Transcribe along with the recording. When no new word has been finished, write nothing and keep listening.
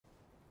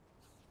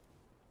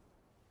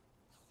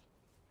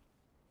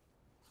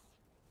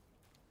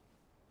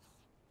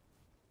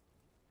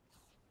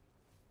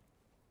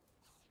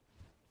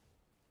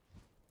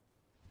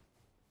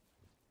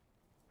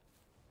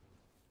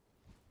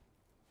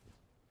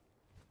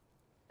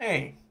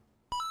Hey,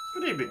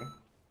 good evening.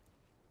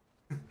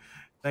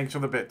 Thanks for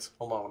the bits.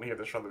 Hold on, I want to hear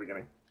this from the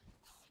beginning.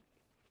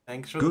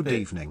 Thanks for the Good bit.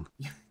 evening.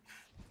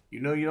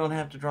 You know you don't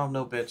have to drop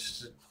no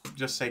bits.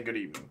 Just say good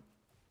evening.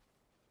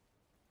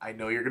 I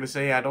know you're going to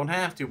say I don't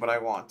have to, but I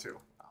want to.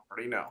 I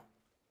already know.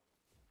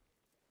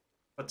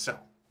 But so,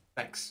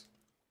 thanks.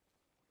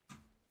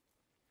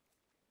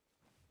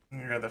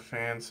 You hear the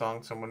fan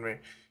song someone made.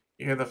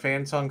 You hear the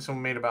fan song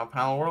someone made about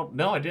Pal World?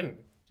 No, I didn't.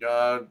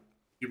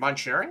 You mind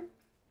sharing?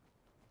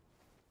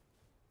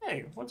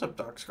 Hey, what's up,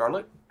 Dark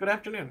Scarlet? Good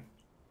afternoon.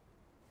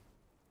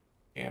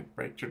 Can't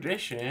break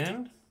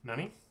tradition.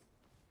 Nani?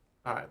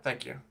 Alright,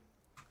 thank you.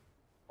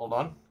 Hold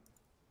on.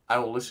 I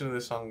will listen to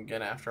this song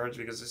again afterwards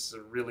because this is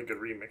a really good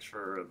remix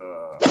for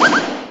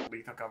the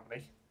Lethal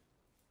Company.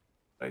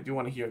 But I do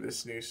want to hear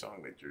this new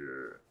song that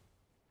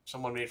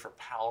someone made for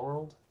Pal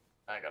World.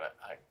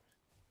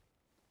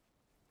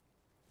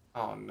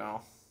 Oh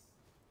no.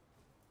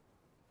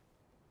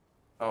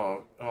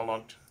 Oh, hold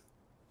on.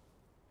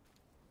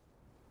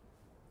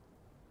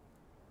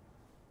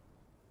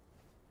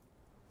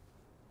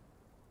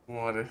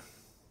 What?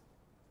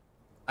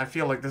 I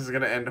feel like this is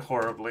gonna end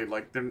horribly.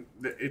 Like,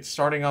 it's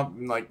starting up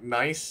like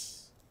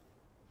nice.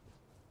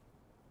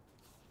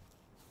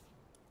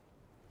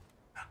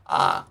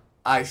 Ah,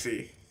 I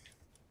see.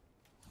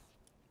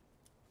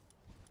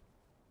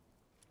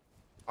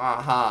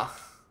 Uh-huh.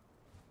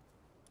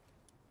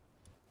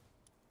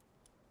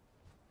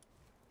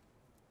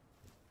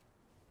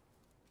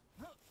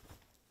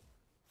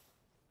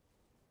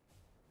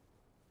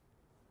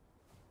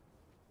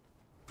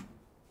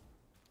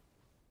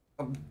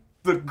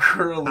 The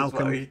girl is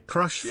Alchem, like,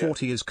 Crush yeah.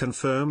 40 is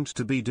confirmed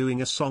to be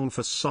doing a song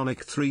for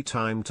Sonic 3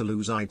 Time to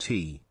Lose IT.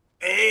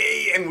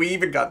 Hey, and we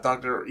even got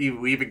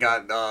we even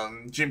got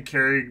Jim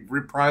Carrey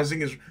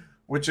reprising his,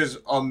 which is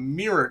a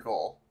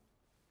miracle.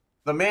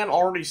 The man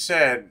already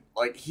said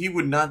like he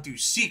would not do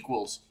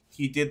sequels.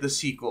 He did the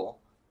sequel,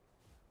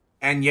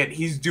 and yet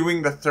he's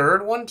doing the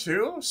third one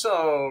too.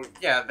 So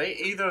yeah, they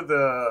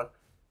either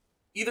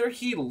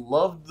he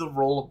loved the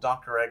role of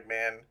Doctor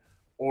Eggman,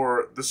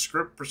 or the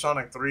script for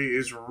Sonic 3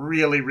 is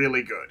really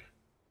really good,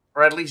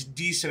 or at least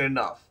decent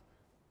enough.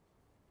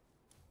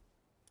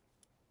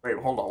 Wait,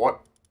 hold on,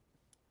 what?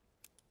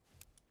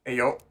 Hey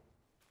yo.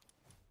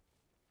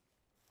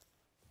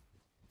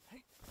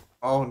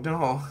 Oh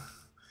no.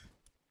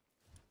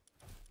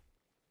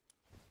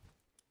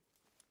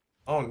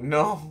 Oh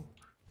no.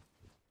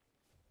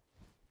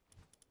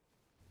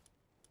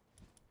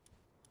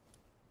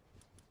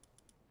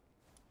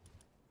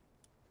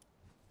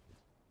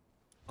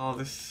 Oh,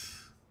 this.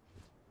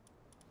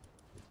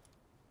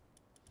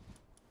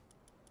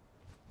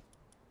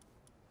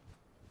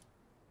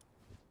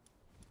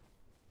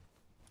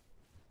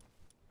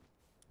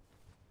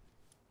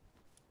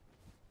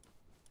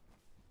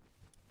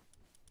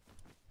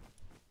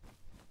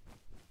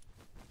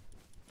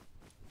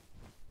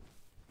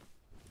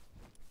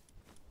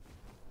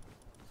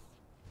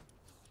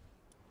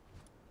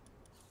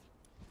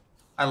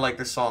 I like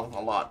this song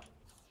a lot.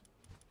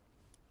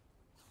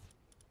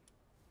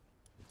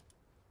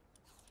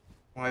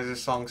 Why does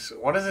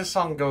this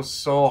song go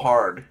so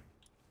hard?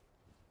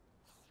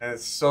 And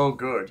it's so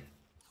good.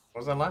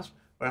 What was that last?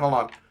 Wait, hold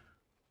on.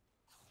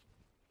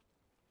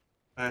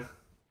 Eh,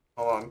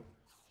 hold on.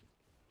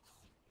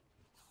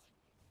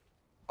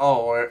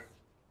 Oh, wait.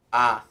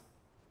 Ah.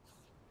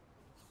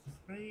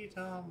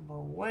 Freedom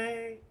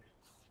away.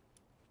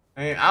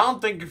 I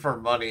don't think for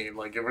money.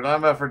 Like, if we're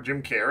talking about for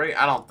Jim Carrey,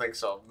 I don't think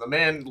so. The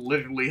man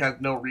literally has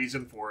no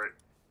reason for it.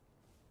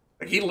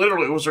 Like, he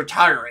literally was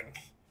retiring.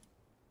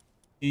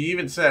 He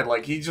even said,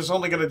 like, he's just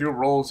only gonna do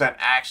roles that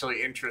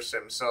actually interest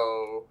him,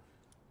 so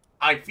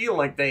I feel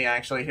like they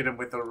actually hit him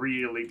with a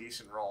really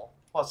decent role.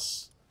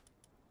 Plus,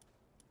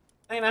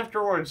 and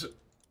afterwards,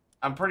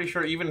 I'm pretty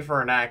sure even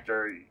for an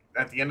actor,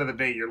 at the end of the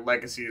day, your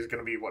legacy is going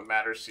to be what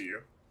matters to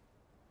you.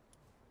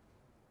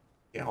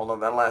 Yeah, hold on,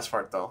 that last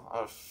part though.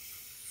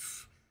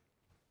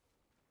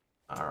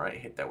 All right,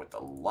 hit that with the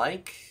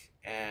like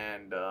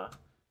and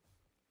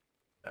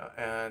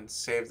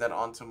save that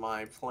onto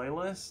my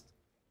playlist.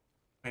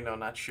 Wait, no,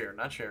 not share,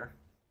 not share.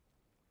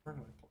 Where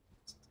do I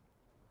playlist?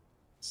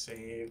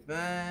 Save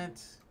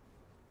that.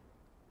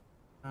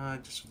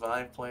 Just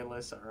Vive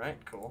playlist. All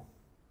right, cool.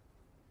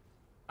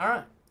 All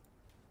right.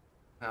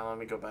 Now let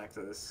me go back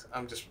to this.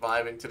 I'm just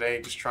vibing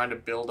today, just trying to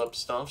build up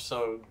stuff.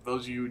 So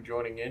those of you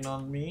joining in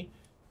on me,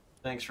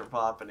 thanks for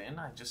popping in.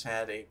 I just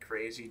had a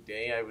crazy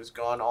day. I was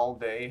gone all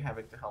day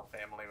having to help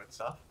family with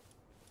stuff.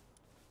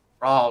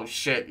 Oh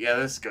shit, yeah,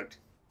 this is good.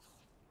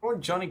 What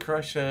Johnny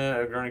Crush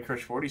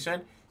 40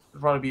 said,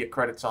 it'd probably be a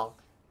credit song.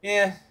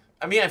 Yeah,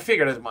 I mean, I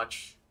figured as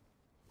much.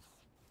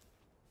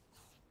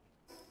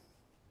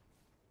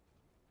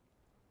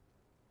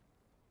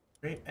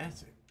 Great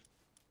acid.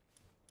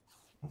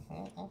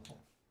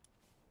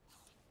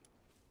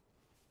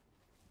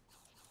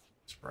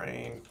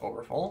 Spraying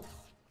overfull.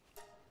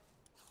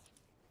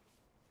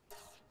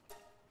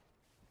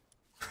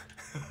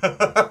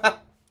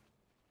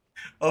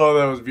 Oh,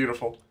 that was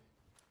beautiful.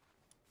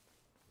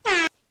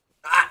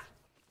 Ah!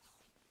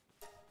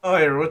 Oh,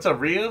 hey, what's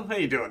up, Ryu? How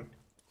you doing?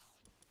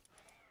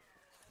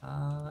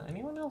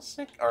 Anyone else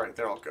sick? Alright,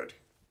 they're all good.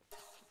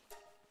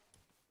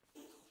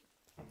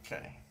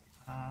 Okay.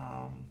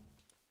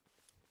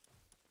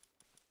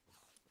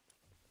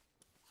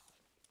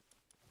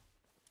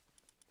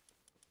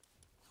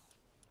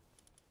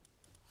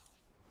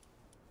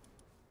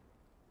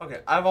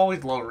 Okay, I've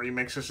always loved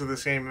remixes of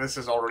this game, and this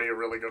is already a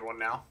really good one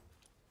now.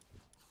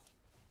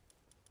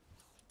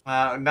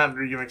 Not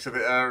remix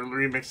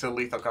of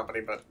Lethal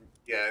Company, but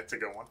yeah, it's a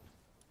good one.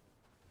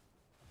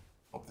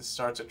 Hope this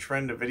starts a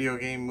trend of video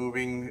game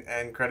moving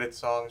and credit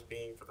songs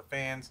being for the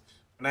fans.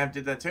 Nav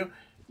did that too?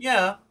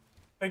 Yeah,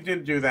 they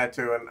did do that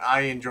too, and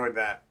I enjoyed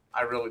that.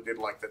 I really did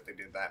like that they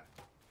did that.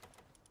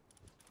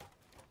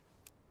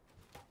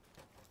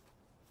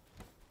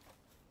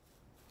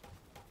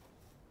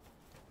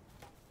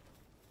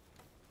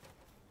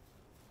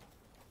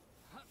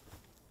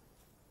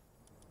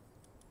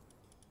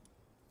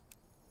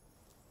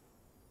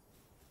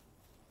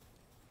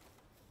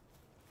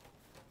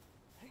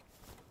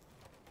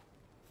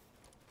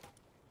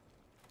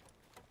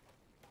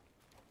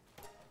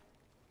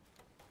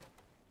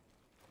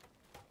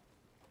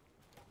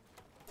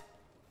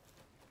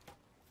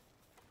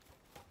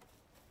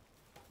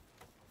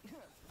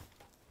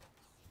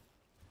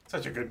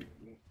 Such a good...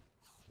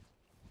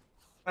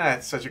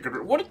 That's such a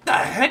good... What the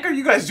heck are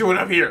you guys doing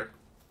up here?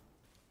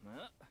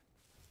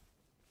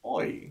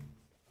 Oi.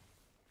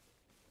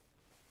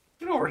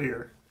 Get over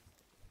here.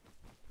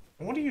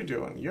 What are you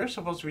doing? You're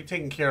supposed to be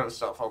taking care of the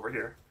stuff over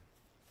here.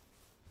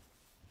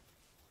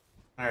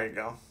 There you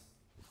go.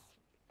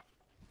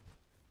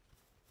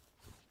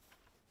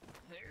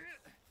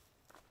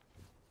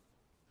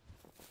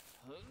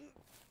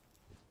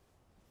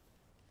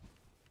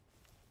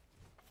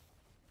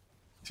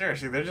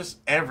 Seriously, they're just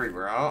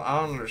everywhere. I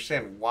don't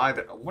understand why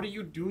they're... What are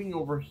you doing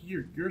over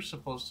here? You're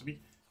supposed to be...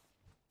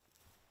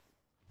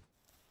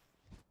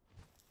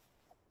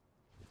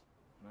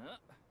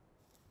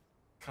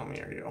 Come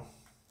here, you.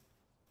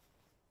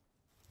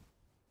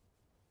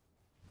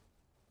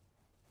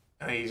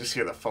 And you just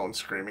hear the phone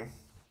screaming.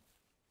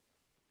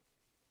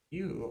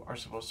 You are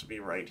supposed to be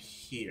right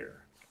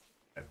here.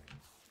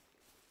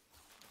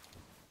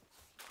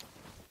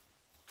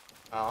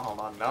 Oh, hold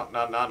on. No,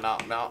 no, no, no,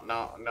 no,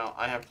 no, no.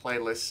 I have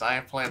playlists. I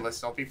have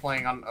playlists. Don't be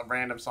playing on a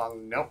random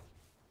song. Nope.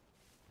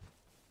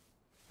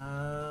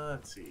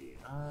 Let's see.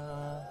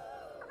 Yeah,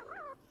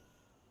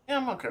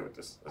 I'm okay with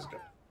this. Let's go.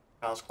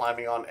 I was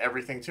climbing on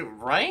everything too,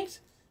 right?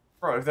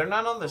 Bro, if they're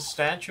not on the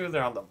statue,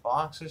 they're on the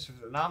boxes.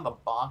 If they're not on the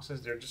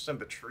boxes, they're just in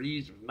the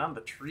trees. If they're not in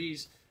the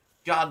trees,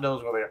 God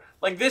knows where they are.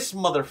 Like this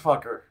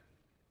motherfucker.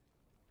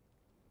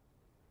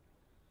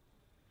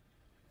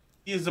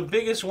 He is the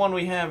biggest one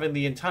we have in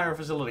the entire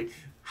facility.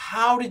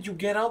 How did you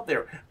get up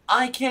there?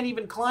 I can't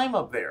even climb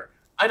up there.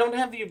 I don't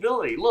have the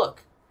ability.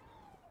 Look.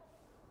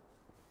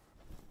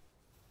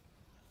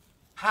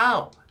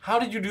 How? How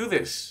did you do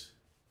this?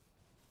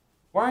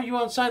 Why are you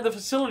outside the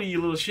facility,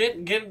 you little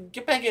shit?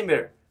 Get back in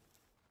there.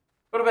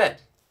 Go to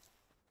bed.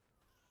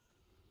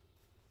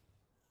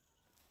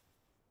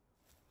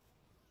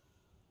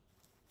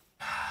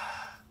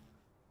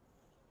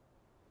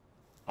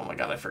 Oh my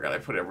god, I forgot I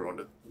put everyone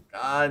to...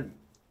 God,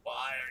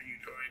 why are you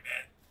doing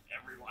that?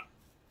 Everyone.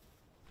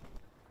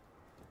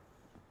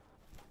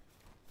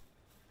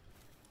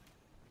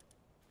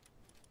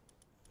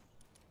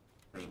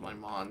 Where's my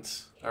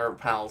mons? Or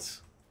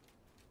pals.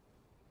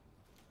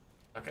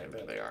 Okay,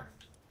 there they are.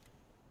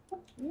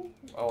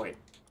 Oh wait,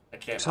 I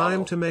can't.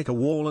 Time to make a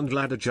wall and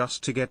ladder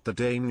just to get the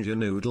danger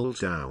noodle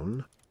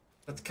down.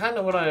 That's kind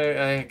of what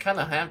I kind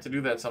of have to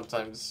do that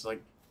sometimes.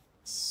 Like,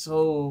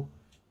 so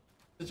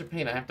such a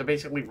pain. I have to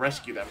basically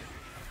rescue them.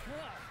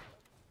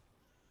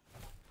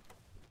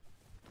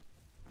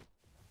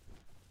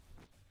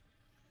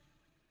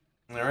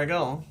 There I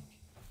go.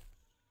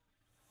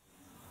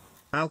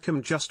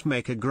 Alchem, just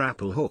make a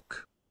grapple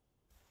hook.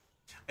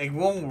 It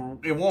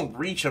won't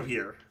reach up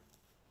here.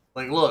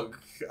 Like, look,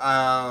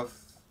 I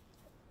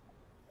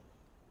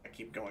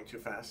keep going too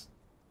fast.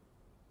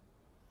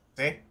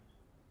 See?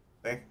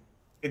 See?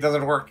 It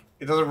doesn't work.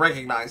 It doesn't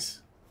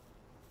recognize.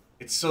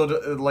 It's so,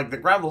 like, the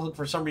grapple hook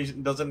for some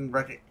reason doesn't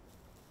recognize.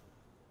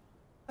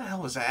 What the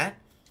hell was that?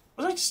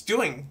 What was I just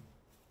doing?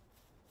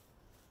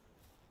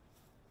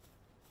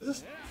 Is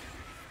this...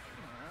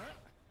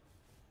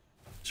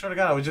 Swear to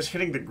God, I was just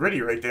hitting the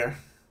gritty right there.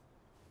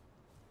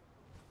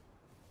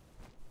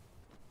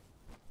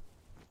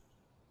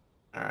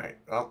 Alright,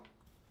 well.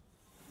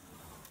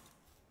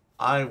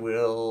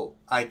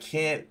 I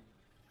can't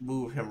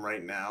move him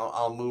right now.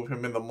 I'll move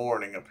him in the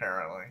morning,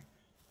 apparently.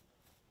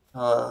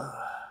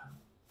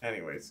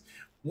 Anyways.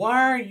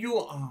 Why are you...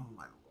 Oh,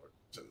 my lord.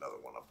 There's another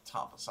one up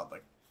top of something.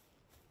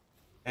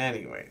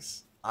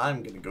 Anyways.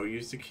 I'm gonna go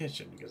use the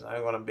kitchen because I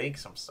want to bake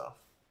some stuff.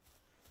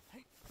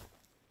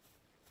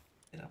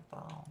 Get a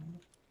bomb.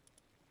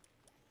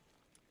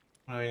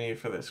 What do we need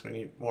for this? We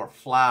need more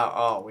flour.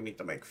 Oh, we need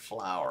to make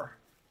flour.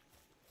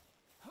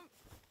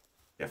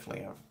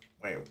 Definitely have...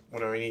 Wait, what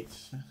do we need?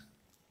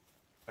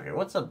 Okay,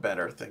 what's a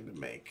better thing to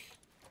make?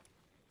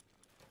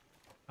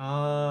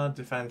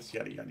 Defense,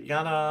 yada yada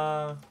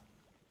yada.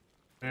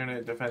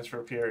 Internet defense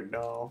repair,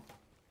 no.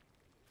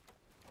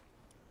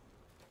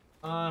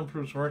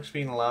 Improves work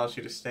speed and allows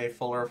you to stay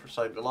fuller for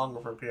slightly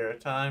longer for a period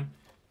of time.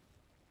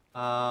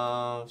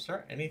 Is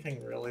there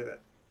anything really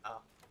that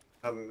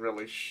doesn't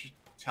really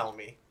tell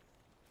me?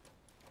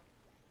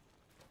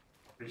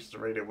 Increase the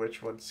rate at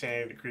which one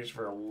sanity decrease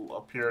for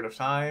a period of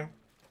time.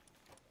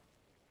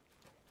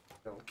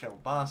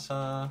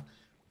 Kielbasa.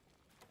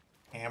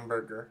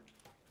 Hamburger.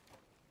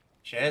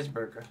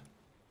 Cheeseburger.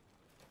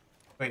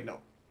 Wait, no.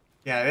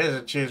 Yeah, it is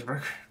a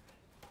cheeseburger.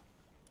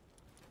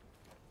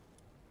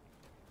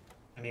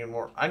 I need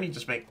more. I need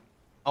to make.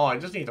 Oh, I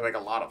just need to make a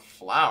lot of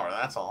flour.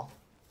 That's all.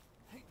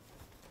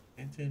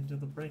 Get into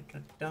the break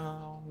of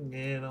dawn.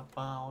 Get up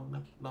on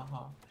the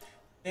floor.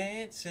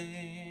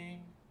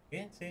 Dancing.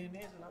 Dancing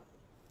in love.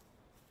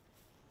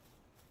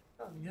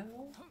 Oh, yo.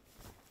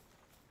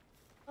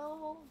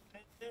 Oh,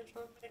 that's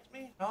what makes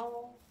me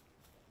whole.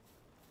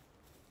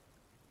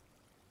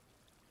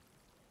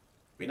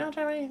 We not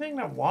have anything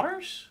that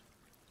waters?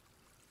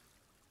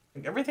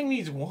 Like, everything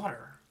needs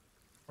water.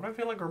 Why do I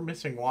feel like we're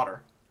missing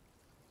water?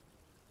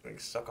 Being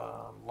stuck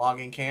on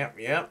logging camp.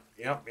 Yep.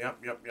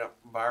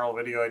 Viral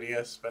video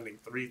idea. Spending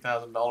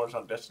 $3,000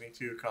 on Destiny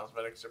 2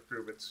 cosmetics to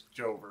prove it's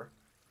Jover.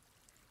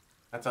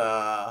 That's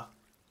a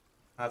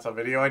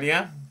video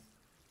idea.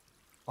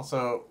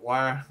 Also,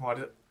 what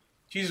is it?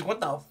 Jesus,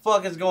 what the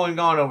fuck is going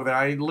on over there?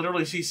 I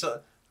literally see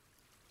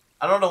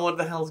I don't know what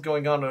the hell's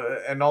going on.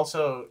 And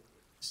also,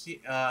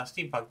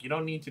 Steampunk, you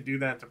don't need to do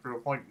that to prove a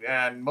point.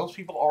 And most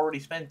people already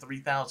spent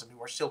 $3,000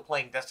 who are still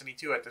playing Destiny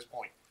 2 at this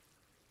point.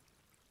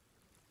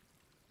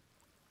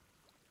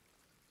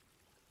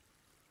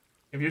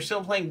 If you're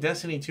still playing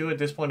Destiny 2 at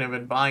this point and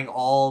been buying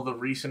all the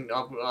recent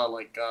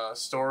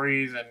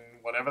stories and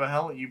whatever the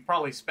hell, you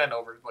probably spent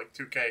over like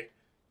 2K.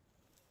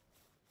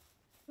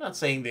 I'm not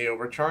saying they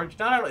overcharge.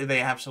 Not only they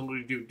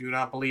absolutely do. Do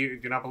not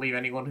believe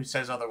anyone who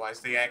says otherwise.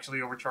 They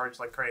actually overcharge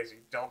like crazy.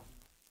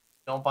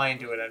 Don't buy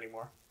into it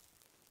anymore.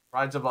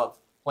 Rides above.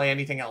 Play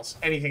anything else.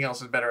 Anything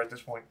else is better at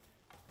this point.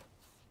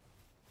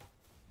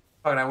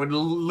 But I would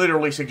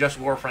literally suggest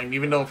Warframe,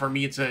 even though for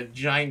me it's a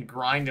giant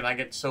grind and I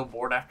get so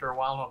bored after a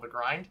while of the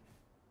grind.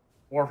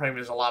 Warframe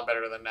is a lot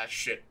better than that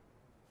shit.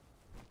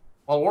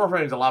 Well,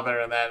 Warframe is a lot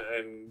better than that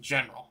in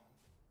general.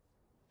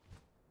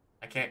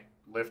 I can't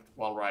lift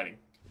while riding.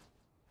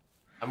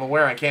 I'm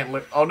aware I can't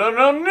lift. Oh,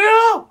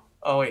 no!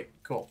 Oh, wait.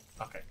 Cool.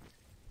 Okay.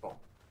 Cool.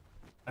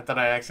 I thought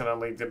I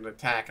accidentally did an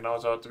attack and I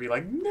was about to be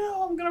like,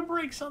 no, I'm gonna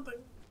break something.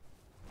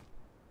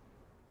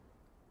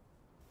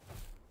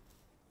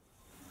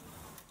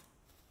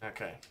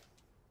 Okay.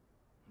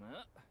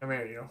 Come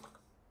here, you.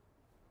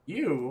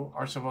 You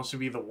are supposed to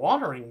be the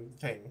watering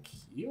thing.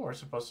 You are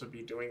supposed to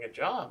be doing a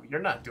job.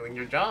 You're not doing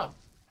your job.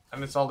 I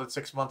installed it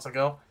 6 months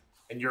ago,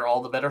 and you're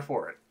all the better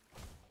for it.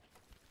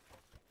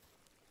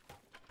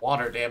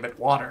 Water, damn it,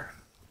 water.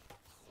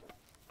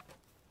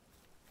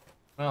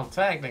 Well,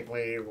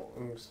 technically,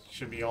 we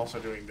should be also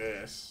doing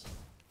this.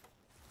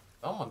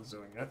 Someone's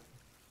doing it.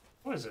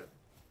 What is it?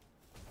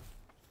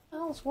 The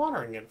hell's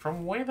watering it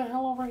from way the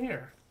hell over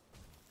here?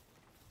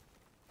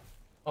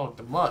 Oh,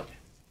 the mud.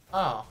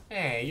 Oh,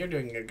 hey, you're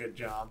doing a good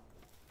job.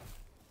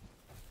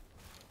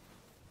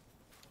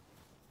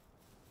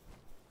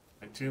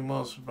 My two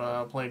most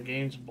played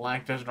games,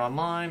 Black Desert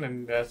Online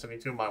and Destiny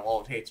 2. My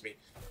wallet hates me.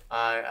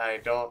 I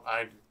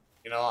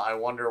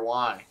wonder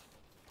why.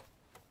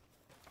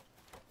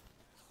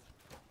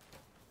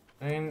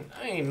 I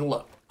mean,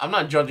 look, I'm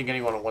not judging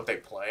anyone on what they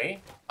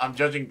play. I'm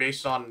judging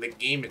based on the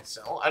game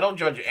itself. I don't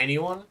judge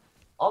anyone.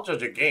 I'll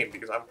judge a game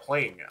because I'm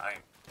playing it.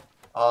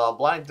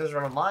 Black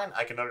Desert Online,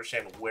 I can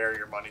understand where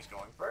your money's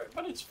going for it,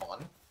 but it's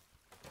fun.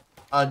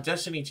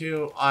 Destiny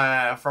 2,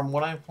 from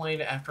what I've played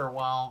after a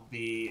while,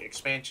 the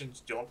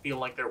expansions don't feel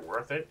like they're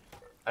worth it.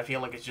 I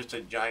feel like it's just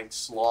a giant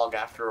slog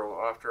after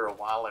a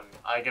while, and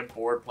I get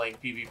bored playing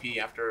PvP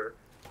after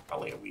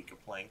probably a week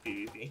of playing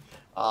PvP.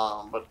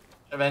 But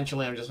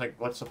eventually I'm just like,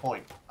 what's the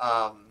point?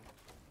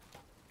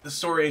 The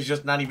story is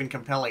just not even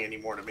compelling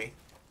anymore to me.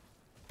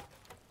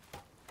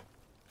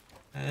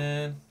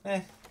 And,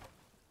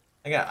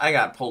 I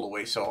got pulled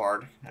away so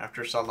hard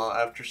after some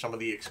of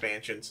the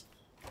expansions.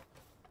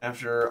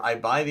 After I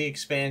buy the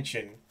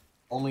expansion,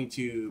 only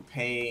to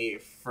pay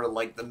for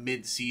like the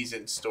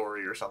mid-season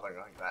story or something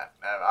like that.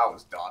 I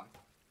was done.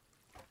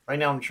 Right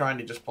now I'm trying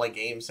to just play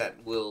games that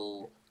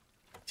will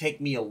take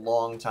me a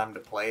long time to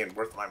play and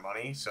worth my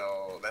money.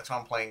 So that's why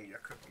I'm playing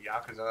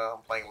Yakuza.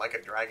 I'm playing Like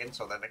a Dragon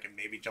so then I can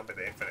maybe jump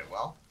into Infinite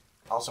Well.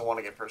 I also want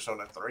to get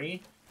Persona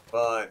 3,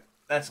 but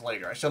that's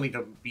later. I still need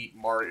to beat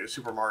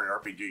Super Mario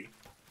RPG.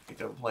 I need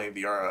to play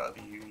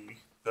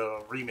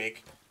the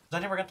remake. I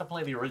never got to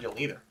play the original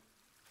either.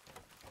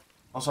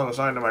 Also, I was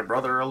talking to my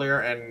brother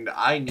earlier, and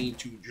I need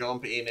to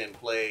jump in and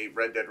play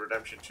Red Dead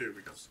Redemption 2,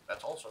 because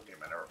that's also a game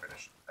I never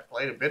finished. I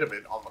played a bit of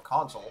it on the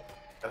console,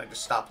 then I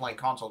just stopped playing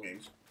console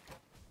games.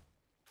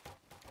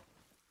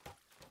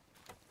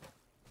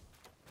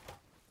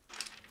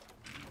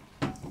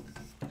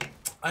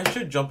 I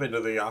should jump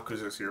into the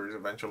Yakuza series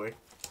eventually.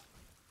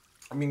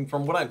 I mean,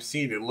 from what I've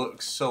seen, it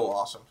looks so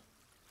awesome.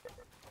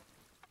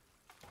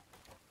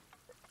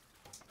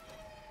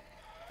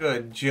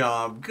 Good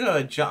job.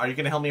 Good job. Are you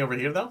gonna help me over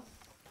here, though?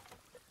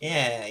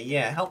 Yeah,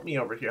 yeah. Help me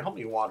over here. Help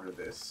me water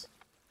this.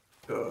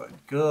 Good,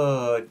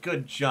 good.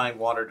 Good giant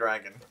water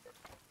dragon.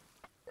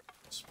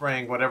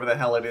 Spraying whatever the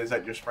hell it is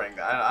that you're spraying.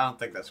 I don't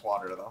think that's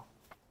water, though.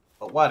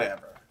 But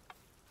whatever.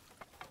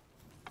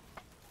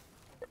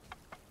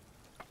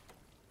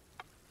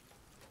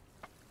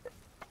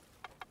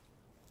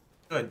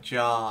 Good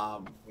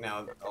job.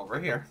 Now, over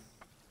here.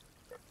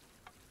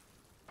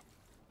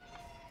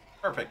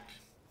 Perfect.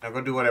 Now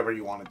go do whatever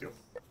you want to do.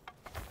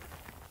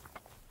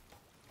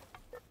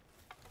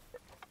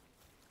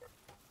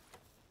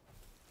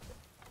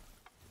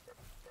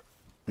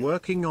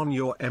 Working on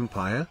your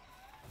empire?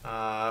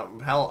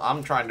 Hell,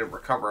 I'm trying to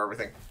recover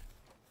everything.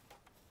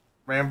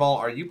 Ramball,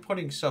 are you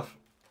putting stuff...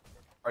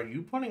 Are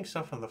you putting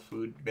stuff in the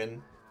food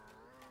bin?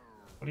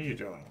 What are you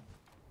doing?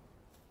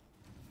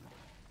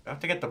 I have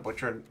to get the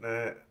butcher.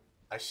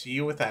 I see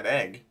you with that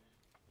egg.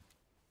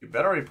 You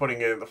better be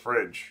putting it in the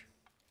fridge.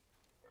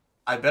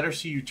 I better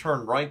see you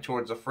turn right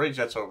towards the fridge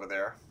that's over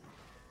there.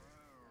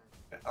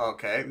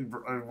 Okay,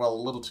 well, a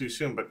little too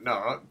soon, but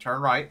no,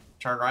 turn right,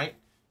 turn right,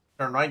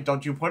 turn right.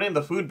 Don't you put it in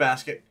the food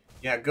basket.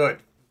 Yeah,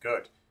 good,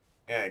 good.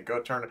 Yeah,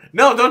 go turn.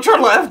 No, don't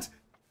turn left!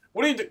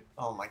 What are you doing?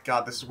 Oh my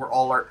god, this is where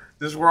all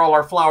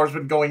our flour's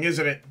been going,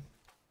 isn't it?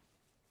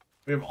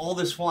 We have all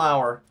this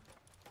flour.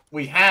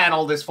 We had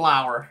all this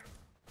flour.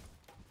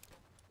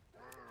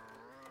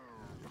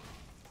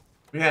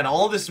 We had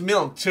all this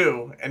milk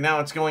too, and now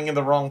it's going in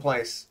the wrong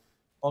place.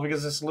 All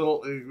because this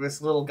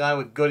little guy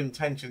with good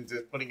intentions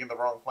is putting it in the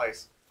wrong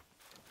place.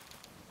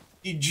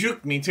 He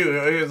juked me too.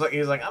 He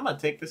was like, I'm gonna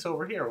take this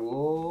over here.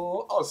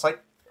 Ooh. Oh, it's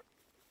like,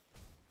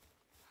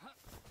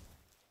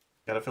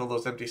 gotta fill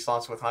those empty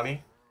slots with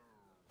honey.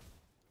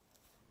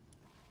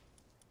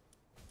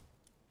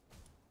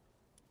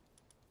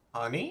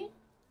 Honey?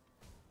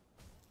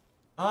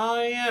 Oh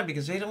yeah,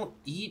 because they don't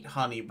eat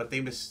honey, but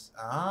they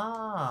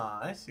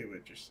I see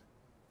what you're saying.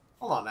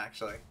 Hold on,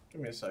 actually. Give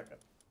me a second.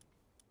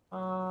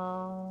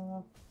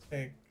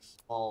 Take a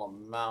small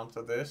amount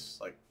of this,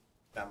 like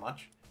that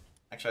much.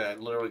 Actually, I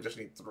literally just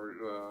need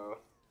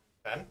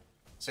 10?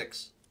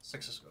 6.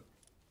 6 is good.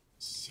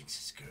 6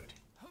 is good.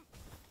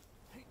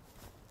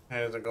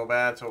 It doesn't go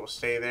bad, so it will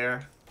stay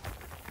there.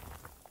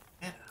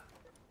 Yeah.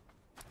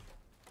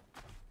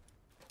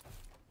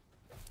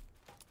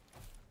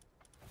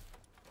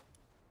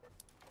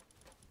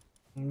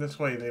 And this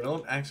way, they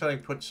don't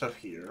accidentally put stuff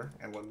here,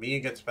 and when Mia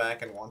gets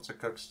back and wants to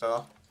cook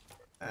stuff,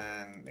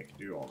 and they can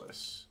do all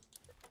this.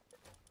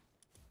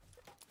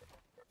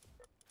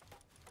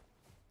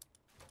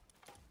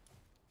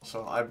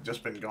 So I've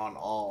just been gone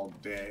all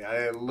day.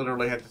 I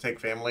literally had to take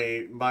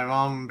family. My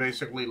mom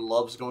basically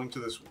loves going to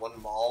this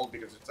one mall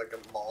because it's like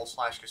a mall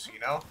slash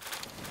casino.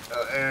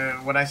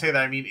 And when I say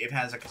that, I mean it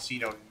has a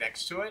casino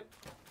next to it.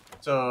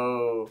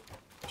 So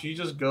she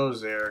just goes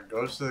there,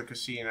 goes to the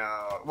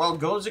casino. Well,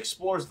 goes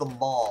explores the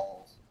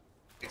mall.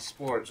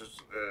 Explores,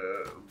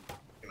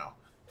 you know.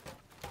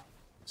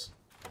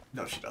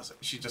 No, she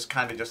doesn't. She just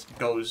kind of just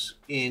goes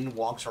in,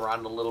 walks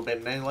around a little bit,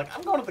 and then like,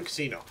 I'm going to the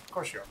casino. Of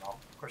course you are, Mom.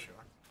 Of course you are.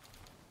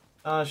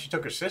 She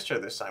took her sister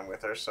this time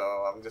with her, so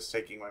I'm just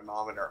taking my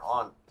mom and her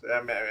aunt,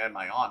 and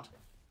my aunt.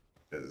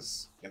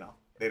 Because, you know,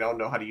 they don't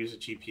know how to use a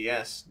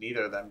GPS.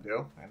 Neither of them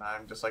do. And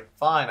I'm just like,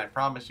 fine, I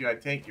promised you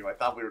I'd take you. I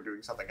thought we were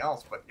doing something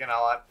else, but you know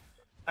what?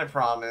 I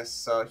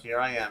promised, so here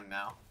I am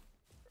now.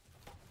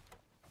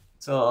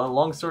 So,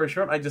 long story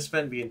short, I just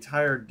spent the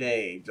entire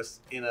day just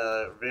in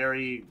a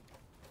very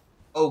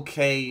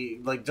okay,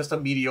 like, just a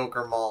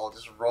mediocre mall,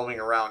 just roaming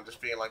around,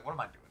 just being like, what am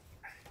I doing?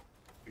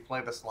 Play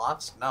the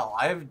slots? No,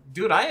 I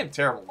have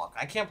terrible luck.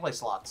 I can't play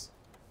slots.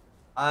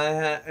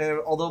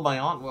 Although my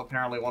aunt will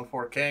apparently won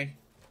 4K.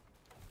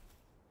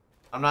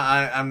 I'm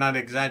not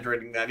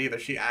exaggerating that either.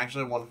 She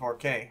actually won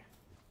 4K.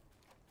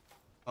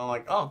 I'm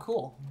like, oh,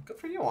 cool. Good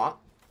for you, aunt.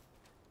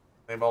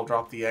 Maybe I'll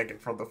drop the egg in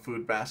front of the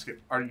food basket.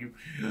 Are you...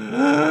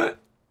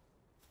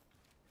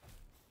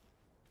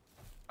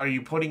 Are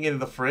you putting it in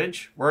the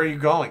fridge? Where are you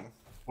going?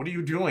 What are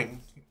you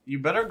doing? You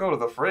better go to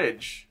the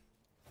fridge.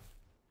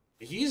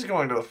 He's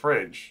going to the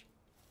fridge.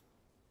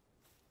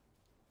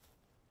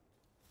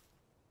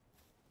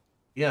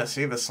 Yeah,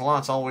 see, the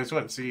slots always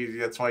win. See,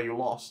 that's why you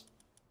lost.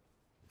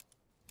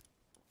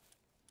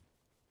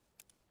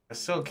 I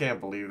still can't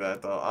believe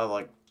that, though.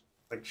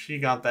 Like, she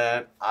got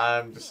that.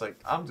 I'm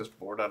just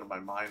bored out of my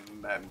mind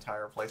in that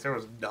entire place. There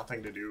was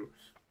nothing to do.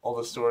 All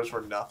the stores were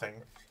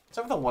nothing.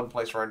 Except for the one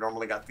place where I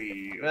normally got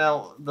the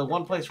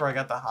one place where I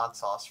got the hot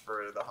sauce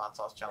for the hot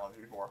sauce challenge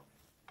before.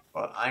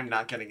 But I'm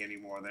not getting any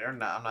more there.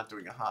 No, I'm not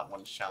doing a hot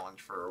ones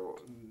challenge for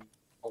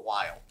a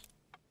while.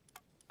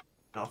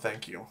 No,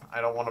 thank you.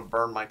 I don't want to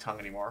burn my tongue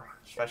anymore.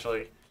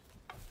 Especially...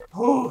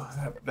 Oh,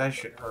 that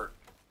shit hurt.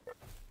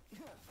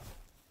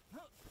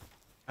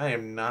 I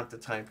am not the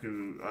type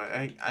who...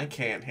 I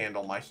can't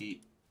handle my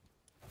heat.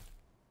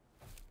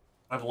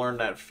 I've learned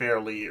that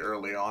fairly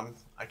early on.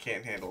 I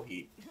can't handle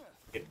heat.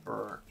 It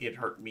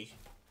hurt me.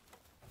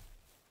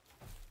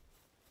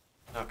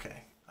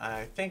 Okay.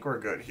 I think we're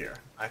good here.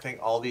 I think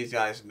all these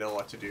guys know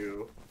what to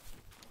do.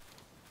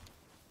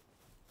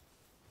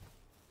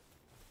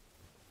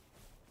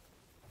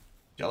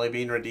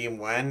 Jellybean redeem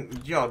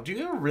when? Yo, do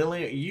you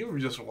really... You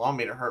just want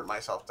me to hurt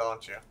myself,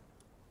 don't you?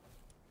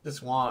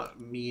 Just want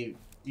me...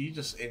 You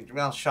just...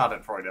 Well,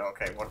 Schadenfreude.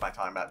 Okay, what am I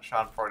talking about?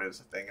 Schadenfreude is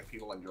a thing and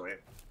people enjoy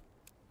it.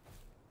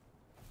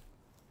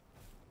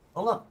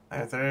 Hold on. I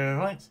have 30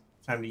 points.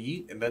 Time to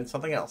eat and then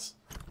something else.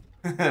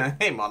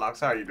 Hey, Monox,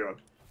 how are you doing?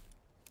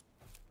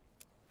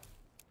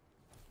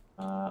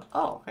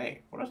 Oh,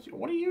 hey.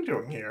 What are you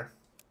doing here?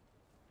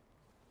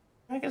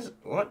 I guess...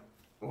 What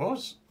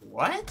was...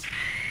 What?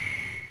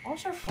 What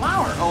was your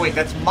flower? Oh, wait,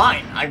 that's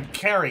mine. I'm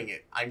carrying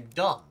it. I'm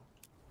dumb.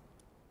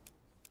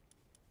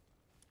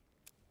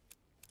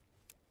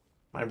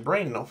 My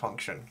brain no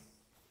function.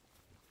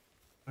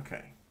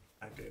 Okay.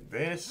 I did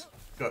this.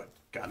 Good.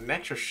 Got an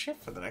extra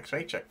shift for the next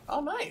paycheck.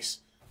 Oh, nice.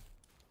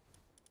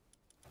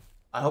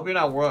 I hope you're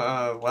not,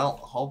 well,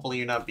 hopefully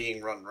you're not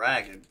being run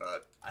ragged,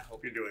 but I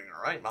hope you're doing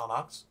alright,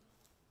 Malnox.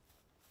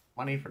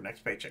 Money for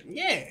next paycheck.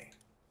 Yay!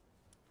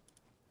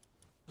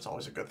 That's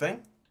always a good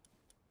thing.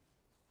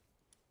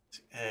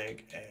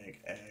 Egg,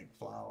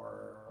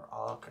 flour.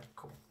 Okay,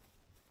 cool.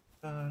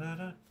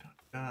 Okay.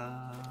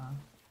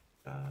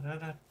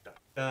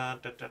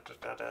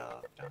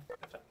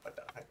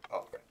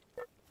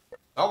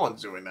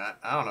 Someone's doing that.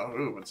 I don't know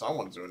who, but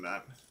someone's doing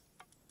that.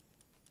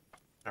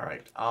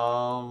 Alright,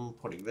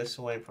 putting this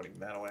away, putting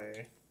that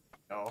away.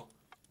 No.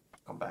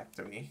 Come back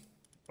to me.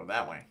 Go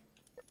that way.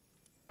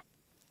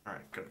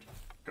 Alright, good.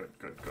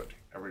 Good.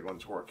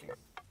 Everyone's working.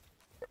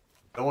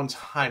 No one's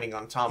hiding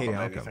on top of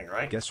anything,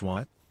 right? Guess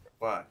what?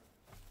 What?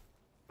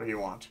 What do you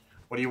want?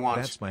 What do you want?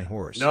 That's my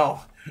horse.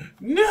 No!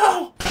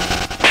 No!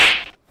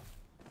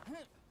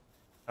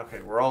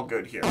 Okay, we're all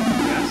good here.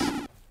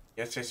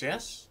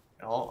 Yes.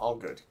 All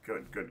good.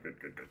 Good.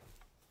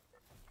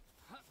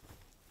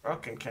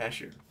 Truck and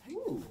cashier.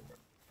 Ooh.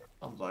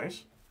 Sounds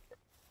nice.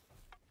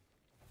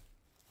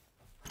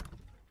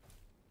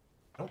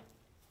 Nope.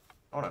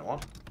 Not what I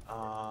want.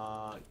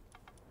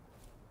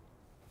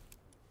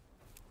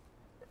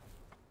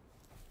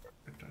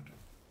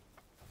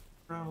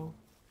 Bro.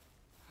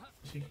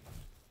 See?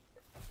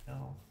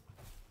 No.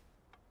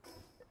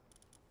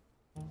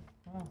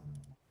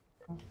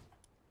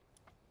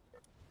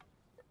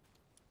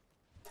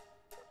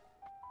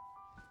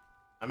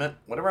 I meant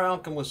whatever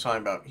Alchem was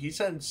talking about. He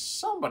said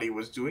somebody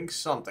was doing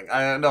something.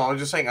 I was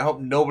just saying. I hope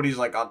nobody's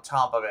like on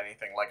top of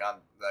anything, like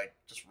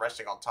just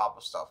resting on top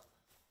of stuff.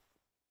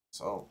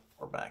 So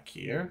we're back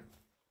here.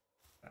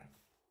 Okay.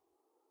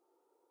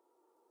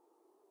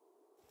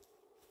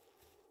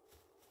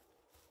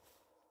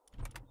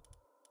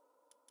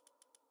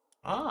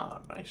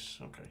 Ah, nice.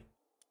 Okay.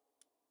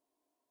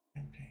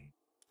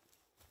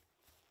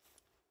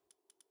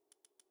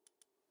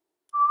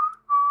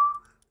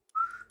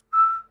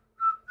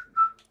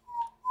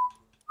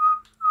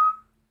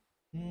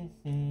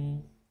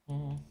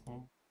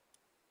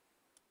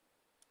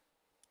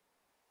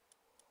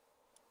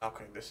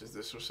 Okay, this is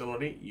this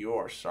facility. You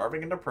are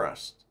starving and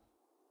depressed.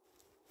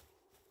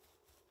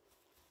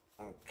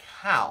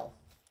 How?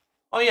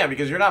 Oh yeah,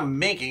 because you're not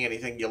making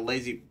anything, you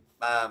lazy.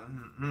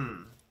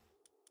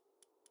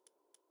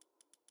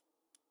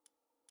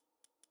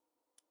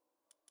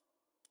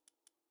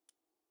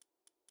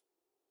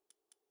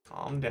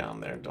 Calm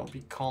down there. Don't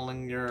be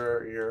calling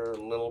your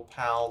little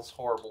pals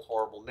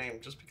horrible name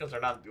just because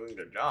they're not doing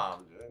their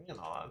job. You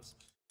know,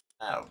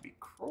 that would be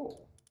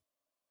cruel.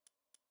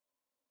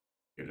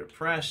 You're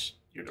depressed.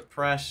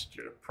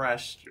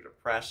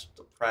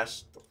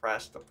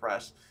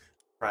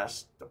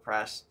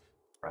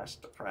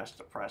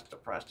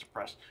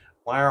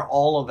 Why are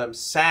all of them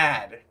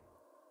sad?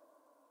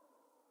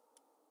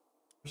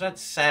 Where's that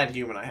sad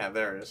human I have?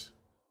 There it is.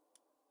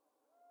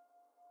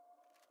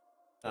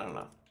 I don't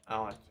know.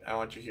 I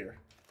want you here.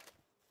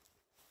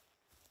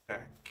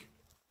 Okay.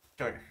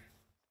 Come here.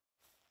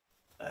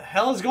 The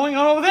hell is going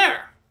on over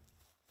there?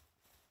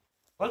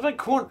 What's my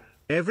corn?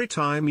 Every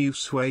time you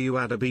swear you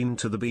add a bean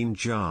to the bean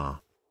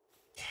jar.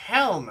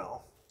 Hell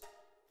no.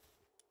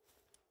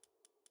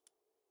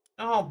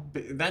 Oh,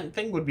 that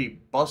thing would be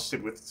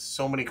busted with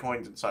so many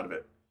coins inside of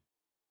it.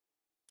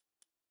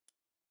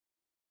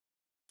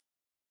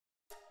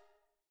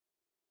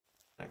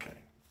 Okay.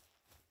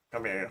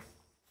 Come here.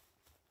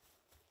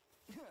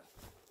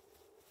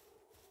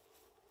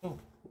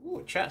 Ooh,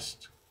 a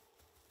chest.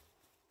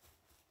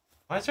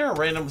 Why is there a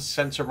random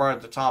sensor bar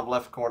at the top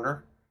left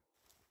corner?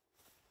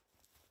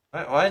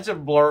 Why is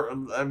it blur?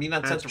 I mean,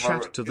 not sensor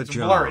bar. It's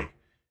blurry.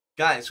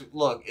 Guys,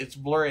 look, it's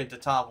blurry at the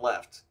top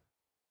left.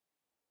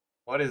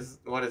 What is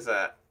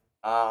that?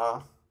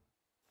 I'm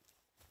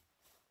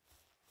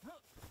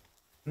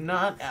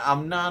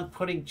not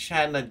putting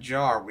chat in a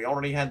jar. We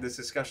already had this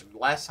discussion.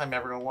 Last time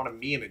everyone wanted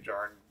me in a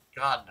jar, and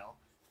God no.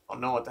 I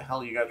don't know what the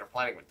hell you guys are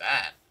planning with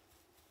that.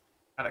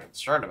 Kind of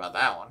concerned about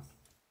that one.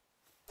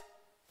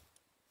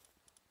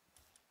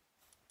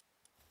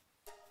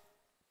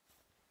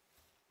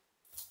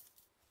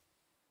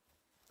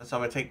 That's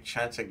how I take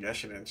chat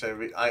suggestion and say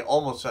I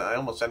almost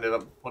ended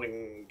up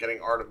getting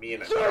art of me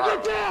in it. Sir,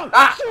 get down!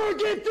 Ah! Sir,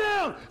 get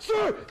down!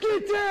 Sir,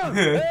 get down!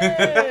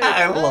 Hey!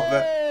 I love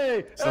that.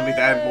 Hey! Still need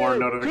to add more Hey!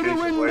 notifications to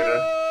the window!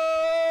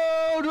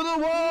 later. To the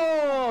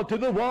wall! To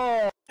the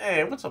wall!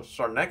 Hey, what's up,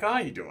 Spartan? How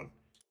you doing?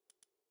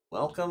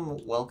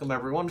 Welcome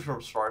everyone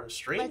from Spartan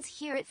Stream. Let's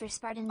hear it for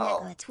Spartan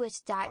Oh. Mega,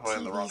 I'm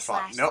in the wrong twitch.tv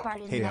spot. / Nope.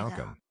 Spartan Hey Mega.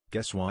 Alchem,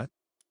 guess what?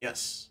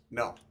 Yes.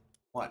 No.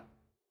 What?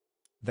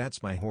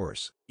 That's my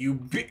horse. You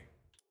be.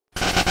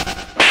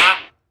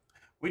 Ah!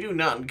 We do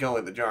not go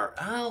in the jar.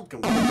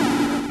 Alchem.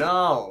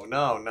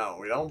 No.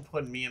 We don't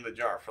put me in the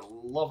jar. For the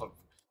love of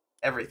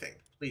everything,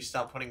 please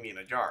stop putting me in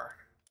a jar.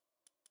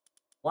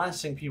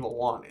 Last thing people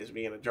want is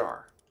me in a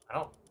jar. I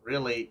don't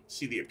really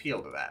see the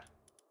appeal to that.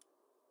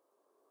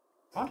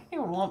 Why would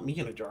anyone want me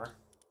in a jar?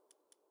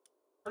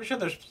 Pretty sure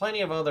there's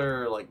plenty of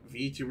other, like,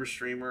 VTuber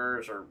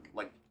streamers or,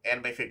 like,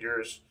 anime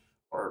figures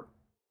or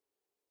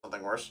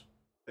something worse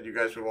that you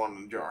guys would want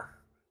in a jar.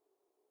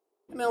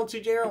 And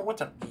LTJR,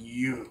 what's up?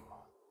 You.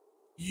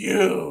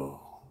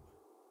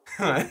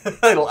 I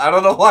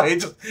don't know why.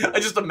 I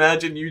just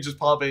imagine you just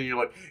pop in and you're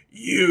like,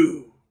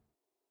 you.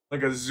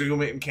 Like a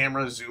zoom in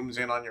camera zooms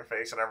in on your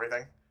face and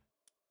everything.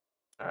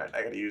 Alright,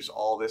 I gotta use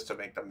all this to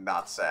make them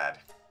not sad.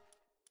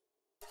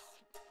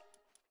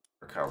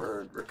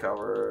 Recovered.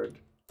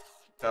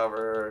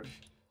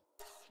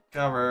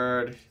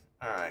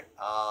 Alright,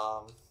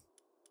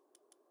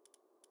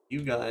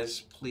 you guys,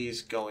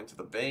 please go into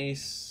the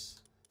base.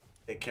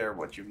 Take care of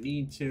what you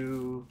need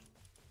to.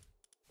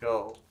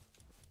 Go.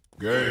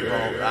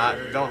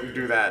 Don't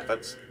do that.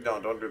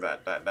 Don't do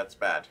that. That's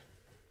bad.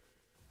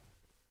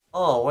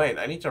 Oh wait,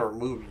 I need to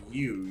remove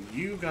you.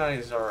 You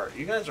guys are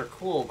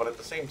cool, but at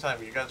the same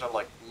time, you guys are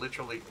like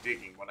literally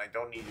digging when I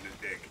don't need you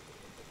to dig.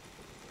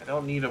 I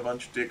don't need a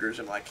bunch of diggers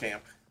in my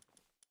camp.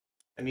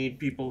 I need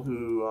people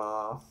who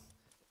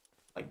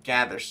like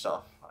gather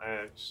stuff.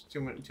 It's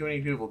too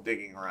many people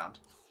digging around.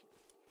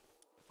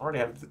 I already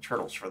have the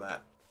turtles for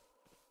that.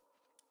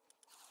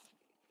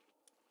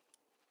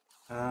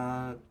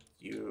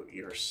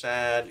 You're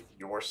sad.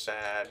 You're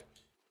sad.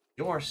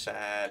 You're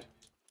sad.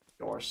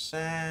 You're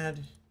sad.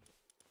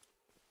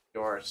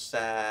 You're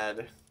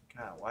sad.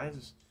 God,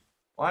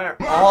 why are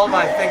all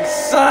my things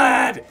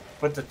sad?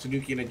 Put the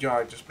Tanuki in a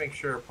jar. Just make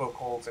sure to poke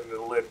holes into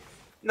the lid.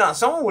 No,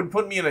 someone would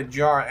put me in a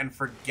jar and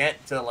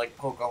forget to, like,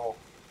 poke a hole.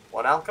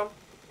 What, Alchem?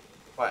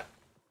 What?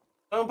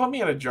 Someone put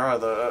me in a jar,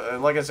 though.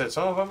 Like I said,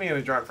 someone put me in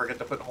a jar and forget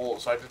to put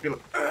holes, so I just be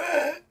like...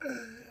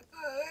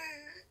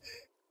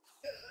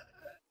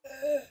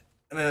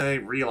 And then I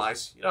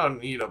realize, you don't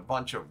need a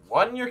bunch of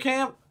what in your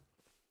camp?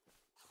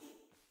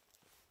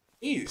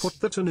 Jeez.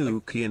 Put the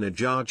Tanuki in a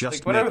jar,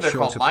 just like whatever make they're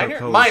sure called. to poke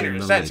holes in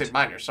Miners, the that's lid. it,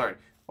 miners, sorry.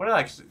 What did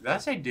I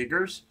say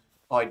diggers?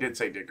 Oh, I did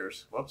say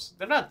diggers. Whoops.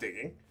 They're not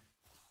digging.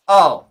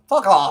 Oh,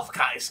 fuck off,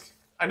 guys.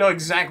 I know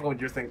exactly what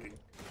you're thinking.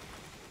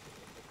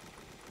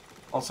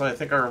 Also, I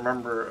think I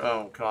remember...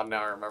 Oh, God,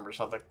 now I remember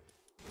something.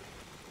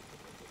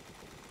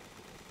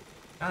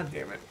 God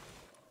damn it.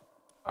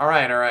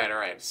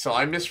 Alright. So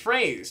I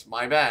misphrased.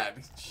 My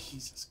bad.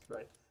 Jesus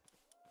Christ.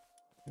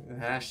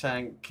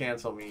 Hashtag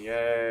cancel me.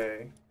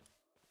 Yay.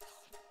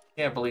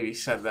 Can't believe he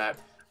said that.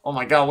 Oh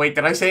my god, wait,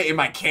 did I say it in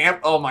my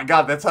camp? Oh my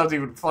god, that sounds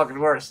even fucking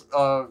worse.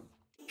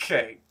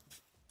 Okay.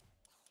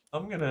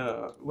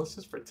 Let's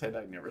just pretend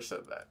I never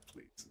said that,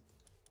 please.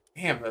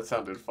 Damn, that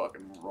sounded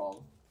fucking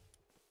wrong.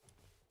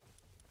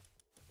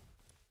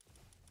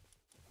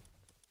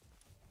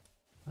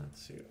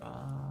 Let's see,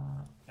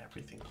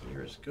 everything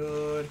here is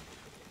good.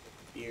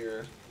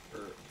 Here, for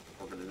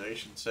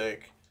organization's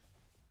sake.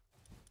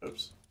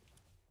 Oops.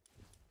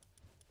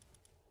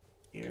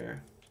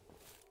 Here.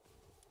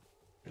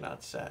 You're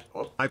not set.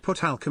 Whoop. I put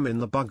Alchem in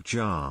the bug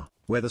jar,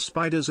 where the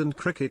spiders and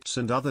crickets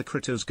and other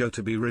critters go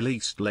to be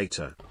released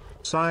later.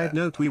 Side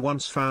note, we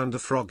once found a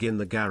frog in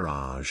the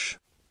garage.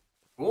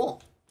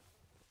 Cool.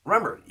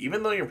 Remember,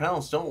 even though your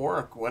panels don't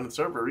work, when the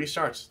server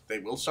restarts, they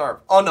will starve.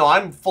 Oh no,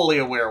 I'm fully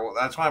aware.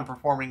 That's why I'm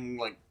performing,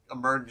 like,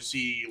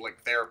 emergency,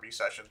 like, therapy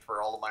sessions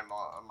for all of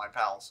my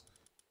pals.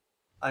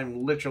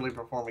 I'm literally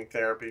performing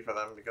therapy for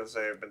them because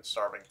they have been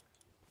starving.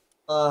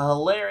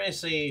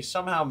 Hilariously,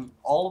 somehow,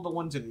 all of the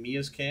ones in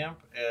Mia's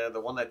camp, the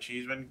one that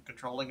she's been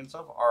controlling and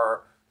stuff,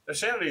 their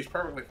sanity is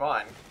perfectly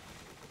fine.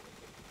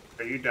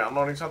 Are you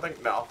downloading something?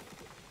 No.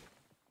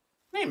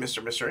 Hey,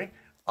 Mr. Mystery.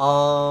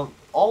 So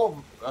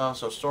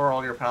store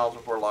all your pals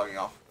before logging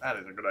off. That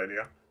is a good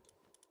idea.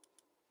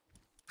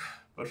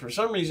 But for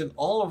some reason,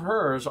 all of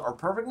hers are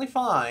perfectly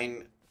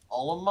fine.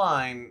 All of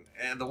mine,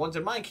 and the ones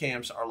in my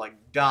camps are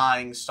like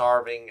dying,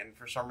 starving, and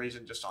for some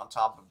reason just on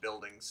top of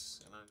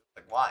buildings. And I'm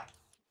like, why?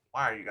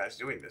 Why are you guys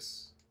doing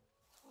this?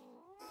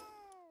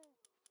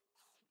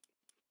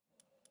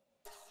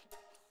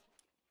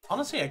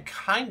 Honestly, I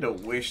kind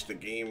of wish the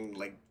game,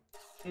 like...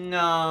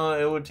 No,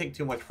 it would take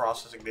too much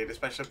processing data,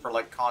 especially for,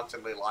 like,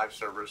 constantly live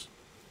servers.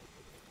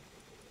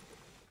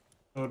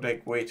 It would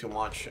take way too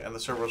much, and the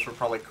servers would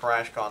probably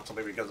crash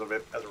constantly because of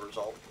it as a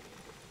result.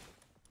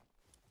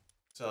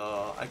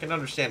 So, I can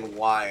understand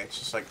why. It's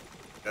just like,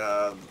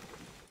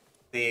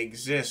 they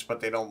exist,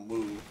 but they don't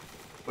move.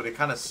 But it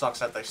kind of sucks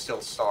that they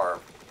still starve.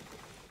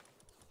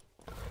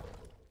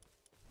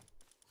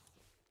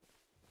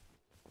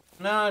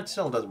 No, it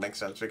still doesn't make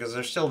sense because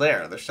they're still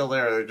there. They're still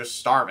there. They're just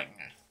starving.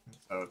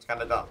 So it's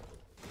kind of dumb.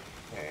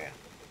 Yeah.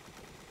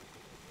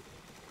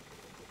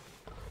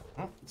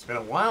 Well, it's been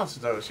a while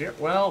since I was here.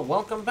 Well,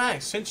 welcome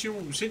back. Since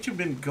you've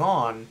been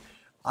gone,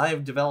 I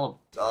have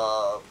developed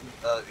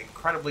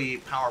incredibly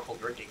powerful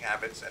drinking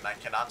habits, and I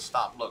cannot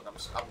stop. Look,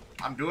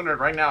 I'm doing it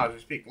right now as we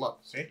speak.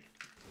 Look, see?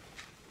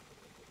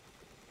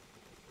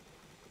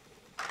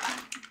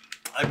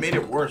 I made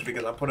it worse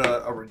because I put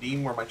a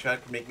redeem where my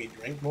chat can make me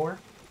drink more.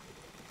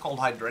 Called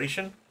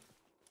hydration.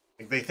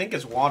 Like, they think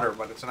it's water,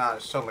 but it's not.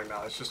 It's totally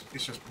not. It's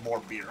just more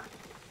beer.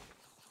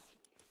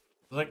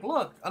 It's like,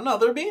 look,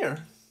 another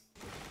beer.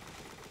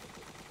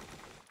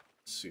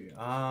 Let's see.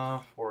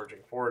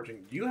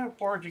 Foraging. Do you have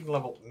foraging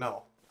level?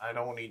 No, I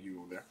don't need you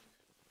over there.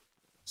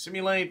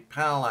 Simulate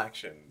pal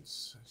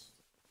actions.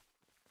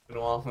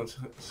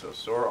 So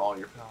store all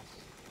your pals.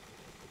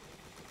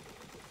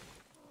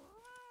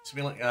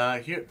 Simulate.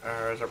 Here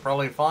are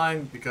probably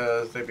fine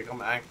because they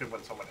become active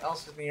when someone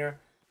else is near.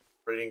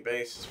 Breeding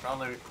base is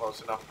probably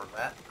close enough for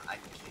that, I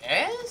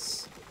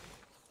guess.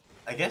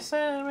 I guess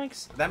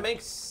that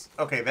makes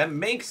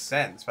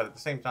sense, but at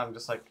the same time,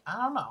 just like I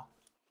don't know.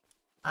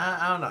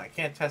 I don't know. I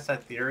can't test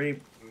that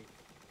theory.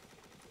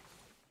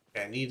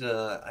 Okay, I need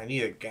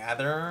a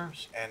gatherer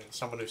and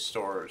someone who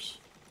stores.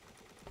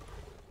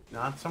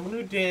 Not someone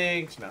who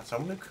digs. Not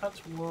someone who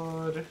cuts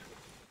wood.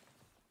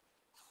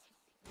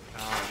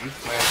 Oh, you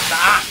plant.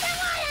 Ah!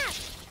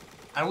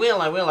 I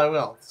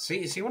will.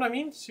 See what I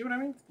mean? See what I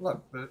mean?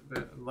 Look,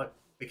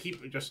 they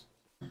keep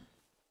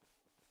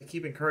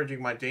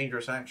encouraging my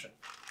dangerous action.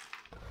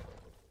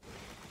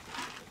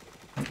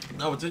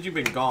 No, but since you've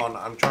been gone,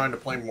 I'm trying to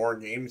play more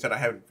games that I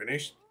haven't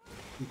finished,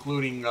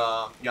 including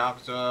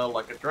Yakuza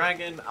Like a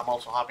Dragon. I'm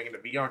also hopping into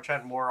VR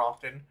chat more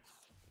often,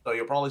 so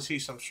you'll probably see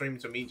some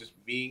streams of me just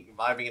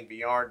vibing in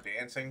VR,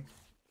 dancing.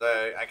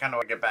 I kind of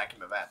want to get back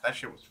into that. That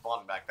shit was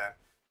fun back then.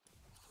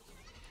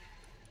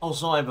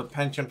 Also, I have a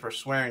penchant for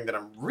swearing that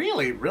I'm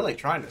really, really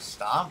trying to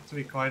stop, to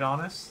be quite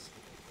honest.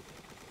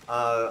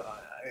 I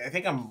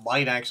think I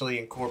might actually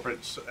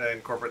incorporate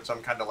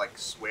some kind of, like,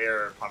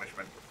 swear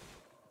punishment.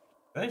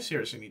 I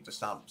seriously need to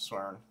stop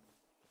swearing.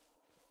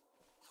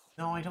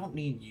 No, I don't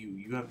need you.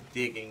 You have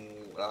digging,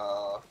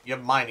 you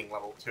have mining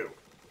level 2.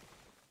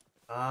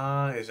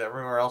 Is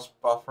everywhere else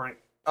buffering?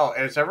 Oh,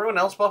 is everyone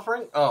else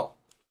buffering? Oh,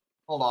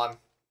 hold on.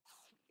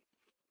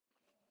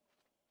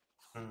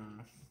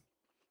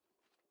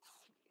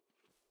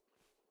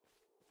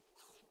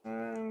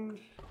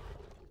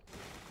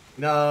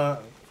 No.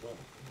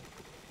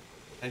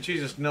 And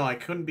Jesus, no, I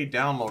couldn't be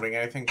downloading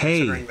anything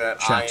considering that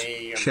chat,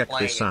 I am check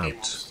playing this a game out.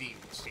 on Steam.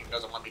 Steam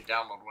doesn't let me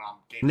download when I'm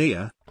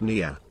gaming.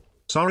 Nia.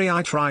 Sorry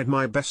I tried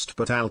my best,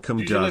 but Alchem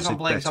Usually does if I'm it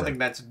playing better. something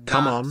that's not,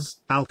 Come on,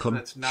 Alchem,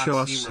 that's not show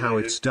us Steam how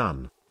related. it's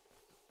done.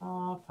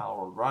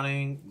 Power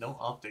running. No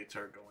updates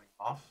are going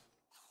off.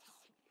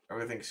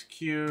 Everything's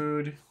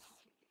queued.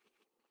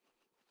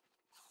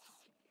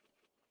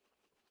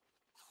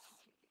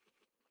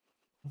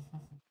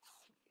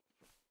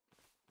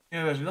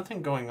 Yeah, there's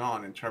nothing going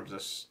on in terms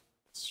of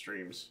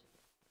streams.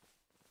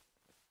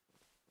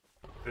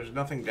 There's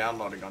nothing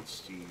downloading on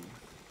Steam.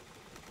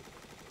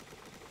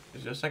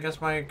 It's just, I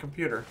guess, my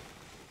computer.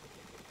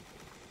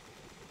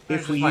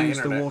 If we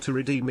use the water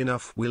redeem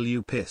enough, will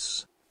you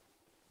piss?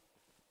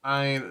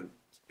 If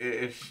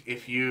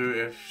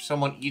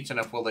someone eats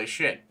enough, will they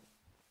shit?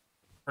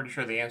 Pretty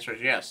sure the answer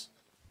is yes.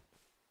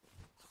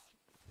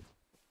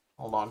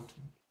 Hold on.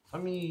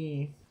 Let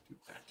me do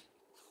that.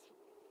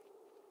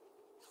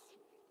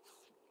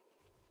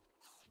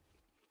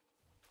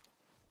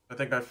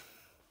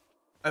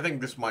 I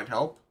think this might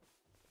help.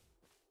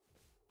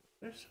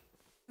 There's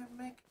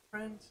make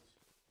friends.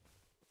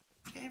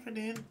 Gave it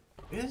in.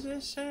 Is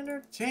this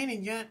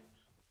entertaining yet?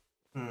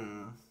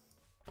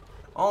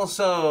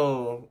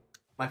 Also,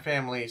 my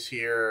family's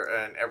here,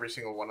 and every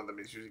single one of them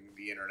is using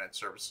the internet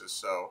services,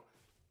 so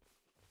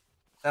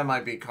that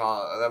might be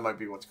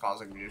what's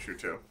causing the issue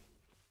too.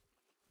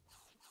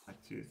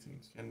 Like, two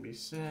things can be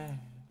said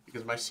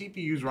because my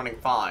CPU's running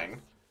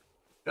fine.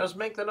 Just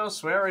make the no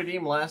swear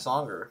redeem last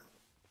longer.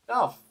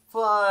 Oh,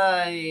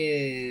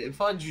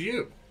 fudge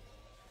you.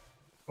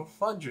 Go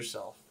fudge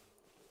yourself.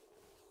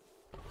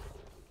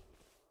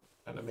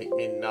 Trying to make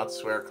me not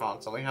swear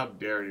constantly. How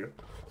dare you?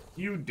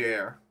 You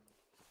dare.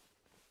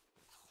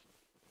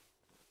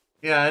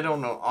 Yeah, I don't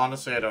know.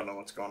 Honestly, I don't know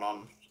what's going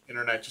on.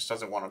 Internet just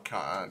doesn't want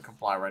to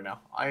comply right now.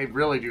 I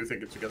really do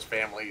think it's because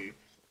family...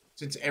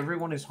 Since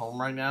everyone is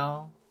home right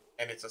now,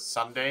 and it's a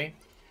Sunday,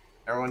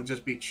 everyone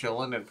just be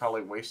chilling and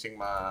probably wasting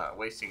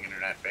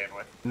internet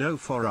bandwidth. No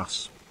for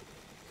us.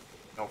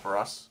 No for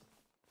us.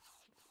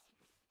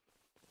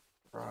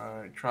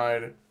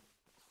 Tried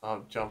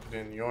jumping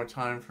in your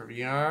time for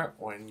VR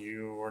when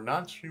you were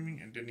not streaming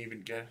and didn't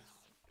even get...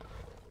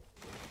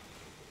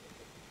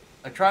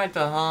 I tried to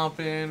hop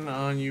in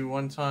on you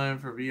one time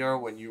for VR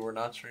when you were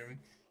not streaming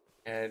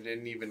And I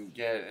didn't even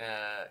get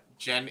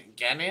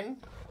get in?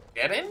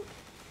 Get in?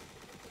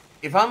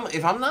 If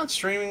I'm not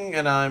streaming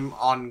and I'm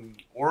on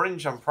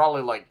Orange, I'm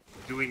probably like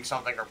doing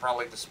something or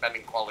probably just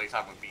spending quality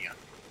time with Mia.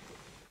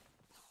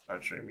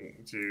 Start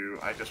streaming to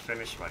I just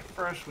finished my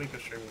first week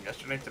of streaming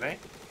yesterday, today.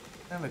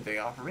 And a day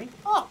off for me.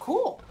 Oh,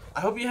 cool.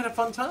 I hope you had a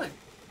fun time.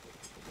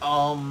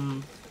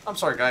 I'm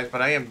sorry guys,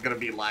 but I am gonna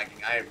be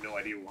lagging. I have no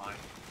idea why.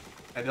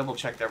 I double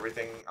checked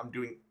everything. I'm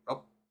doing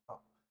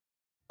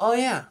oh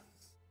yeah.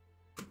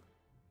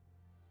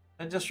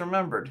 I just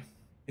remembered.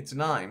 It's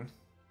 9.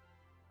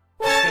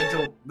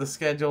 The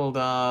scheduled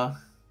why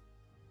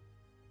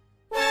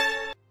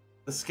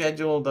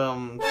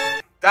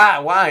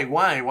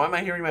am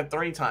I hearing that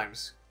 3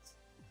 times?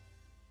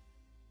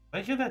 Did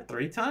I hear that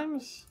 3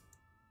 times?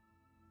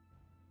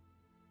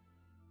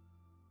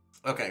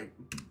 Okay,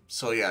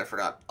 so yeah, I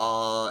forgot.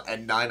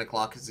 At 9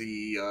 o'clock is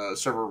the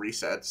server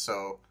reset,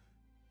 so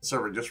the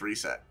server just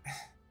reset.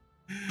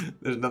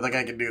 There's nothing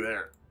I can do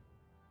there.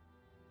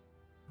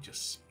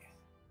 Just see.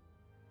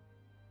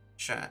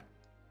 Chat.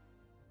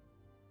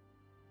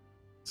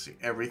 See,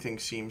 everything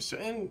seems to.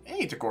 And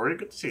hey, Takori,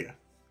 good to see you.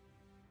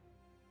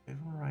 We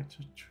have a right to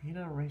treat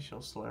a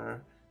racial slur.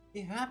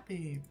 Be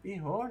happy, be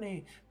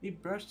horny, be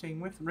bursting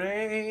with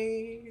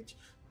rage.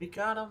 We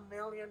got a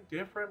million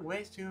different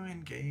ways to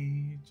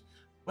engage.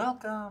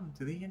 Welcome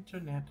to the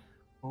internet.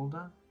 Hold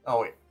on.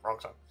 Oh wait, wrong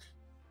song.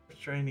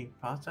 Training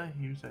pasta.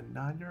 Here's a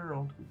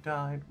 9-year-old who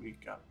died. We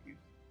got you.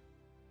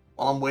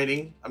 While I'm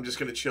waiting, I'm just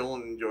gonna chill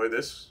and enjoy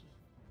this.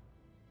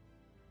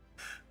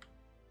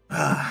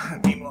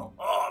 Meanwhile,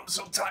 I'm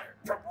so tired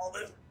from all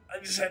this. I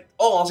just had.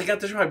 Oh, I also got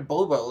to try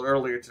boba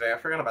earlier today. I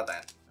forgot about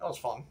that. That was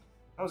fun.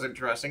 That was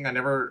interesting. I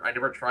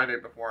never tried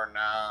it before. And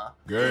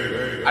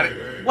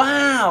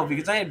wow,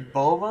 because I had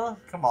boba.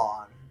 Come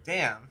on,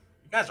 damn.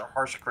 You guys are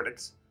harsh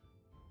critics.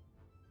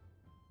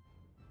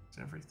 It's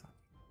everything.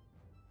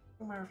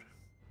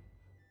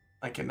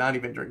 I cannot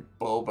even drink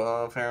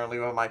boba. Apparently,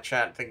 with my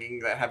chat thinking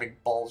that having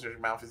balls in your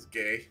mouth is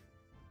gay.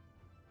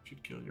 You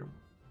should kill your.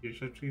 You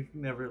should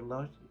never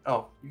lost.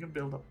 Oh, you can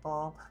build a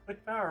bomb.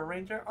 Which Power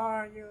Ranger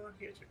are you?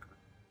 Here's your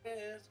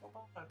quiz.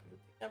 Obama,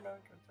 the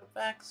Americans to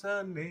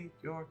vaccinate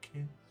your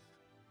kid.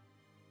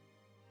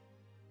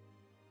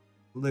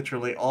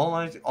 Literally, all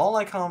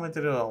I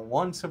commented on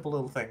one simple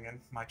little thing, and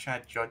my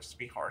chat judged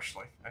me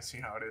harshly. I see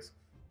how it is.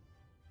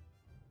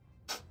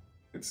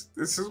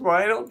 This is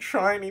why I don't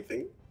try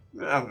anything.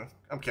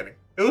 I'm kidding.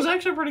 It was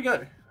actually pretty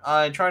good.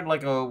 I tried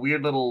like a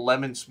weird little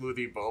lemon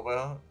smoothie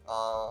boba.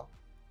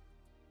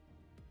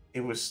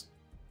 It was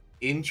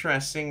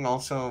interesting.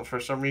 Also, for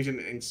some reason,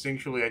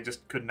 instinctually, I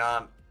just could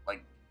not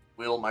like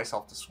will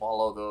myself to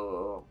swallow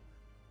the. I'm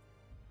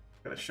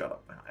gonna shut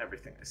up now.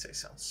 Everything I say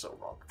sounds so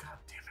wrong. God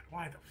damn it!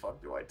 Why the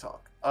fuck do I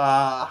talk?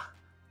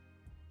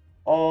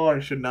 Oh,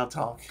 I should not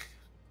talk.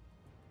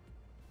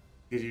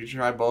 Did you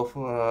try both?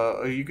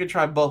 You could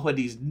try both of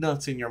these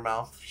nuts in your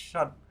mouth.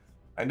 Shut.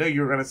 I know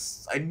you were gonna.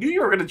 I knew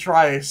you were gonna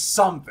try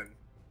something.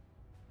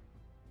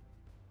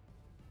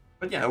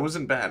 But yeah, it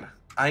wasn't bad.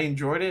 I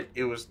enjoyed it.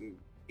 It was an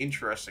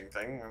interesting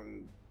thing.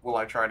 And will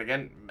I try it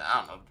again? I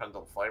don't know. Depends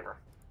on the flavor.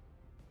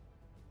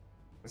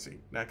 Let's see.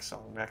 Next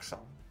song. Next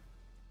song.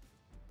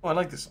 Oh, I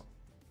like this song.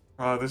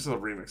 This is a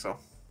remix though.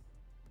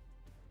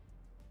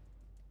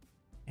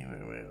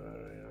 Wait.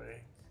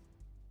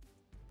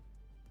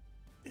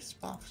 This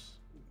buffs.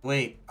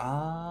 Wait.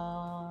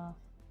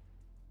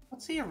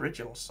 What's the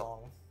original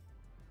song?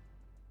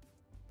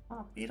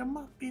 Oh, beat 'em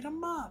up, beat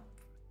 'em up.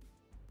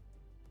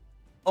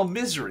 Oh,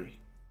 Misery.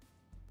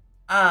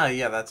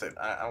 Yeah, that's it.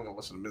 I'm gonna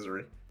listen to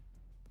Misery.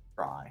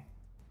 Cry.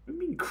 What do you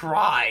mean,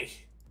 cry?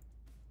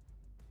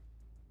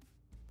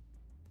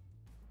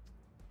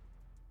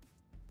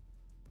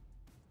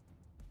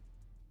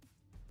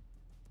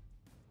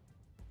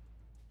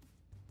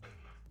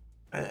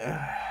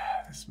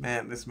 This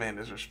man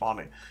is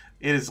responding.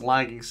 It is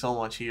lagging so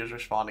much. He is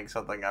responding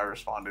something I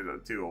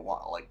responded to a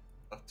while, like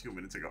 2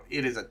 minutes ago.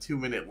 It is a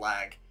 2-minute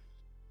lag.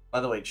 By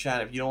the way,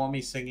 chat, if you don't want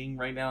me singing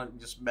right now,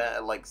 just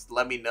like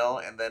let me know,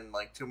 and then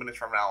like 2 minutes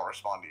from now, I'll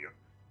respond to you.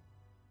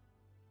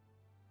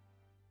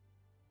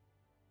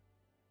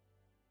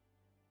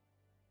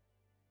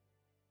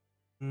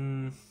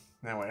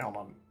 No, wait, hold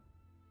on.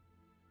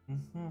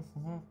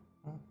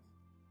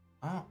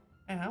 Oh,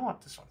 man, I want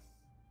this one.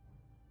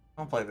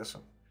 I'll play this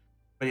one.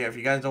 But yeah, if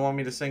you guys don't want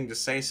me to sing,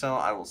 just say so.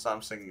 I will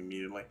stop singing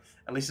immediately.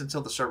 At least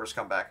until the servers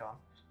come back on.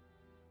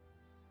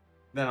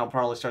 Then I'll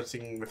probably start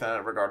singing without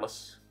it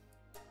regardless.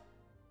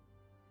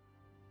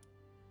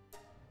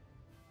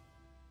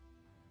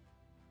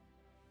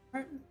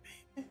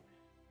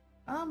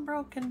 I'm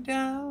broken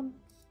down.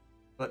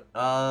 But,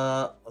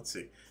 let's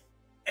see.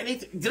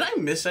 Anything? Did I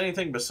miss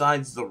anything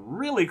besides the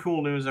really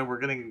cool news that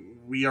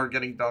we are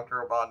getting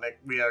Dr. Robotnik,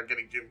 we are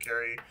getting Jim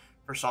Carrey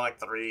for Sonic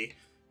 3?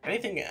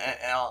 Anything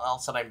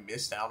else that I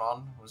missed out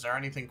on? Was there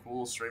anything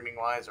cool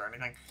streaming-wise or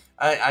anything?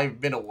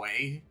 I've been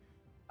away.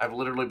 I've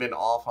literally been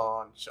off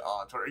on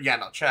Twitter. Yeah,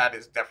 no, chat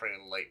is definitely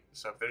late.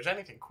 So if there's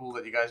anything cool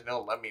that you guys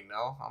know, let me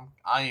know.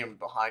 I am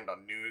behind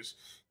on news,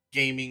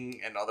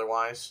 gaming, and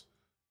otherwise.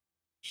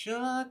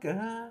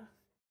 Sugar,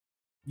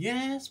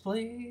 yes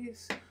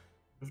please.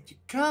 Would you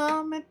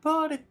come and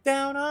put it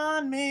down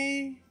on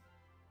me?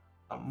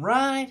 I'm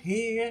right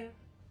here,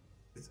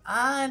 'cause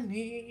I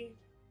need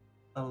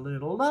a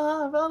little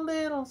love, a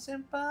little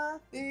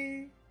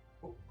sympathy.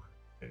 Oh,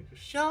 and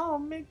just show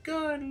me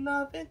good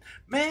loving,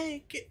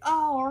 make it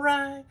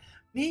alright.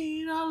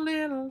 Need a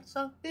little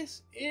something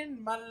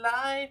in my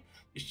life.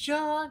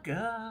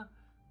 Sugar.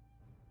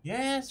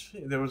 Yes,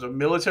 there was a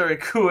military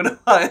coup in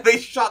Ohio. They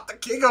shot the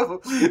king of,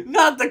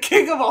 not the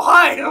king of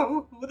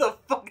Ohio. Who the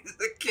fuck is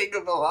the king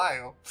of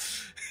Ohio?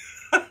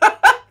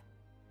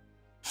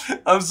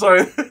 I'm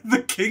sorry,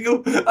 the king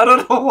of, I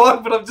don't know why,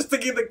 but I'm just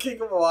thinking the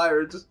king of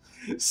Ohio. Just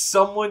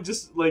someone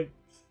just like,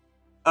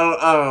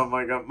 oh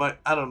my god,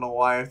 I don't know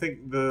why. I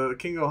think the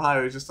king of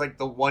Ohio is just like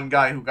the one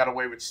guy who got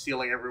away with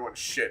stealing everyone's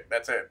shit.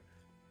 That's it.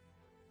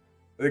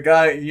 The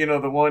guy, you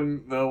know, the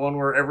one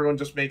where everyone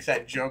just makes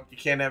that joke, you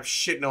can't have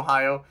shit in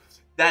Ohio.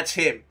 That's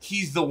him.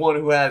 He's the one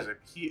who has it.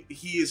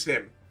 He is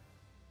him.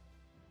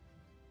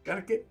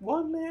 Gotta get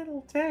one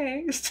little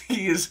taste.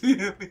 He is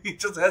him. He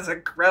just has a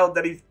crown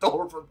that he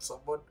stole from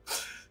someone.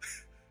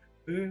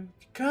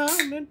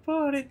 Come and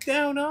put it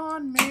down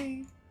on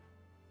me.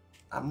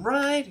 I'm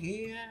right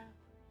here.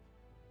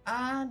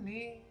 I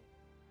need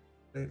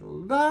a little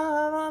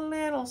love, a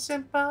little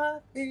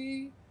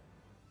sympathy.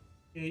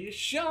 Yeah, you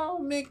show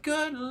me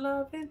good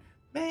loving,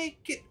 make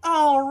it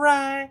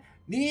alright.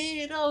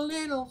 Need a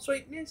little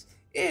sweetness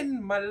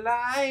in my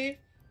life.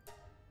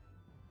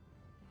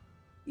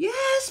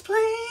 Yes,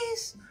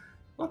 please.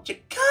 Won't you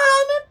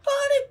come and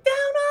put it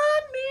down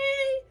on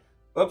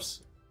me?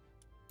 Oops.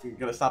 You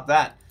gotta stop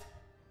that.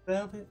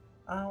 Velvet,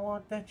 I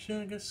want that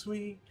sugar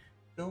sweet.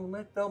 Don't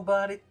let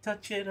nobody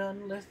touch it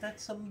unless that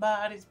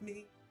somebody's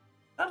me.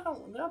 I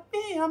don't wanna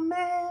be a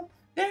man.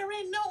 There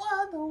ain't no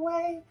other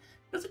way.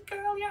 Cause a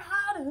girl, you're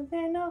hotter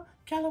than a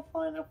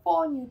California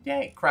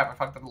day. Crap, I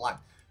fucked up the line.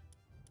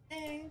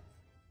 Hey,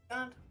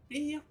 don't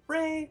be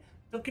afraid.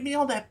 Don't give me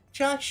all that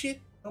child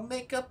shit. No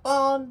makeup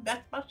on.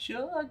 That's my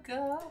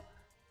sugar.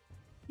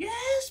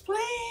 Yes,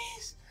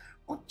 please.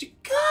 Won't you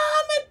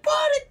come and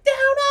put it down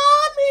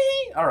on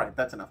me? Alright,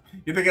 that's enough.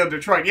 You're thinking of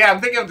Detroit. Yeah,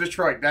 I'm thinking of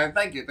Detroit, man.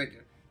 Thank you.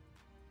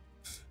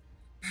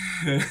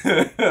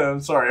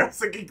 I'm sorry, I was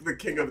thinking the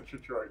king of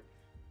Detroit.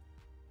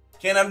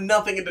 Can't have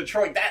nothing in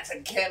Detroit. That's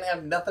it. Can't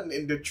have nothing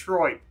in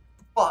Detroit.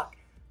 Fuck.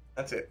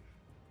 That's it.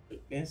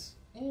 It's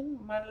in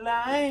my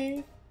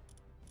life.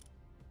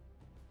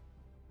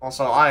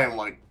 Also, I am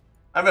like,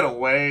 I've been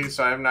away,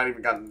 so I have not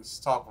even gotten this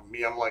talk with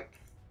me. I'm like,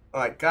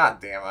 god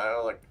damn,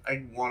 I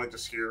want to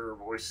just hear her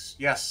voice.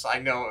 Yes, I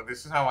know.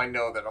 This is how I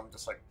know that I'm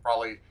just like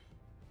probably.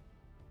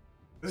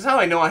 This is how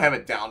I know I have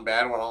it down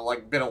bad when I'm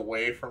like been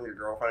away from your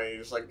girlfriend. And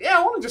you're just like, yeah,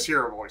 I want to just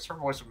hear her voice. Her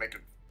voice would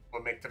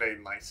make today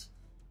nice.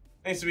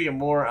 It needs to be a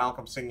more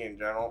Alchem singing in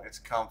general. It's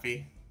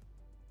comfy.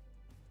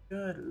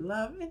 Good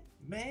loving,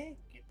 make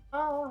it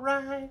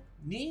alright.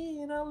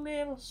 Need a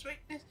little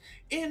sweetness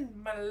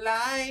in my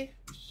life.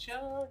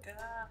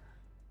 Sugar.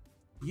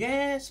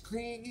 Yes,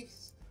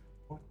 please.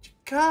 Won't you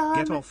come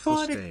Get and off the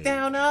put it stage.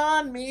 down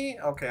on me?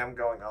 Okay, I'm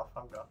going off.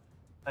 I'm going.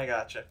 I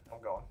gotcha.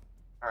 I'm going.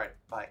 Alright,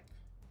 bye.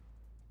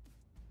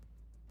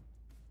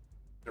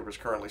 Server's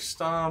currently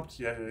stopped.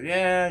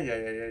 Yeah.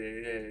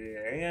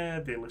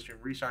 Data stream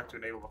restart to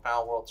enable the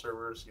Foul World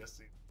servers.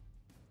 Yes,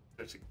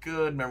 there's a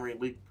good memory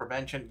leak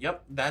prevention.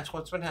 Yep, that's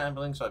what's been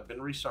happening. So I've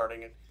been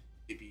restarting it.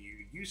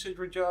 CPU usage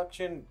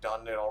reduction,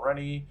 done it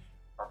already.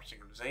 Proper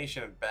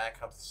synchronization and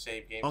backup to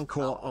save games.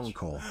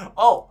 Encore.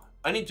 Oh,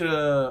 I need to.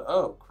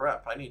 Oh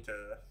crap! I need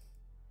to.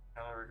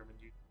 I recommend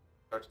you.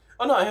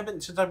 Oh no, I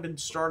haven't since I've been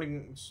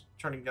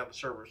turning down the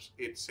servers.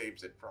 It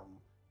saves it from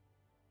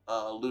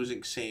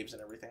losing saves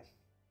and everything.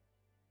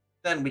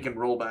 Then we can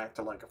roll back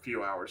to like a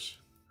few hours.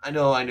 I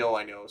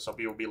know. Some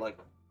people will be like,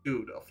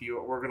 dude,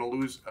 we're gonna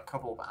lose a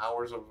couple of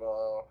hours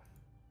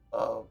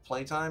of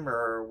playtime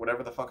or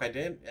whatever the fuck I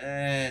did.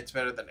 It's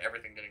better than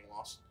everything getting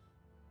lost.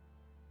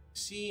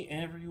 See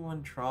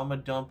everyone trauma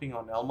dumping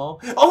on Elmo.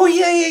 Oh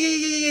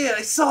yeah.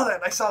 I saw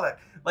that.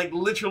 Like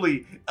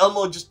literally,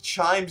 Elmo just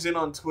chimes in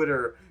on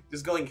Twitter,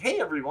 just going, "Hey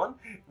everyone,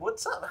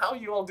 what's up? How are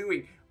you all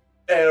doing?"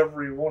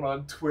 Everyone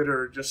on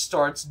Twitter just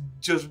starts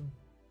just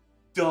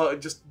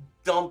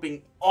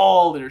dumping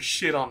all their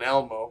shit on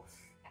Elmo.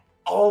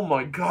 Oh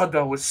my god,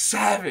 that was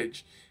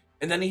savage.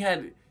 And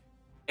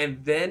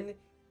then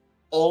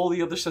all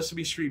the other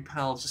Sesame Street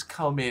pals just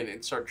come in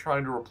and start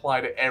trying to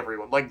reply to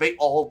everyone. Like, they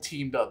all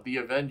teamed up. The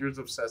Avengers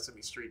of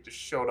Sesame Street just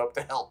showed up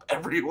to help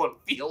everyone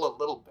feel a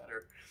little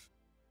better.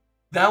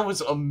 That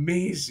was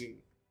amazing.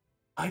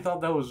 I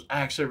thought that was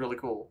actually really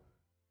cool.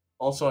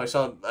 Also, I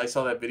saw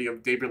that video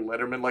of David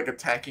Letterman like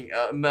attacking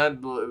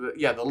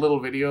the little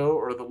video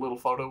or the little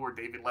photo where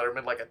David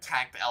Letterman like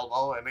attacked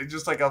Elmo, and it's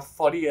just like a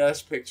funny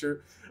ass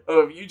picture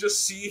of you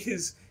just see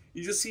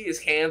his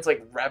hands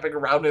like wrapping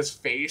around his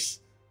face.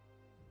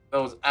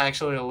 That was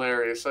actually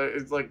hilarious.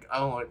 It's like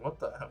I'm like,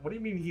 what the hell? What do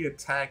you mean he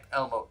attacked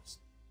Elmo?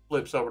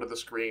 Flips over to the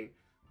screen,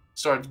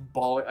 starts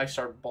bawling. I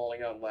start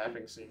bawling out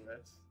laughing seeing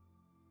that.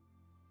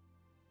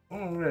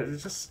 Oh, man,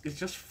 it's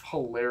just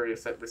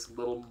hilarious that this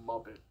little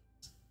muppet.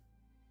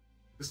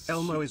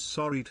 Elmo is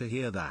sorry to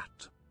hear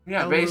that.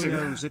 Yeah, Elmo basically.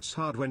 knows it's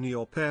hard when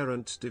your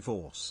parents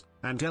divorce,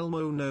 and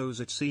Elmo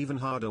knows it's even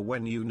harder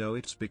when you know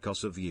it's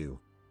because of you.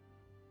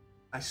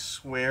 I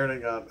swear to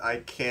God, I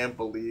can't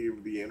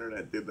believe the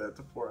internet did that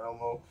to poor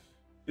Elmo.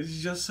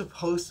 It's just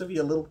supposed to be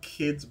a little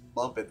kid's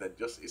muppet that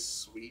just is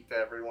sweet to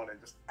everyone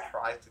and just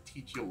tries to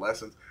teach you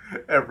lessons.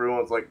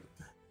 Everyone's like,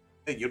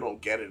 hey, you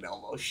don't get it,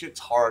 Elmo. Shit's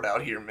hard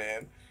out here,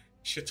 man.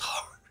 Shit's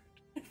hard.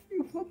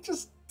 You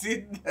just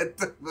did that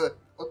to the...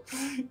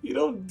 You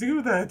don't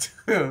do that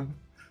to him.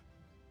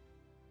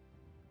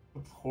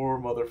 The poor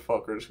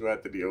motherfuckers who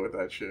had to deal with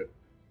that shit.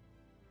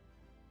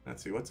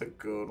 Let's see, what's a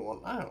good one?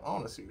 I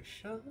want to see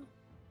Michelle.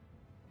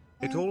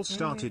 It all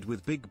started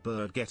with Big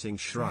Bird getting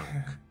shrunk.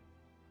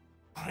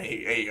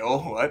 Hey, yo,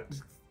 what?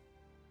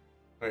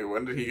 Wait,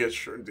 when did he get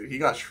shrunk? Did he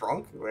got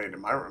shrunk? Wait,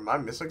 am I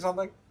missing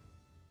something?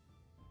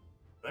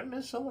 Did I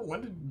miss something?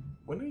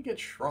 When did he get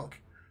shrunk?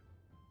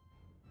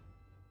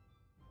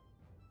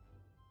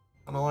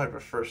 I don't know why,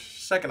 but for a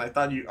second I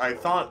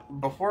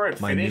thought before it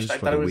My finished, news I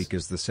for thought the it was... week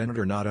is the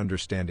senator not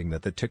understanding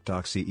that the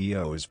TikTok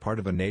CEO is part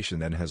of a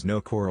nation and has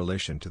no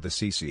correlation to the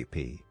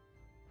CCP.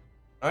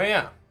 Oh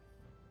yeah.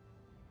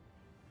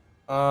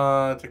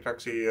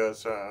 TikTok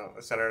CEOs,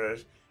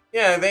 senators.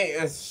 Yeah,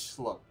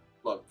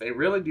 look, they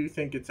really do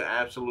think it's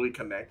absolutely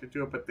connected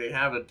to it, but they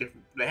have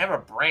a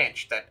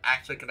branch that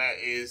actually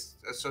is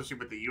associated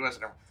with the U.S.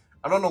 and everything.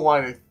 I don't know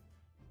why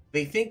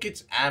they think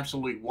it's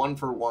absolutely one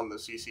for one the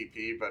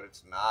CCP, but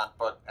it's not.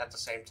 But at the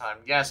same time,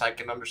 yes, I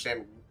can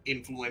understand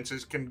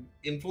influences can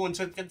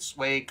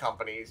sway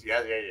companies.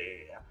 Yeah.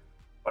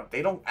 But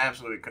they don't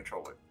absolutely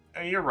control it.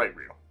 And you're right,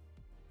 Rio.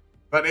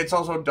 But it's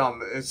also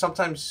dumb.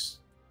 Sometimes,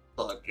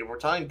 look, if we're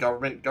talking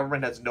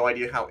government has no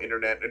idea how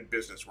internet and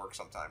business work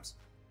sometimes.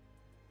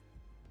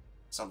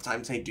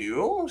 Sometimes they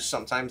do.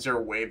 Sometimes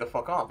they're way the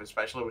fuck off,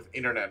 especially with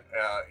internet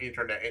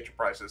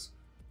enterprises.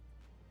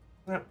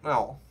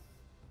 No.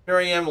 Here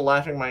I am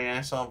laughing my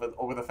ass off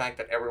over the fact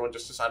that everyone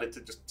just decided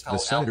to just tell The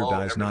senator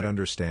Elmo does not everything.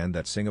 understand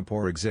that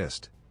Singapore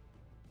exists.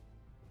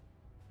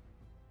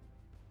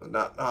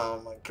 Not,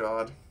 oh my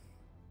god.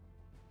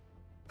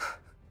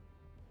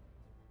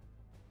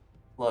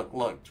 Look,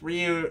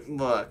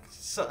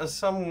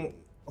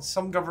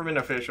 some government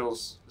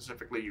officials,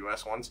 specifically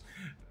U.S. ones,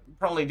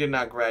 probably did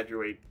not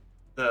graduate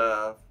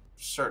the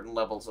certain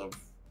levels of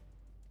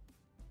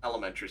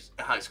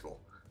high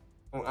school.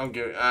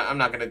 I'm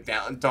not gonna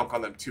dunk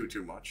on them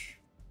too much.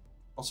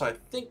 Also, I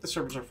think the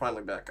servers are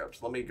finally back up,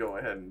 so let me go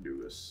ahead and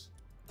do this.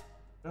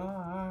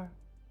 Right,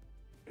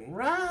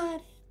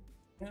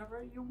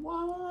 whenever you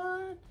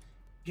want,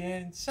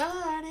 get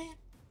inside it.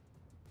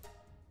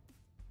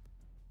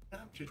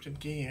 I'm shifting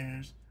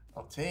gears.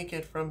 I'll take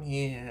it from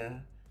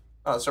here.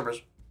 Oh, the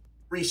server's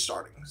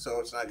restarting,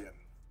 so it's not yet.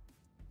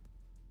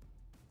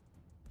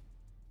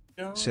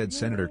 Said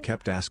senator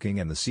kept asking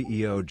and the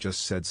CEO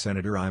just said,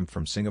 Senator, I'm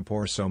from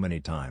Singapore so many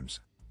times.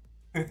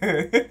 Get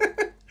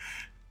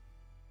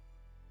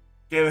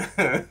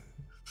out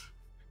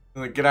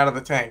of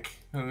the tank.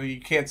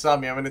 You can't stop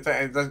me. I'm in the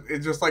tank.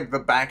 It's just like the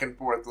back and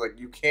forth. Like,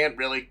 you can't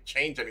really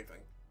change anything.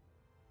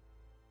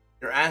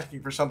 You're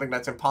asking for something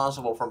that's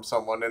impossible from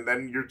someone, and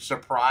then you're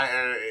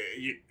surprised.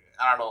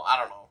 I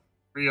don't know.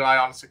 Really, I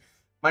honestly,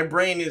 my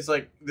brain is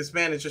like, this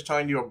man is just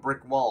talking to a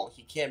brick wall.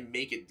 He can't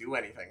make it do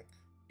anything.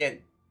 He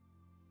can't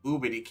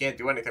move it. He can't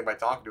do anything by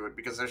talking to it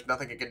because there's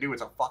nothing it can do.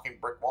 It's a fucking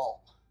brick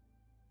wall.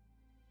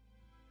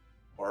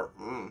 Or,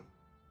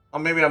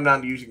 maybe I'm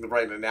not using the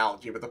right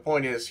analogy, but the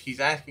point is, he's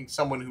asking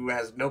someone who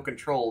has no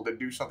control to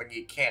do something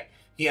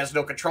he has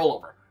no control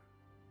over.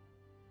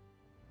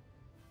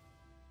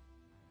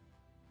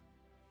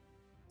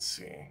 Let's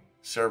see.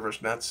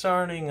 Server's not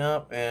starting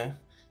up. In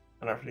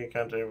our free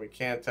country, we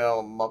can't tell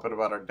a Muppet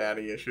about our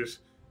daddy issues.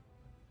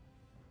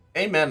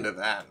 Amen to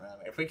that, man.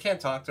 If we can't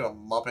talk to a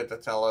Muppet to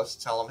tell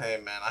him, hey,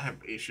 man, I have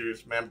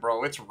issues. Man,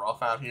 bro, it's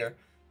rough out here.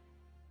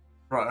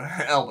 Bro,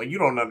 Elma, you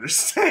don't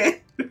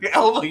understand.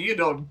 Elma, you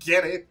don't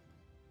get it.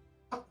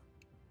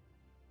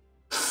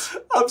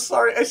 I'm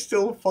sorry, I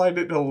still find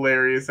it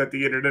hilarious that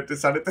the internet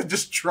decided to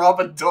just drop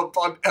a dump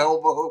on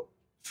Elmo.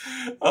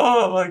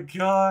 Oh my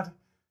god.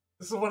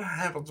 This is what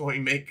happens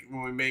when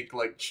we make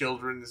like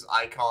children's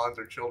icons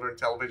or children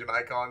television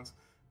icons,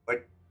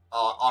 like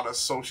on a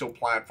social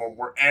platform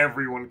where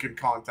everyone can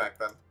contact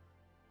them.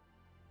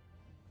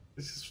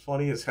 This is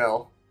funny as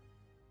hell.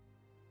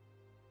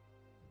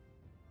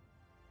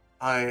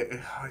 I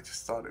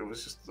just thought it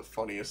was just the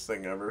funniest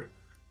thing ever.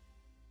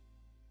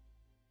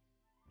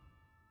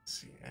 Let's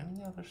see,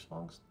 any other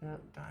songs?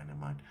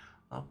 Dynamite,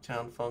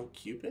 Uptown Funk,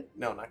 Cupid?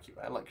 No, not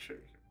Cupid. I like Sugar.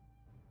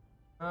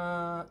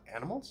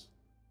 Animals?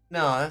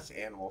 No, that's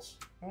Animals.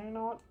 You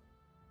know what?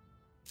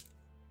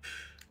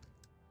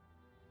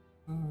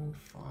 Maroon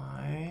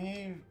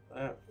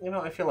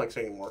 5. I feel like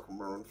singing more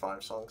Maroon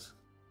 5 songs.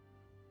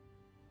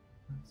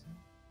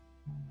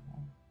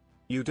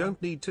 You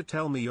don't need to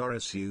tell me your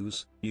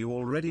issues, you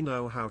already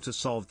know how to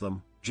solve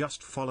them,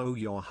 just follow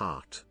your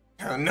heart.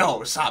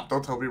 No, stop.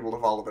 Don't tell people to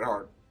follow their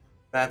heart.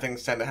 Bad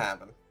things tend to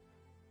happen.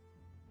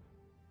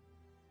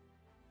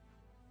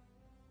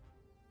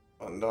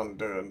 Oh, don't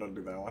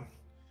do that one.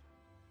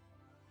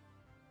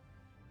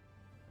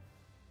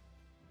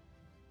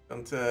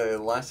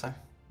 Until last time.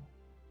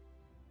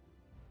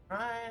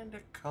 Trying to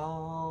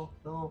call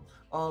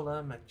all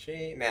of my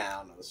chain. Nah, I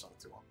don't know the song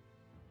too well.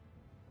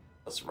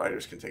 Us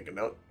writers can take a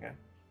note, yeah.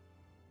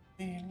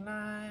 In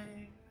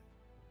life,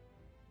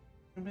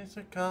 it's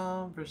a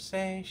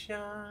conversation.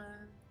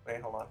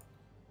 Wait, hold on.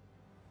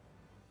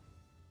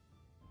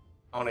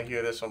 I want to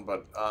hear this one,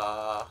 but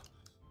I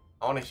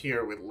want to hear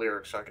it with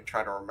lyrics so I can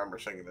try to remember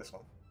singing this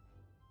one.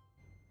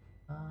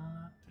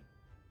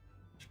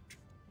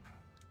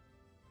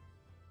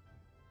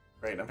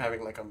 Great, I'm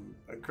having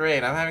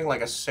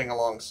like a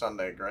sing-along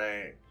Sunday.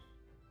 Great.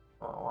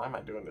 Oh, why am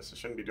I doing this? I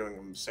shouldn't be doing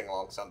a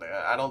sing-along Sunday.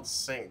 I don't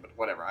sing, but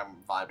whatever. I'm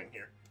vibing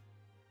here.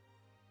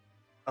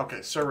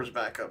 Okay, server's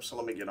back up, so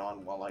let me get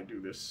on while I do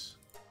this.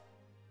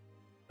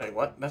 Wait,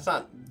 what?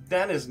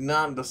 That is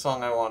not the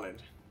song I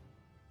wanted.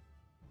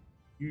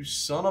 You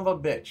son of a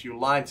bitch, you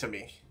lied to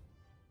me.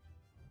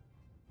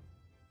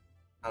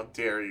 How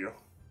dare you?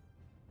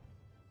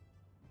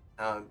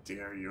 How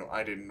dare you?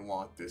 I didn't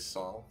want this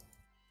song.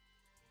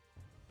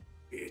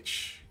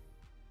 Bitch.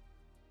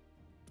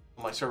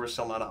 My server's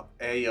still not up.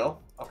 Hey, yo.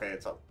 Okay,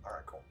 it's up.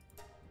 Alright, cool.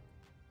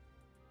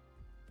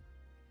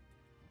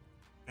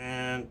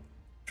 And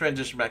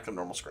transition back to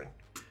normal screen.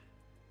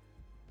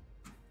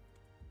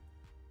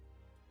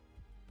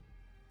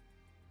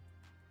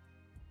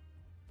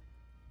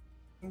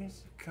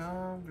 It's a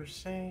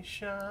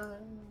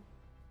conversation.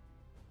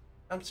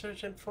 I'm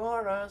searching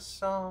for a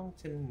song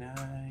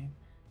tonight.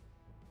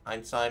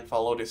 Einstein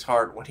followed his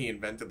heart when he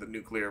invented the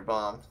nuclear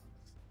bomb.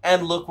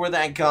 And look where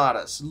that got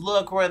us.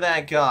 Look where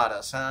that got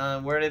us,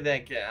 huh? Where did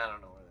that get? I don't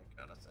know where that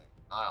got us.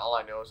 All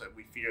I know is that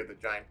we fear the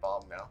giant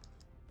bomb now.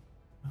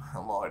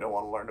 Oh, I don't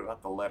want to learn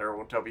about the letter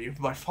W of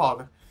my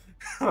father.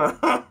 Oh,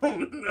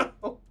 no.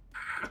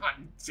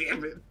 God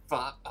damn it.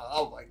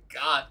 Oh, my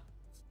God.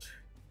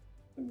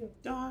 In your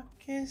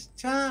darkest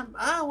time,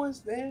 I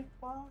was there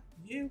for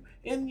you.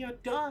 In your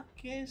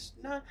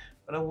darkest night.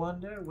 But I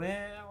wonder,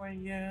 where were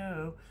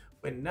you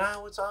when I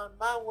was on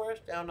my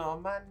worst, down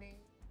on my knees?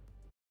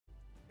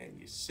 And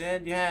you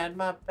said you had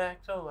my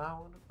back, so I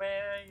wonder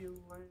where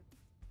you were.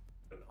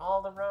 When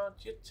all the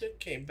roads you took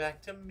came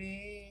back to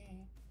me.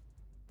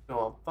 So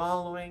I'm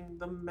following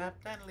the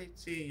map that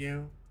leads to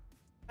you.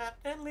 Map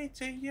that leads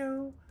to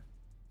you.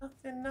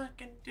 Nothing I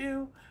can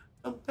do.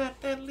 The map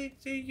that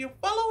leads to you.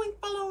 Following.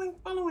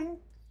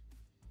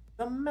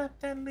 The map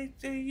that leads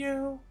to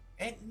you.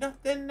 Ain't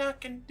nothing I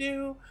can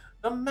do.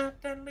 The map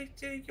that leads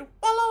to you.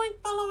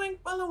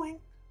 Following.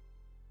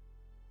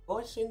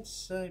 Voice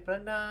inside by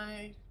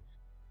night.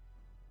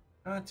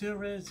 Trying to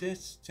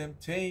resist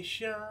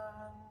temptation.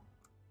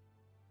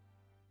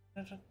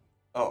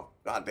 Oh,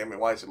 god damn it,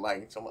 why is it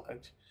lagging so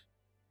much?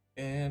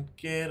 Can't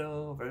get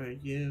over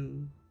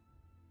you.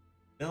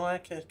 No, I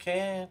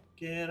can't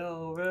get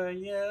over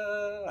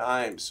you.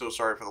 I'm so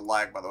sorry for the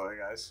lag, by the way,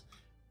 guys.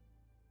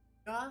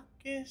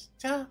 Darkest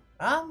time,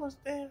 I was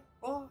there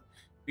for.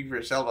 Speak for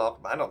yourself,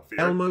 Malcolm. I don't fear.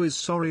 Elmo is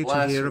sorry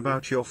to hear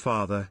about your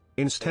father.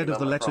 Instead of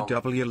the letter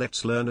W,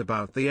 let's learn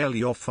about the L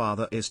your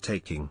father is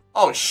taking.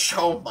 Oh,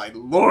 show my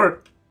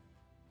lord!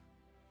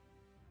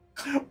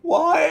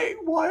 Why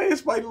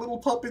is my little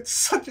puppet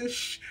such a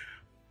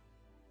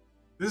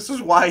This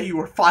is why you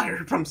were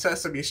fired from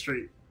Sesame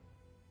Street.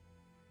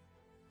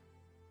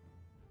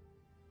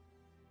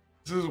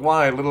 This is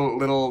why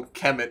little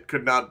Kemet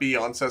could not be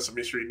on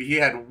Sesame Street. He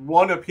had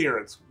one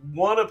appearance,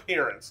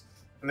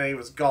 and then he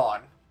was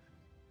gone.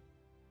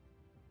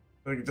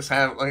 I just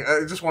have like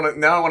I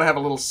want to have a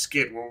little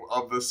skit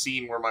of the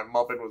scene where my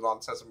Muppet was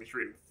on Sesame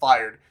Street and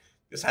fired.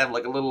 Just have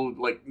like a little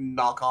like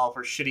knockoff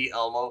or shitty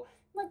Elmo.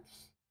 Like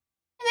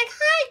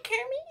hi,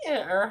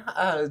 Kermit.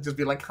 Or just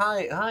be like,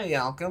 hi,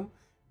 Malcolm.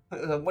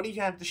 What do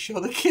you have to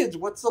show the kids?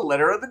 What's the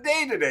letter of the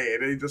day today?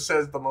 And he just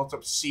says the most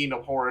obscene,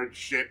 horrid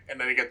shit,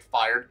 and then he gets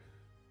fired.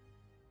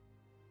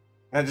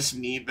 I just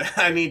need that.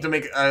 I need to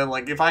make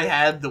like if I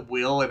had the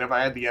will and if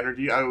I had the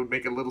energy, I would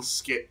make a little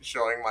skit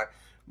showing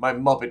my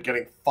Muppet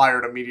getting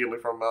fired immediately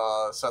from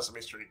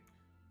Sesame Street.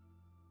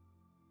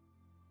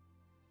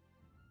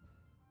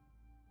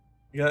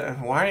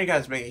 Yeah, why are you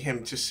guys making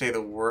him just say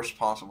the worst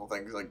possible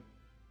things? Like,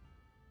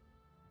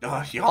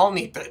 y'all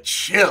need to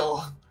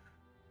chill.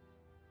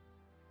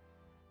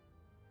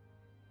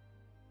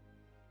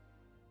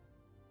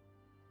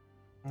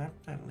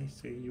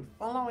 You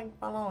following.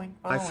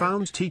 I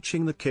found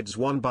teaching the kids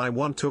one by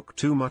one took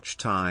too much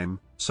time,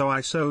 so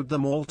I sewed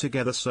them all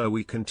together so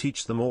we can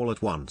teach them all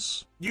at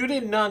once. You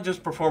did not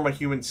just perform a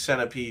human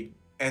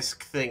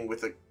centipede-esque thing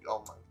with a...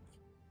 Oh my...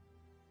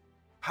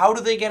 How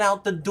do they get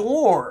out the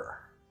door?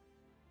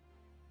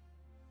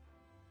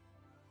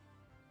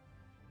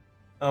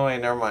 Oh wait,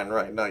 never mind,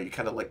 right. No, you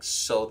kind of like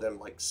sew them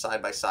like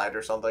side by side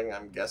or something,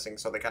 I'm guessing,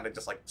 so they kind of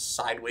just like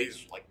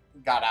sideways like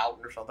got out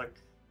or something.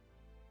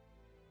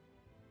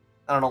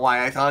 I don't know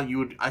why. I thought you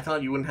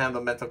wouldn't have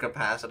the mental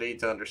capacity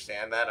to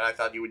understand that. And I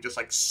thought you would just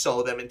like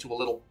sew them into a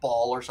little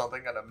ball or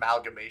something, an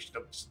amalgamation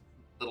of just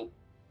little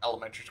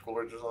elementary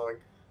schoolers or something.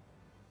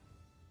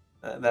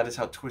 That is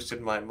how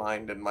twisted my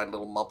mind and my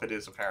little Muppet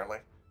is, apparently.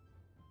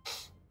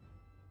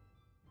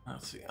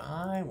 Let's see.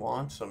 I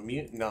want some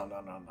mute. No,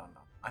 no, no, no,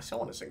 no. I still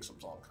want to sing some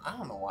songs. I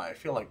don't know why. I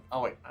feel like.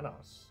 Oh wait, I know.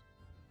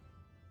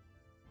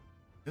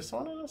 This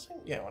one I want to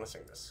sing? Yeah, I want to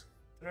sing this.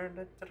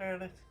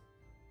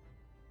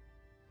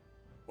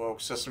 Whoa,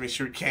 Sesame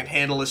Street can't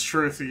handle his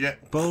truth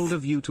yet. Bold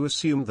of you to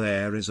assume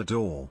there is a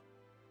door.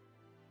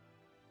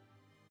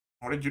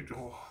 What did you do?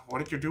 What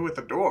did you do with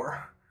the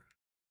door?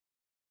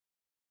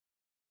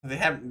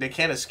 They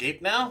can't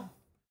escape now?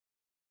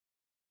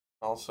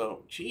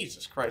 Also,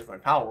 Jesus Christ, my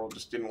Power World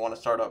just didn't want to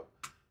start up.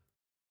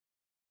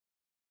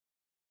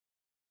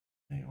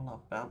 Hey,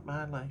 all about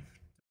my life.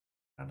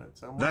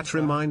 That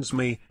reminds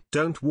me,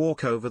 don't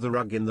walk over the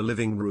rug in the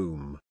living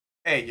room.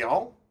 Hey,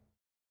 y'all.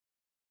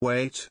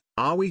 Wait,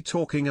 are we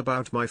talking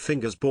about my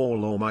fingers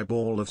ball or my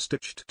ball of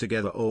stitched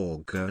together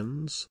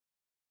organs?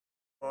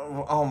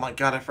 Oh my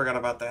god, I forgot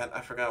about that.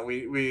 I forgot.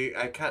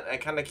 I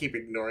kind of keep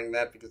ignoring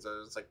that because I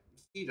was like,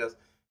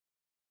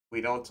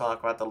 we don't talk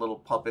about the little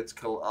puppets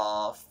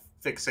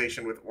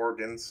fixation with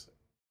organs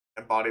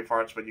and body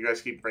parts, but you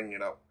guys keep bringing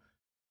it up.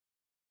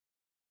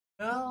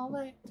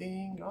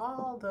 Collecting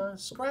all the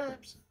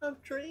scraps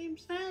of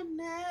dreams that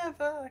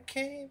never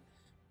came.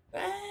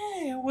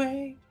 Hey,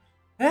 wait.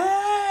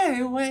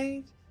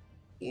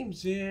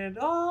 Seems it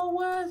all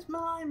was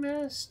my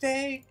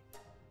mistake.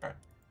 Alright.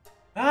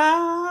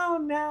 Oh,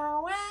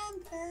 now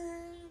and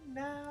then.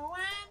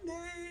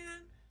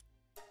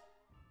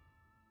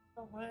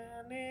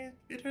 When it's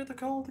bitter, the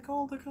cold,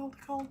 bitter, the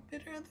cold.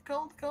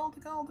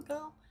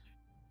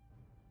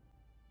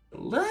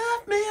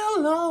 Let me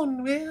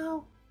alone,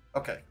 Will.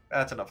 Okay,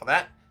 that's enough of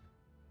that.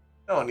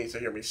 No one needs to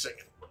hear me singing.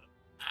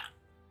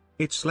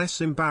 It's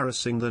less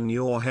embarrassing than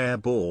your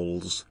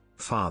hairballs,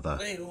 father.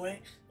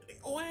 Wait.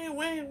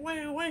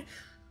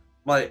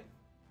 Like,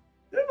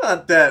 they're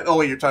not that. Oh,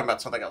 wait, you're talking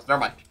about something else. Never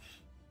mind.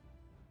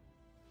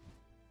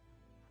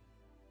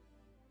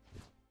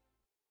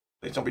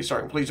 Please don't be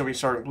starving. Please don't be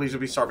starving. Please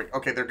don't be starving.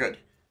 Okay, they're good.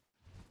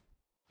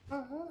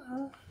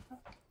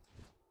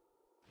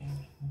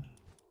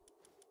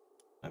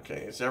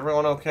 Okay, is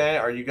everyone okay?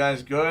 Are you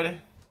guys good?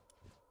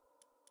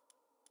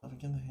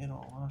 Begin the hit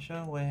all wash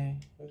away.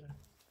 I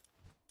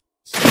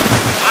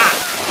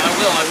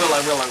will.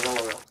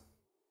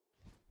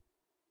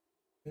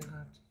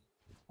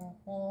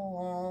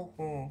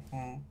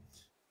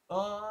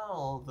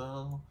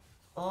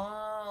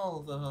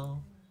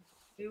 Although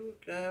you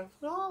have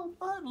all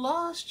but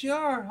lost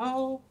your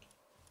hope.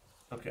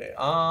 Okay,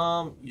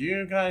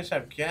 you guys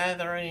have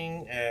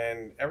gathering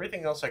and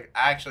everything else. Like,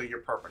 actually, you're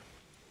perfect.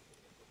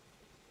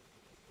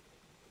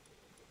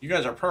 You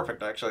guys are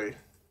perfect, actually.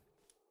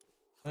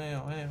 Wait.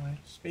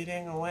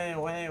 Speeding away.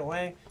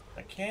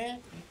 I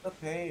can't keep the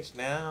pace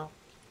now.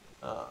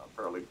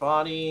 Burly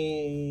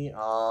body,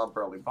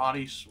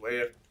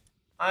 swift.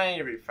 I need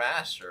to be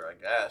faster, I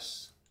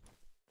guess.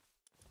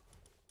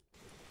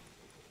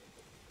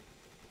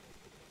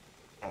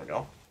 There we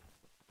go.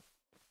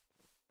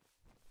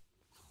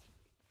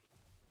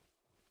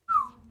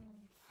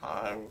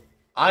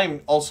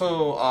 I'm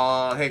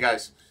also, hey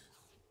guys.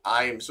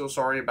 I am so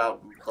sorry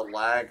about the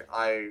lag.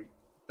 I've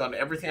done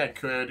everything I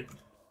could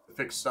to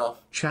fix stuff.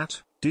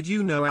 Chat, did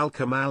you know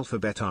Alchem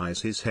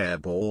alphabetize his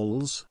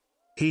hairballs?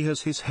 He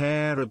has his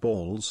hairy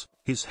balls,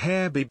 his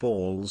hairby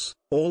balls,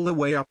 all the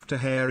way up to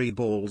hairy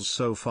balls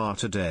so far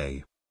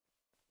today.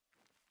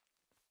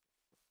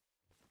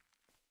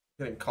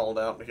 Getting called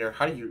out here.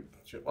 How do you...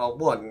 Well,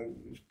 one,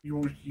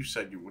 you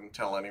said you wouldn't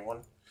tell anyone.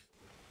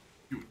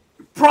 You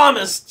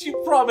promised!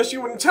 You promised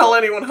you wouldn't tell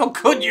anyone! How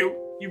could you?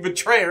 You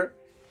betrayer!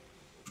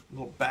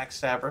 Little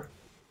backstabber.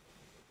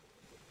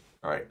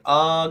 Alright,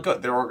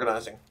 good. They're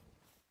organizing.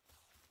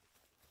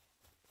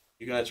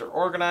 You guys are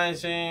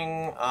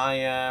organizing. I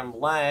am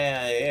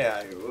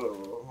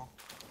well,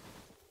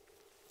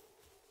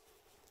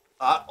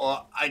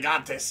 I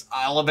got this.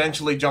 I'll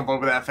eventually jump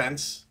over that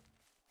fence.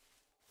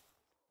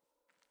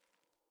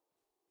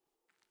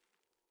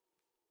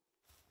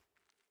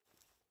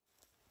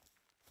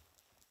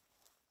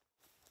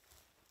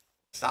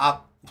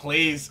 Stop,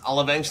 please. I'll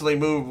eventually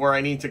move where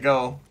I need to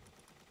go.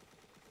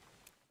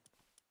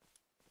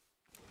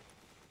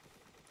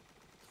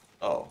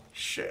 Oh,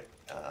 shit.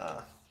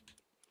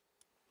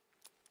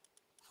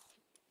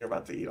 You're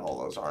about to eat all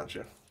those, aren't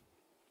you?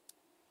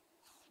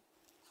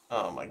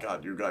 Oh my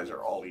god, you guys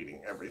are all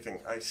eating everything.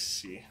 I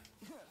see.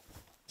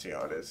 See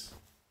how it is.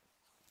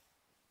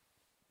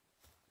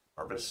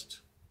 Harvest.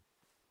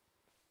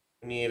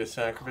 We need a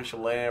sacrificial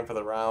lamb for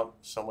the route.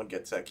 Someone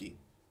get Zeki.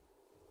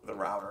 The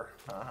router.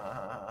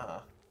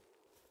 I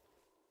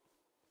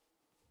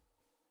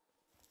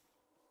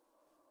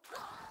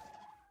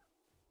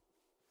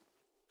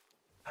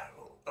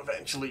will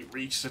eventually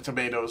reach the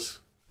tomatoes.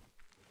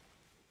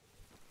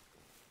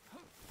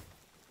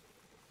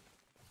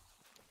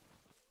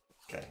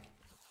 Okay.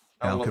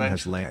 Alchem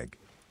has lag.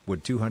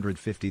 Would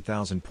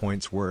 250,000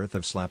 points worth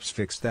of slaps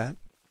fix that?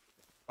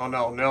 Oh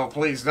no, no,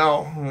 please,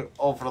 no.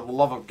 Oh, for the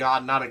love of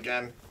God, not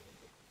again.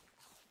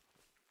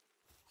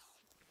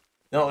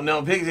 No,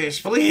 no,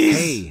 Pigfish, please!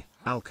 Hey,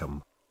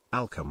 Alchem.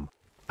 Alchem.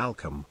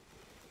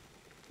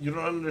 You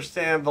don't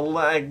understand, the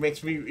lag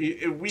makes me,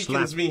 it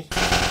weakens Slap. me.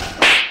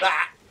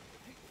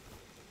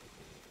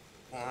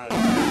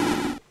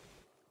 Ah!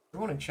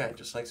 Everyone in chat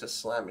just likes to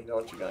slam me,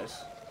 don't you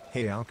guys?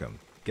 Hey Alchem,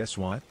 guess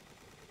what?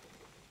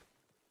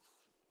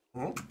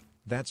 Hmm?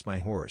 That's my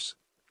horse.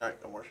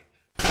 Alright, no more.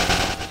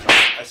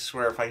 I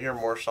swear, if I hear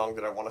more songs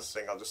that I want to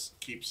sing, I'll just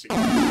keep singing.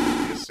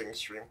 It'll be a sing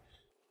stream.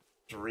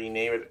 Just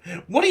rename it.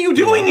 What are you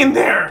doing in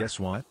there? Guess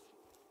what?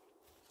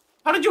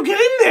 How did you get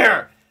in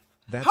there?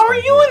 That's How are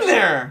my you horse. in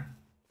there?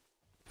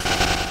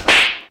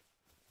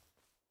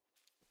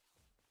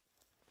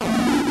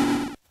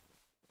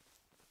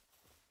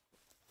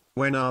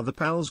 When are the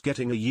pals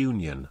getting a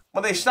union?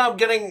 When they stop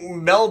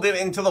getting melded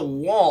into the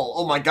wall.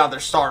 Oh my god,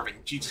 they're starving.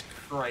 Jesus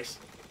Christ.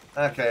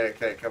 Okay,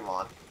 come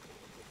on.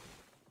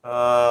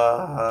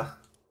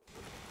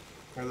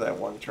 Where's that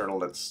one turtle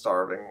that's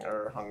starving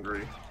or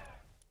hungry?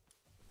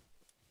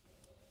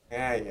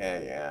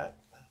 Yeah.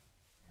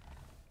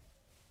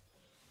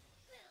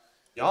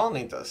 Y'all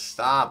need to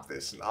stop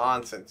this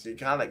nonsense. You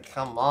gotta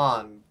come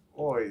on,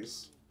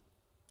 boys.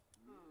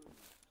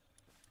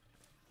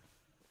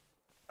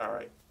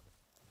 Alright.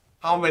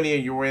 How many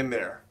of you were in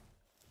there?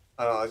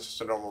 Oh, it's just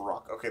a normal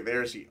rock. Okay,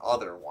 there's the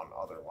other one.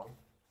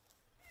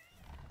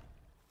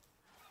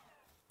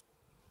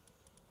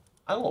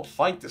 I will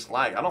fight this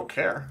lag. I don't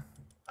care.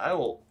 I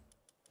will.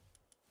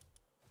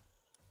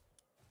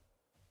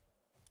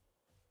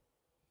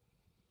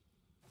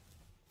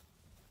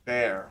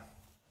 There.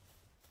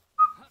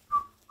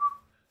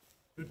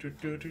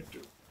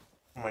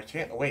 My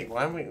tail. Wait,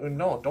 why am we?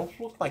 No, don't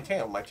floof my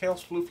tail. My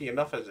tail's floofy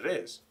enough as it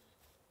is.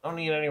 I don't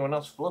need anyone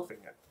else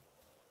floofing it.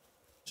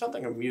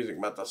 Something amusing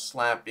about the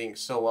slap being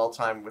so well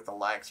timed with the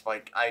lag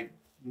spike.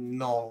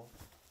 No.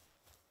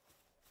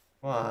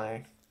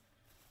 Why?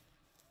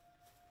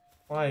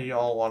 Why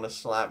y'all want to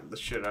slap the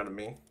shit out of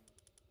me?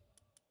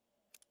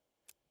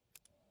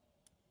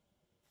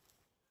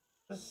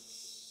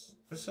 This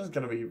is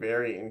gonna be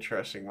very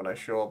interesting when I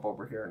show up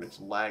over here and it's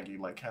laggy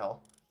like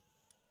hell.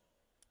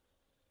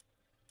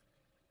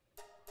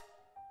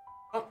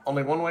 Oh,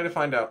 only one way to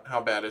find out how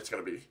bad it's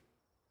gonna be.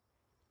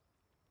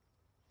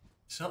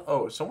 So,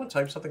 oh, someone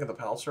typed something in the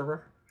PAL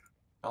server?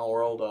 PAL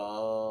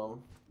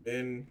World,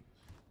 been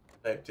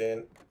typed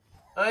in.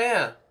 Oh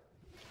yeah.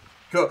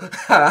 Go.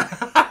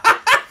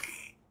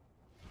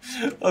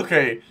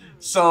 Okay,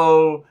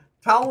 so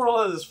PAL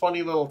World has this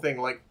funny little thing.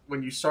 Like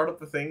when you start up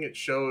the thing, it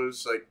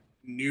shows like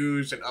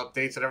news and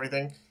updates and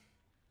everything.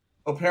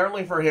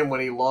 Apparently for him, when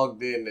he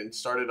logged in and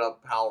started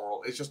up PAL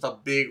World, it's just a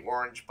big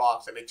orange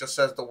box and it just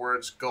says the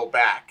words "go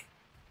back."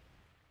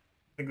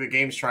 I think the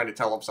game's trying to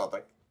tell him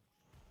something.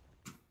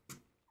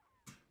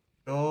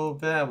 Go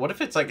back. What if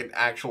it's like an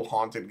actual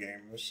haunted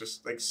game? It's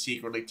just like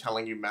secretly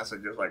telling you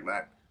messages like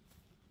that.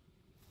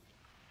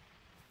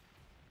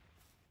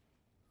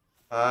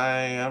 I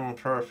am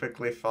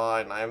perfectly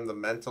fine. I am the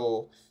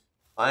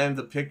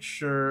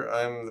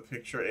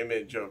picture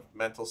image of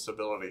mental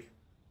stability.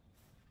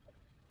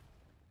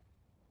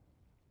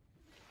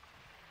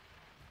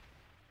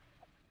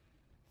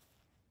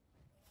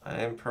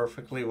 I am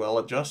perfectly well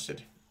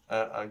adjusted.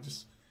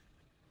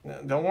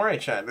 Don't worry,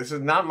 chat. This is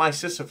not my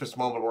Sisyphus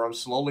moment where I'm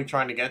slowly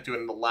trying to get to it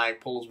and the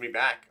lag pulls me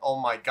back. Oh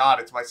my god,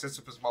 it's my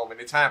Sisyphus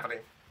moment. It's happening.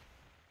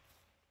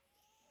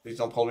 Please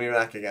don't pull me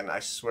back again.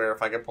 I swear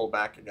if I get pulled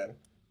back again.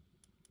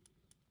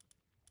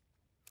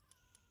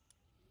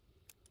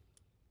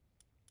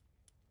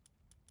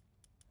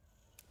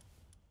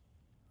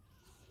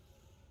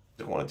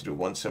 Just wanted to do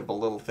one simple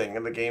little thing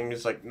and the game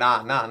is like,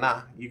 nah.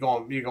 You're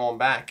going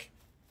back.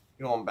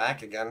 You're going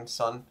back again,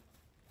 son.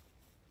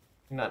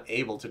 You're not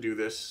able to do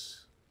this.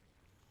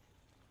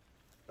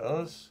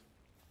 Those.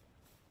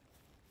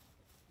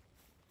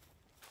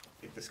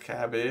 Take this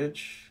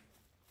cabbage.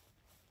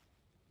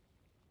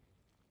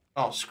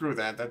 Oh, screw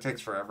that. That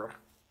takes forever.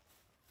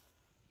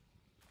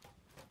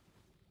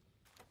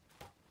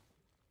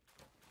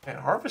 Man,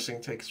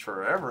 harvesting takes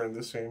forever in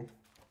this game.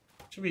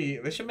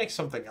 They should make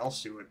something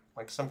else do it,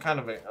 like some kind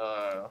of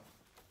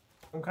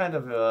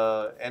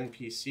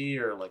NPC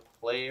or like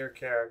player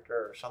character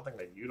or something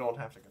that you don't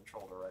have to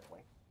control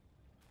directly.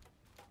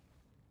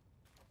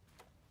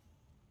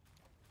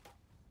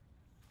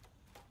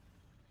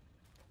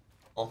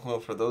 Although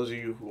for those of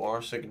you who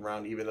are sticking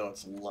around, even though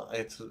it's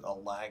a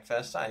lag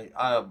fest,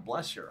 I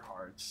bless your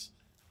hearts.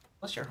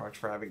 Bless your hearts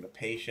for having the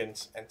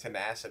patience and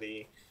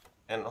tenacity,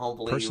 and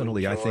hopefully.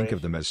 Personally, I think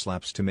of them as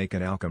slaps to make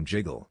an Alchem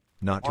jiggle,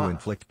 not to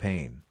inflict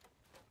pain.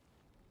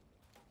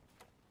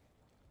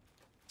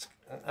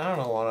 I don't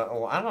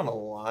know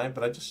why,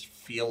 but I just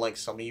feel like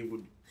some of you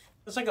would.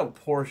 There's like a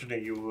portion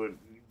of you would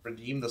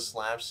redeem the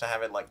slaps to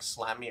have it like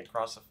slap me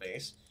across the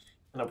face,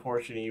 and a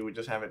portion of you would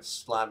just have it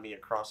slap me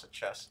across the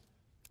chest.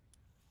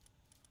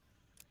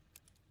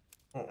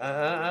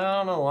 I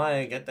don't know why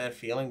I get that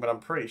feeling, but I'm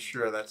pretty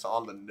sure that's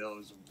on the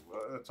nose.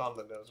 That's on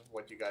the nose of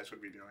what you guys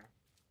would be doing.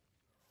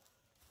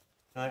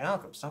 Like,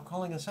 Alchem, stop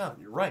calling us out.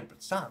 You're right,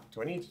 but stop.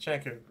 Do I need to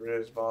check if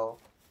Grisball,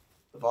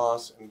 the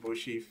boss, and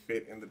Bushi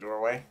fit in the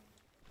doorway?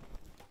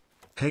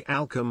 Hey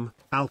Alchem,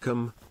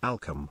 Alchem,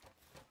 Alchem.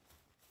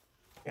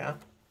 Yeah?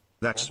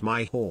 That's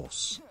my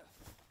horse.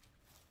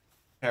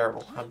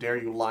 Terrible. How dare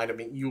you lie to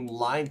me? You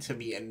lied to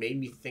me and made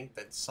me think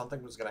that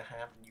something was gonna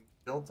happen. You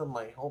built on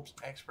my hopes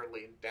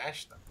expertly and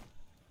dashed them.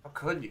 How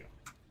could you?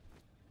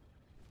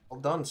 Well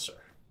done, sir.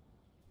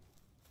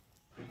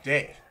 Good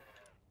day.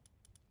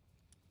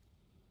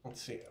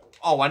 Let's see.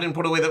 Oh, I didn't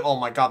put away the... Oh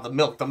my god, the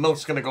milk. The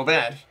milk's gonna go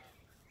bad.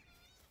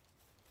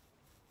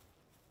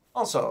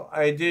 Also,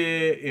 I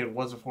did... It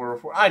was a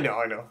 404. I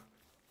know.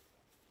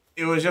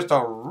 It was just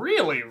a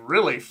really,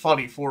 really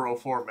funny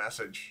 404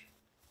 message.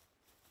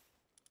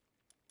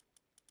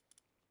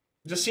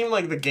 It just seemed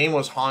like the game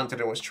was haunted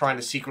and was trying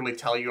to secretly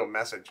tell you a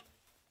message.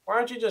 Why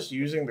aren't you just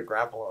using the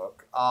grapple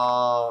hook?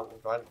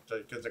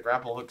 Because the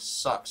grapple hook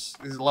sucks.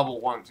 This is level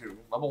 1, too.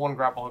 Level 1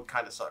 grapple hook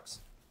kind of sucks.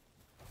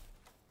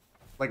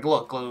 Like,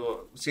 look.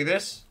 See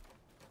this?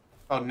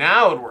 Oh,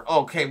 now it works.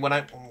 Okay, when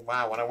I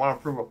want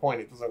to prove a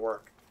point, it doesn't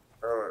work.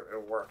 Or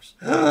it works.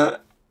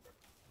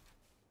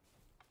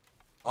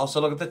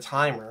 Also, look at the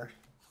timer.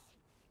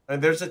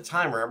 And there's a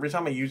timer. Every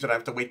time I use it, I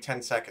have to wait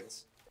 10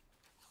 seconds.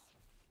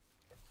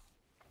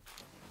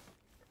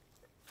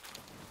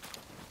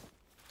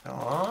 Come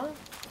on.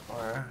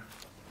 Or...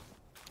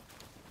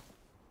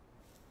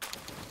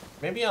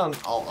 Maybe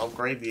I'll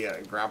upgrade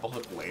the grapple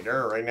hook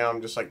later. Right now,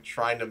 I'm just, like,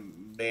 trying to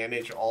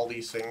manage all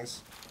these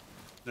things.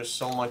 There's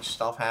so much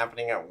stuff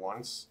happening at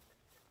once.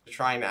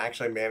 Trying to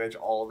actually manage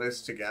all of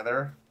this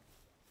together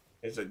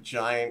is a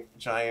giant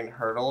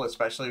hurdle,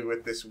 especially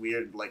with this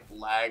weird, like,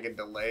 lag and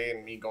delay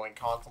and me going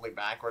constantly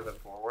backwards and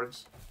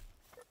forwards.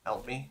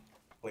 Help me,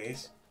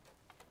 please.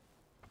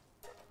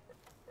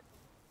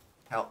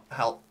 Help.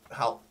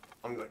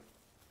 I'm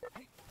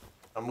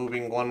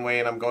moving one way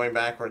and I'm going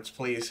backwards,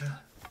 please.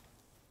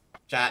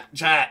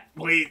 Chat,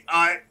 please.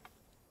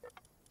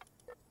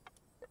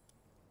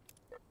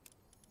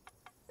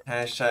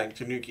 Hashtag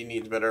Tanuki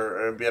needs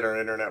better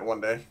internet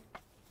one day.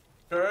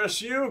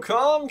 Curse you,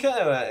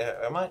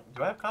 Comcast.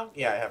 Do I have Comcast?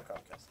 Yeah, I have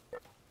Comcast.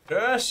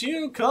 Curse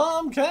you,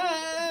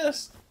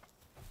 Comcast.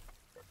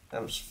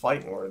 Them's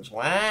fighting words.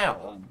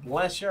 Wow.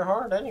 Bless your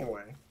heart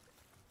anyway.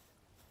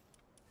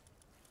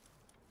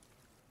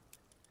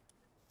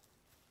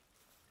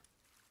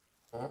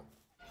 Oh,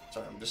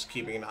 sorry, I'm just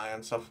keeping an eye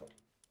on stuff.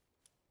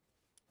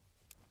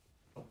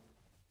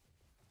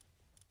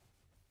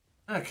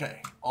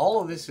 Okay,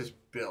 all of this is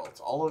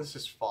built. All of this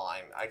is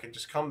fine. I could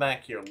just come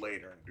back here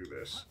later and do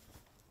this.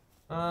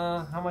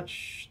 How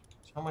much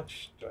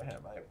do I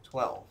have? I have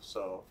 12,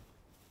 so...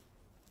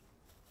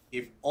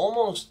 If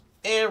almost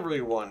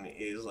everyone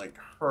is, like,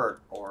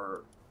 hurt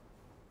or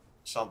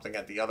something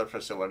at the other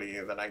facility,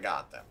 then I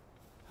got them.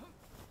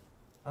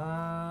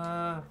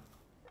 My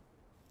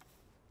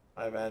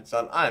bad,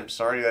 son. I'm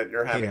sorry that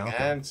you're having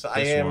ads.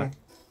 I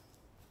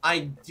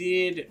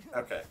did...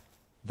 Okay.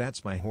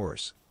 That's my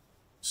horse.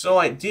 So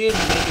I did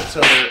make it so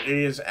there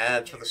is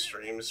ads for the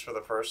streams for the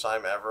first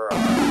time ever.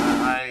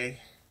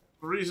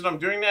 The reason I'm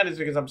doing that is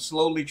because I'm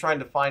slowly trying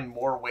to find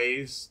more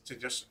ways to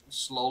just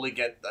slowly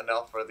get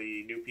enough for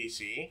the new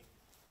PC.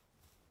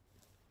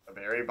 The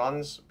berry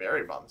buns?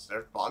 Berry buns?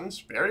 They're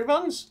buns? Berry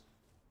buns?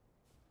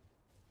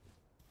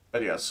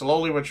 But yeah,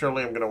 slowly but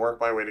surely I'm going to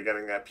work my way to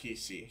getting that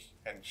PC.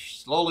 And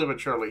slowly but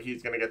surely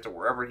he's going to get to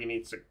wherever he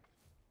needs to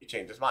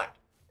change his mind.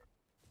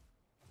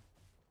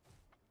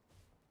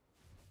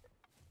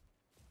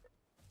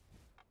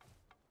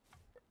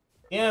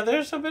 Yeah,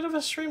 there's a bit of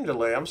a stream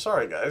delay. I'm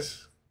sorry,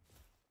 guys.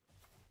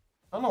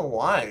 I don't know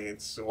why.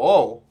 It's...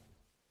 Whoa.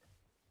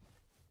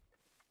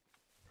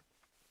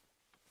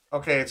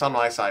 Okay, it's on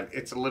my side.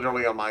 It's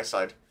literally on my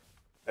side.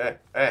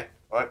 Hey,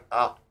 what?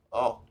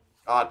 Oh,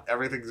 God,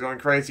 everything's going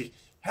crazy.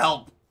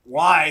 Help!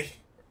 Why?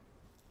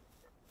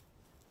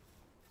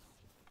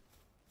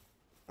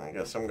 I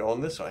guess I'm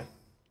going this way.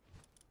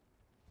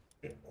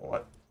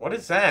 What? What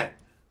is that?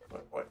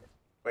 What?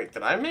 Wait,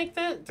 did I make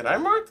that? Did I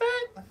mark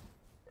that?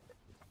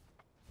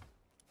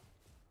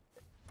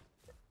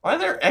 Why are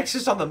there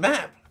X's on the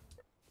map?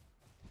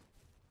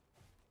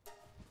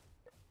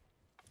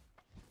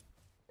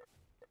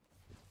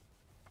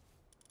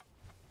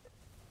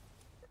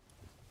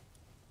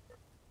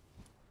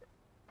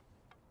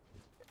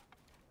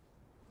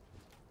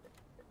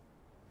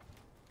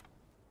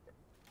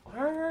 Why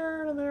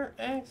are there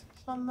X's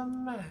on the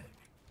map?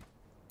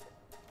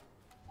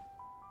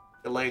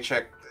 Delay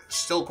check.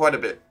 Still quite a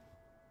bit.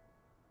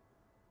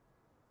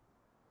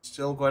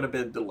 Still quite a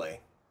bit of delay.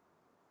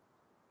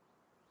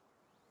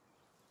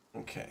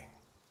 Okay,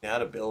 now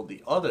to build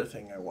the other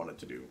thing I wanted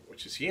to do,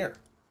 which is here.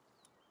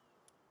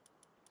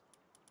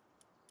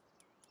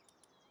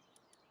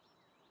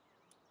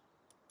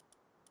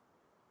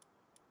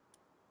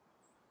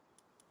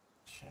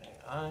 Okay,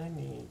 I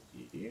need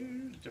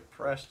you to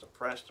depress,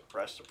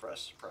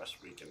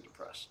 we can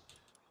depress.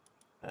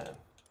 And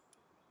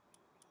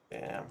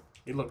Damn,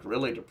 he looked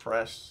really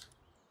depressed.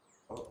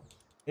 Oh,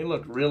 he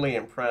looked really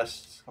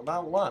impressed.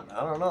 About what?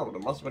 I don't know, but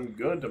it must have been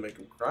good to make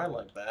him cry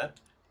like that.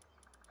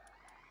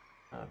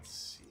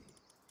 Let's see.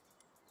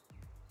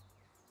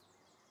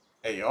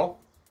 Hey, yo.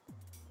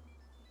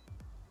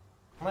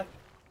 What?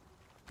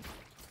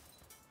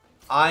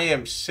 I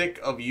am sick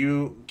of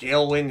you,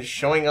 Galewind,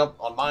 showing up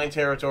on my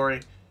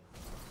territory.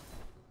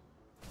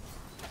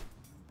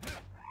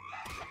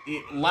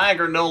 Lag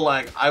or no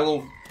lag, I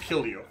will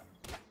kill you.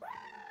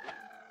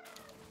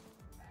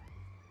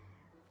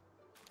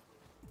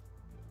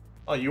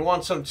 Oh, you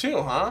want some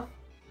too, huh?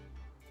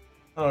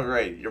 Oh,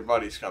 great. Your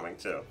buddy's coming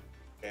too.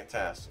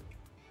 Fantastic.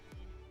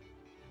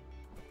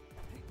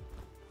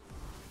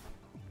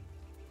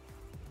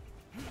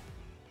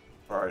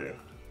 Where are you?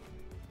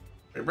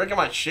 Are you breaking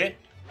my shit?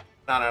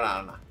 No, no,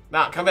 no, no.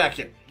 No, come back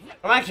here.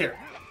 Come back here.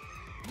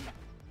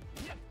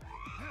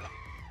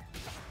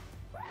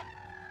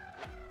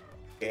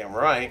 Damn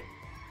right.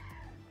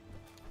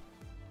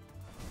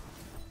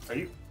 Are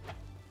you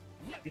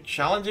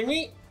challenging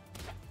me?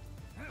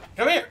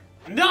 Come here.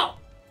 No!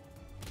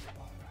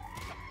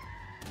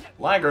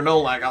 Lag or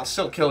no lag, I'll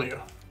still kill you.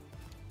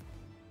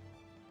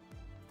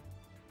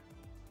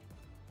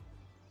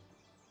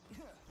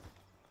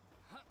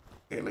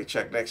 Daily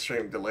check next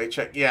stream, delay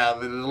check. Yeah,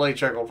 the delay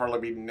check will probably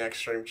be next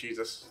stream,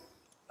 Jesus.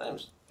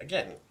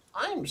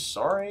 I'm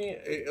sorry.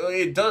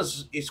 It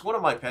does, it's one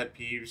of my pet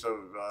peeves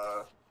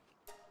of,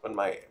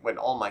 when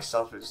all my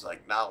stuff is,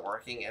 like, not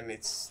working and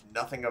it's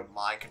nothing of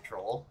my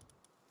control.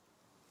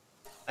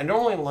 I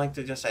normally like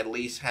to just at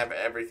least have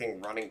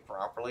everything running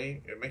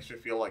properly. It makes me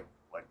feel like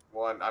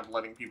one, I'm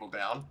letting people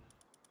down.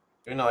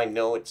 Even though I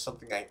know it's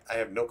something I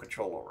have no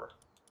control over.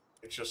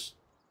 It just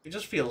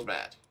feels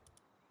bad.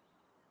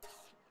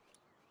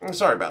 I'm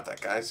sorry about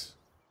that, guys.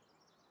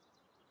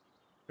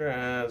 Your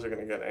ads are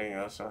gonna get any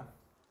of us, huh?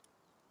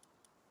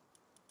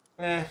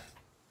 Eh,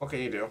 what can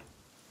you do?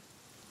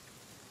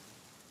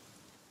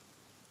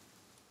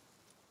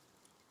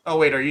 Oh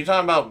wait, are you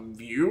talking about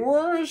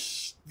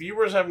viewers?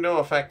 Viewers have no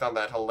effect on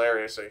that,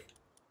 hilariously.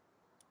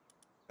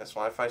 That's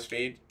Wi-Fi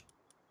speed?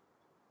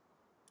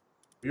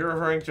 If you're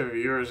referring to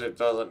viewers, it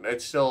doesn't.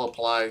 It still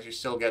applies. You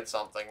still get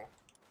something.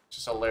 It's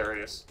just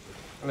hilarious.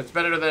 And it's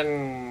better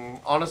than...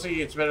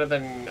 Honestly, it's better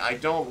than... I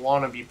don't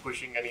want to be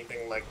pushing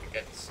anything like to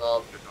get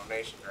subs or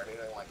donations or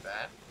anything like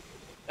that.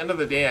 End of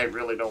the day, I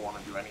really don't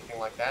want to do anything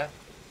like that.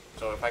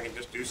 So if I can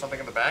just do something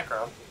in the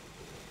background,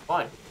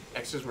 fine.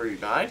 X is where you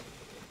died?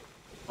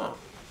 Huh.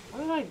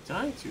 What did I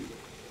die to?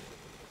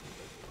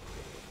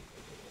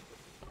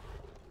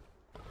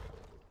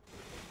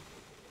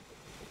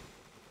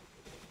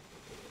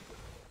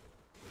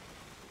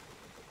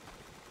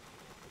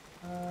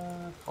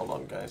 Hold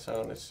on, guys. I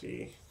want to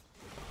see.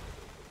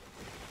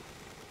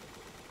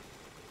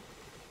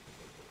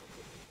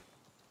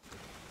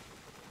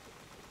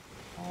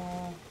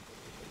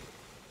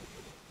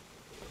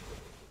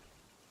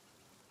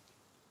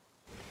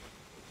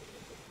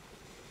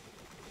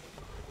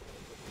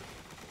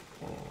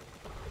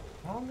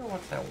 I wonder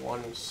what's that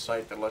one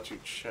site that lets you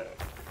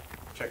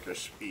check your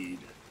speed.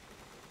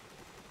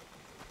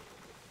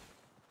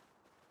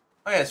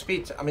 Oh yeah,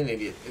 speed. I'm an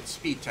idiot. It's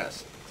speed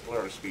test. It's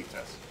literally a speed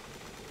test.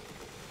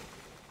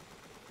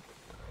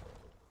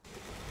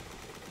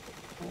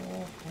 I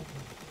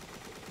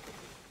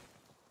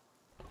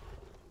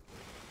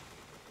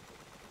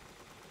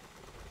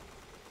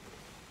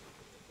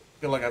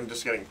feel like I'm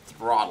just getting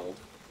throttled.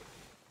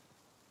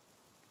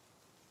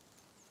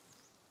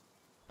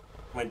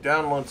 My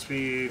download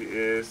speed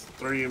is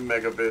 3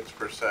 megabits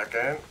per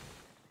second.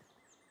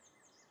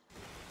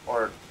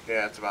 Or,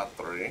 yeah, it's about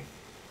 3.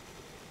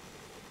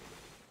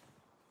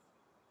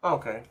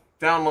 Okay.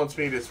 Download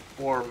speed is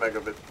 4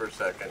 megabits per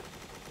second.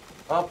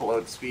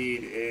 Upload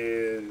speed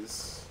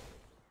is...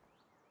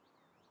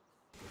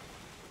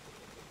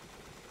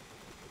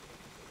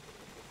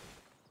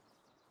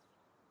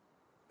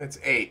 It's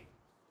 8.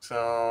 So,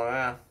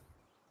 yeah.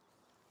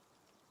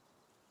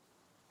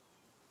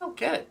 I don't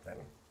get it, then.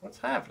 What's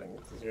happening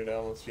with the 0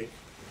 download speed?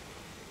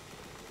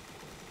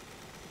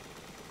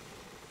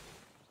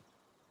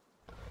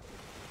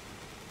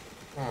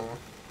 Hmm.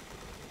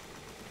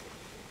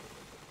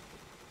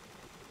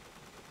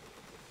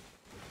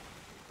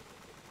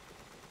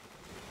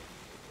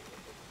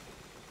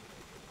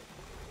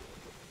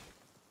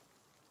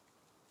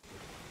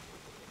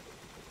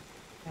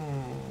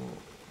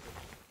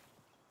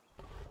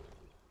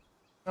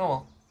 Oh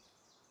well.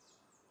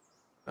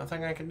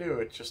 Nothing I can do.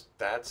 It's just,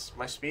 that's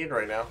my speed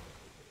right now.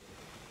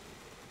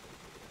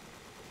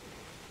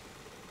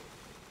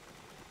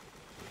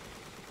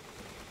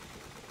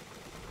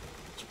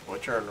 Just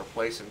butcher and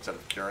replace instead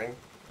of curing.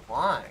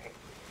 Why?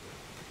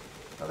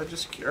 Why don't they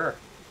just cure?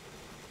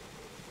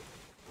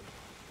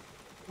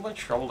 How much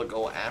trouble to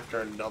go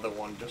after another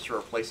one just to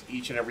replace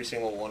each and every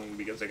single one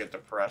because they get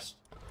depressed?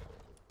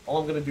 All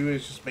I'm gonna do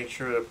is just make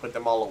sure to put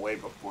them all away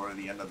before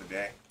the end of the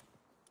day.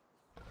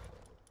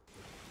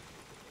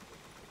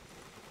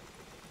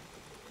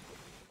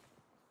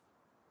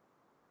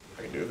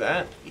 I can do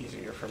that.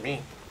 Easier for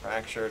me.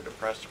 Fracture,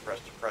 depress, depress,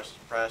 depress,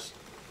 depress.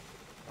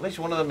 At least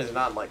one of them is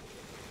not like...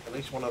 At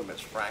least one of them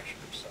is fractured,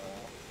 so...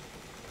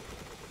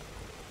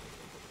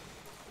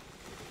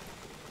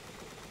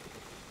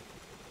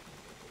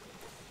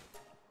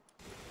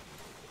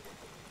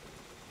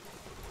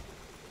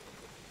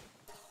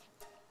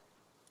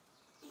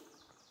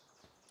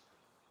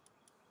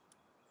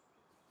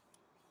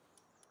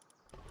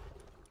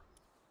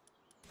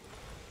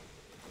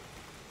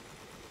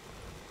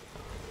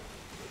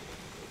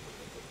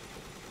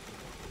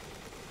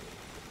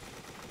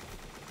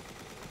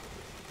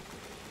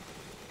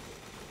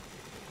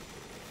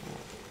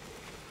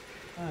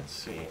 Let's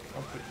see.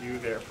 I'll put you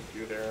there, put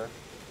you there.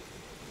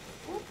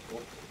 Whoop,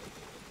 whoop.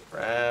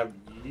 Grab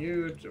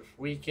you,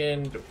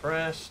 weakened,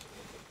 depressed,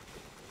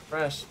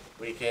 depressed,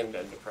 weakened,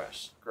 and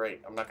depressed.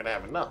 Great. I'm not gonna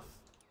have enough.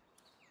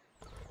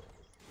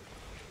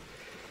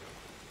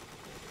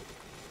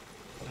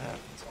 What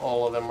happens?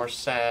 All of them are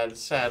sad,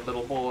 sad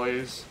little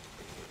boys.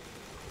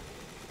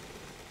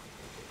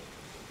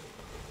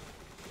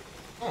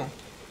 Let's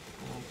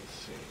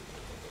see.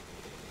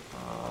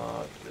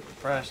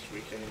 Depressed,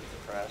 weakened,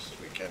 depressed,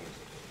 weakened.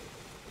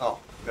 Oh,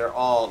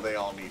 they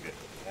all need it.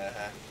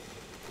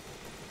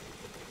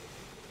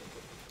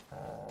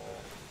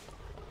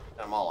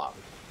 I'm all out.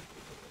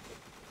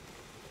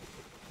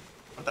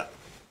 What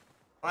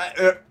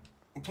the?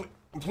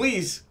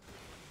 Please.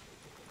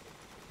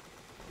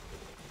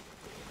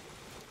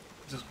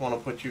 Just want to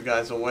put you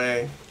guys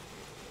away.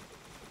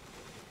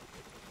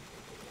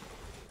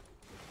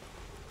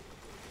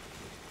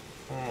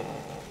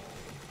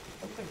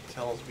 Something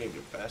tells me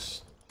the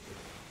best.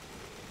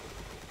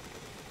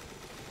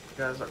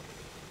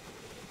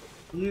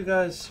 You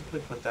guys simply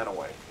put that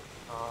away.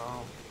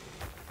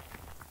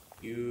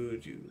 You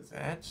do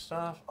that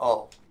stuff.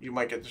 Oh, you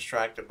might get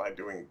distracted by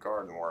doing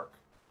garden work.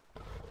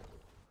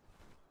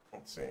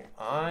 Let's see.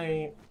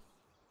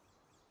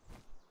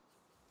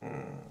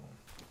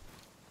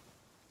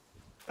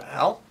 The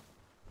hell?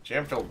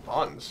 Jam-filled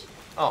buns.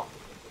 Oh,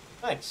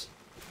 thanks.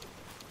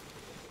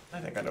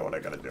 I think I know what I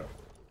gotta do.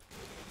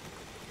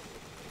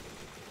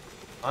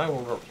 I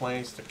will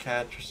replace the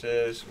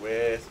cattresses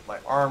with my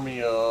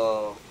army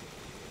of...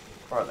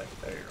 Where are they?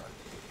 There you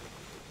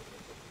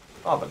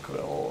are.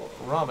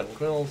 Robin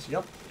quills.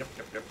 Yep.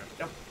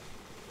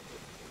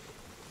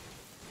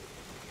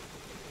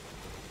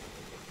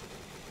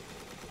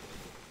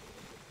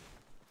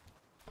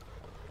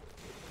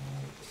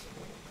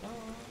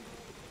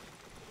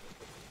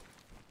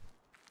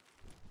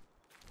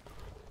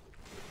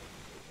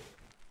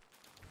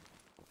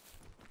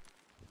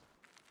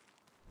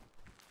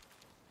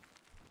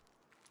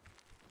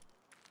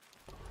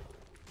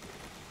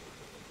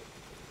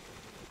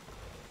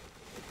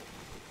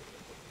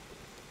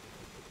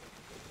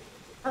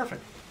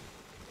 Perfect.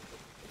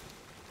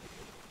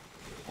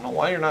 I don't know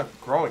why you're not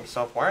growing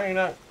stuff. Why are you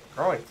not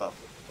growing stuff?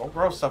 Don't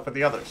grow stuff with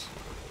the others.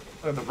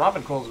 Look, the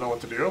robin quills know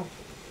what to do.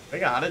 They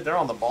got it. They're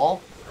on the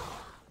ball.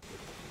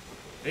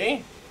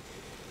 See?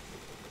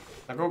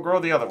 Now go grow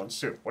the other ones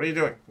too. What are you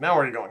doing? Now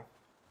where are you going?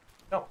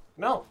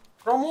 No.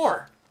 Grow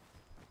more.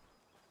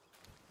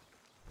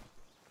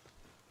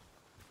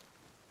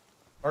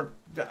 Or,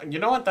 you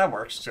know what? That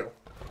works too.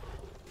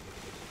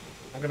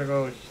 I'm gonna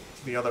go to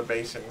the other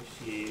base and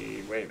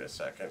wait a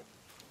second.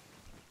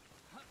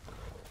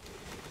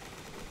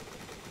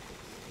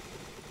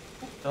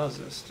 What does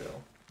this do?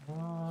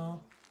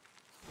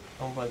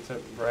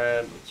 Unblended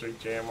bread, sweet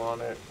jam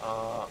on it.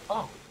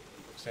 Oh,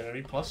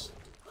 sanity plus.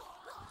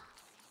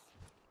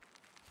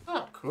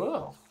 Oh,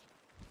 cool.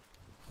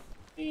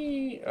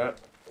 I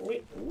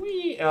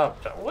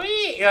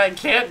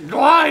can't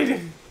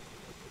glide.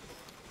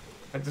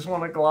 I just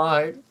want to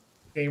glide.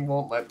 Game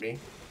won't let me.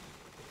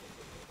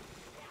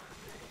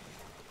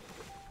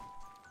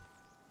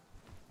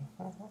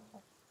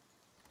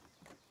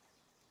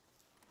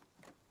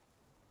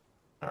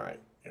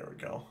 Alright, here we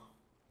go.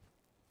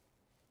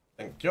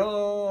 Thank you.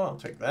 I'll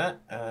take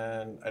that.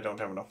 And I don't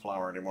have enough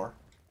flour anymore.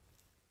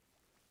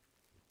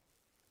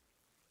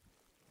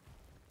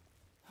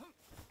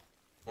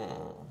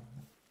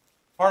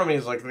 Part of me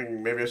is like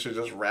thinking maybe I should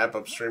just wrap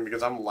up stream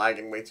because I'm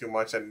lagging way too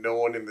much and no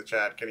one in the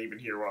chat can even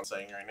hear what I'm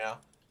saying right now.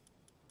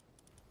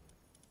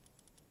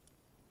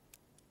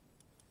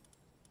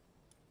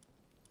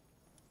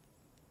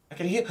 I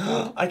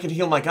can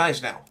heal my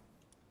guys now.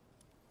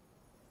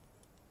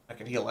 I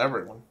can heal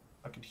everyone.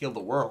 I can heal the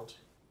world.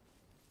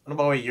 What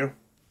about you?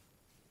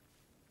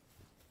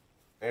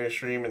 Maybe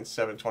stream in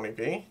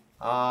 720p.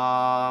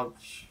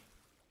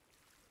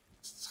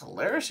 It's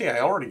hilarious. I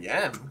already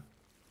am.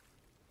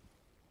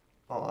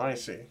 Oh, I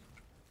see.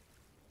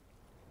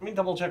 Let me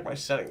double check my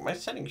setting. My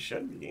setting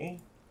should be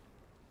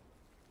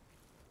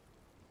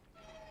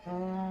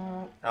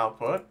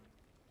output.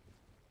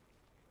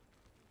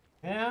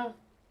 Yeah,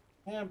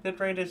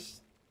 bitrate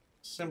is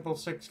simple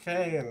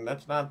 6K, and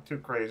that's not too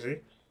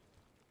crazy.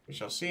 We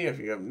shall see if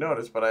you have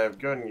noticed, but I have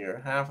given you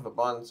half of the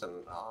buns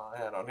and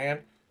hand on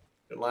hand.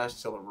 It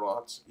lasts till it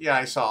rots. Yeah,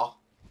 I saw.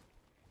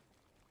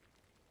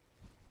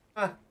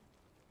 Huh.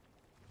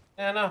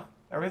 Yeah, no,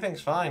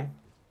 everything's fine.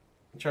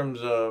 In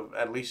terms of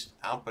at least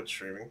output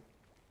streaming.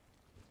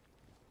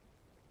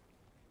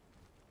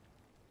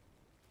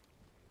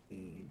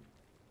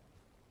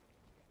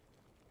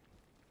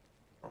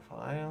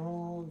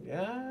 Profile,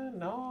 yeah,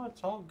 no,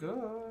 it's all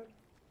good.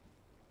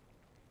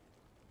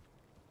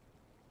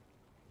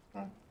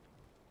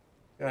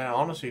 Yeah, I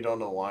honestly don't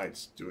know why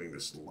it's doing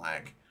this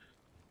lag.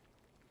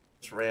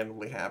 It's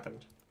randomly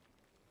happened.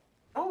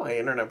 Oh, my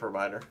internet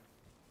provider.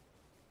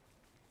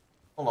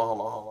 Hold on, hold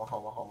on, hold on,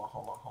 hold on, hold on,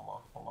 hold on, hold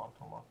on, hold on,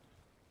 hold on.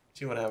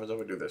 See what happens if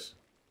we do this.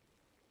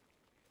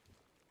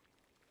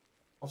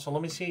 Also,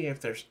 let me see if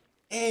there's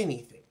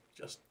anything,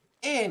 just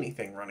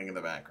anything running in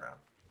the background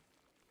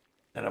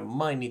that I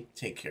might need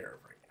to take care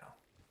of right now.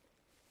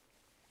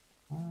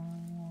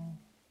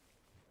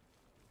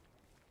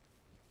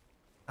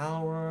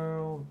 Power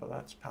World, but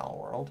that's Power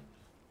World.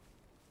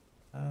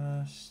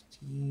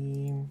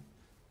 Steam.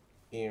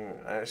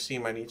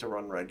 Steam I need to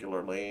run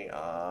regularly.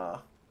 I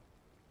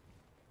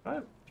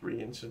have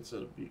 3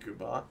 instances of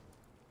BikuBot.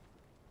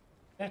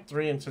 I have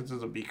 3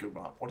 instances of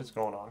BikuBot. What is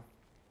going on?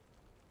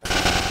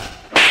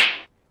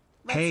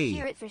 Let's Hey,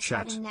 hear it for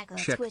chat, Spartan Neko.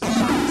 check.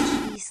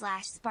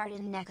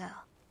 Twitch.tv/Spartan Neko.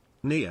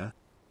 Nia.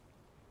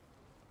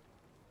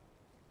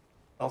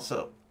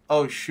 Also,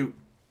 oh shoot.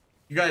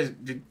 You guys,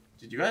 did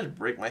you guys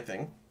break my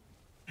thing?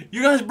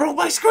 You guys broke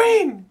my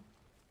screen!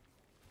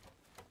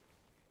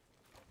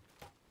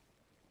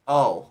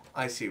 Oh,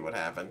 I see what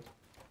happened.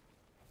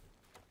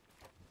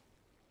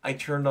 I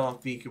turned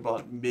off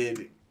BikuBot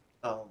mid.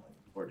 Oh my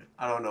lord.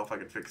 I don't know if I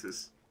can fix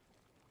this.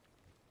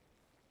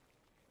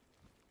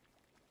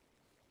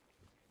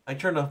 I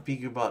turned off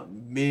BikuBot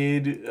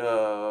mid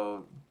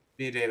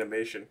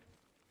animation.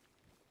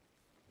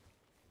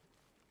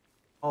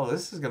 Oh,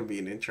 this is gonna be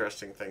an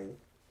interesting thing.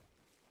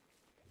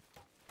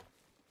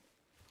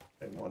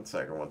 And one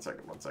second.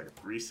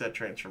 Reset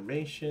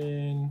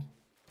transformation.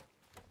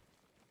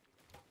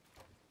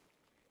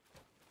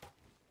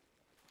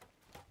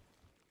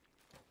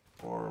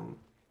 Form.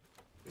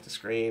 Get the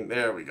screen.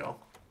 There we go.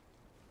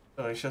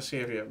 So I shall see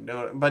if you have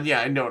noticed. But yeah,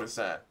 I noticed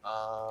that.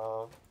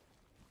 Let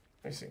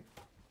me see.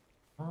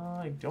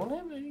 I don't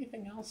have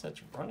anything else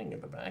that's running in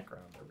the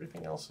background.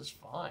 Everything else is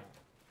fine.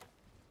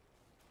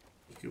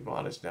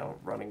 BikuBot is now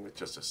running with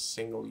just a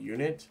single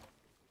unit.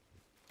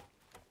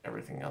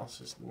 Everything else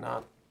is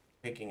not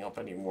picking up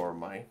any more of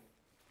my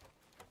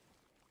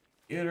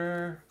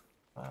computer.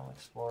 File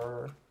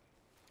Explorer.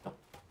 Oh,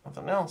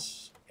 nothing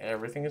else.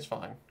 Everything is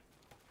fine.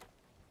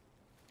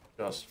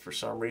 Just for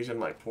some reason,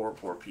 my poor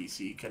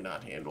PC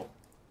cannot handle.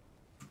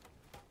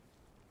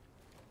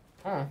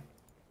 No,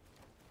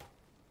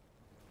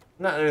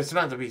 it's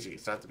not the PC.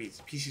 It's not the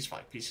PC. PC's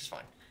fine. PC's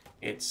fine.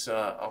 It's,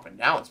 oh, but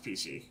now it's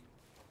PC.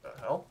 What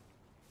the hell?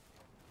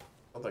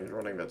 Something's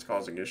running that's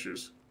causing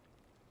issues.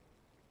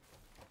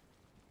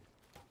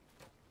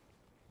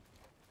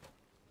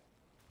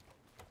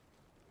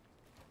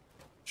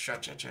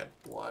 Shut.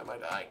 Why am I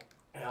dying?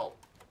 Help.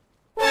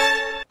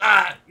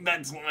 Ah,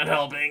 that's not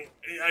helping.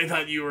 I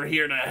thought you were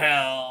here to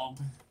help.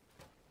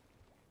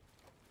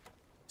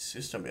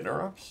 System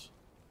interrupts?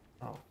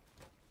 Oh.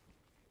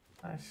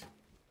 Nice.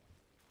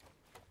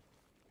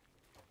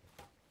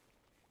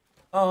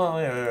 Oh,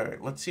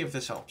 wait. Let's see if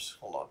this helps.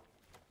 Hold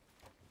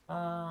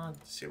on.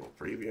 Disable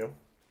preview.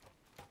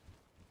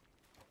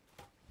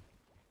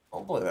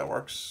 Hopefully that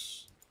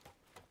works.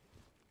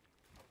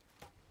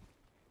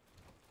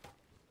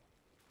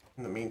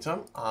 In the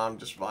meantime, I'm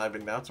just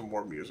vibing out to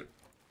more music.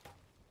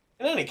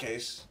 In any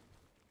case,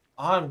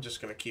 I'm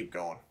just gonna keep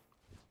going.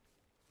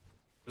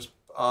 Just,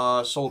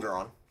 soldier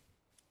on.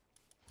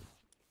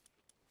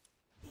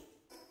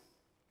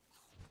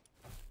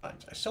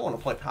 I still want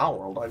to play Power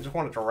World. I just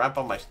wanted to wrap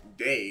up my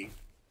day.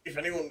 If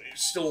anyone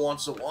still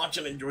wants to watch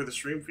and enjoy the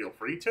stream, feel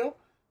free to.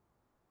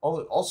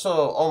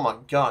 Also, oh my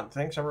god,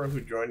 thanks everyone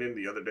who joined in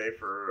the other day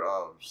for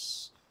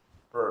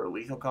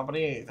Lethal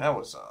Company. That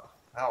was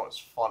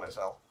fun as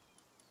hell.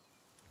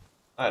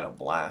 I had a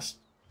blast.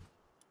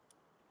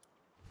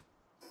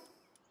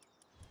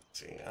 Let's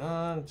see,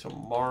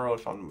 tomorrow,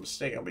 if I'm not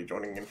mistaken, I'll be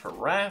joining in for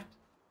Raft.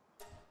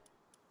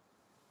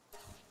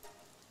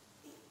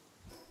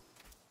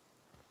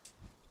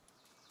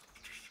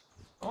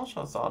 I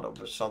also thought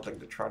of something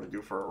to try to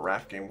do for a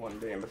Raft game one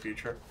day in the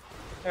future.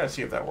 I gotta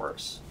see if that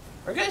works.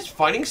 Are you guys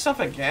fighting stuff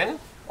again?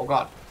 Oh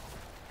god.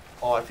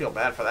 Oh, I feel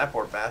bad for that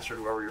poor bastard,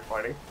 whoever you're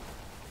fighting.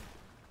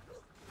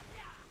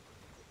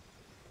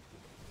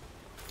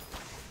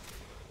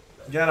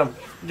 Get him!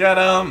 Get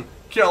him!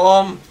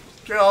 Kill him!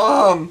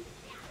 Kill him!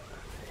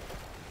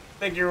 I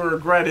think you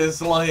regret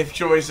his life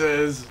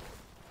choices.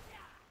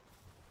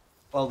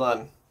 Well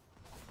done.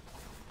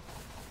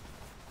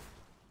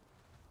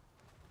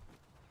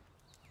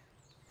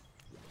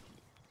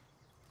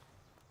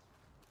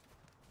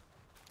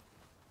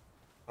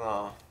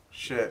 Oh,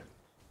 shit.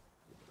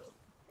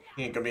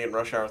 He ain't gonna be in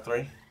Rush Hour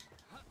 3.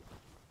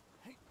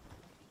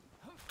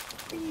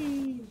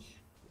 Whee.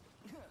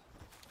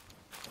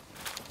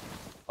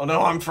 Oh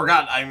no, I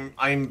forgot.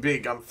 I'm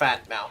big. I'm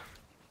fat now.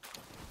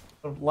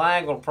 The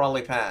lag will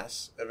probably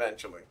pass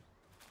eventually.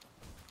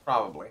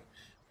 Probably.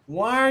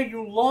 Why are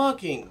you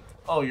logging?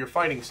 Oh, you're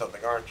fighting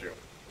something, aren't you?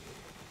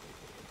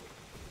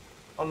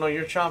 Oh no,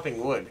 you're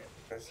chopping wood.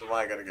 This is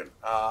why I gotta get...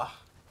 I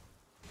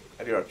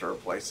do have to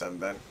replace them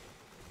then.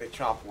 They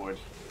chop wood.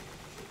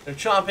 They're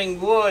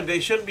chopping wood! They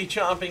shouldn't be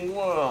chopping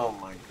wood! Oh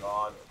my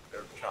god.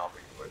 They're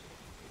chopping wood.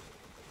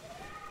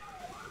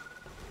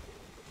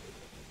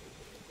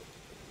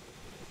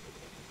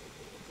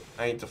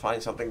 I need to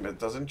find something that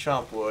doesn't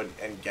chop wood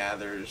and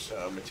gathers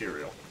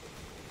material.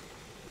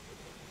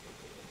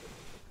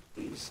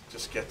 Please,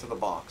 just get to the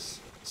box.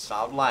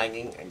 Stop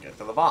lagging and get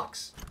to the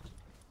box.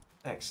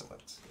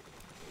 Excellent.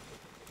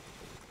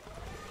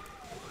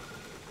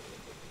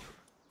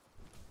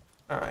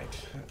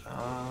 Alright.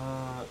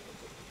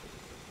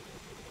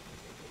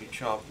 You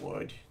chop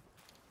wood.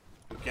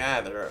 You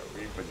gather,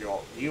 but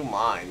you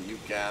mine, you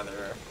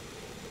gather.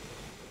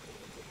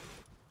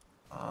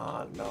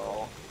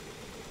 No.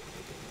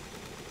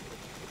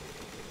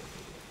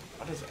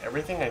 What is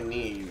everything I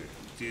need?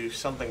 Do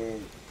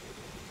something...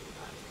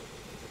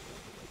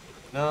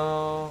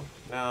 No,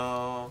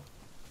 no.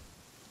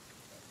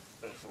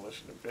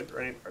 Resolution and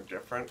bitrate are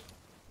different.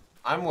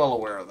 I'm well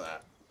aware of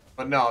that.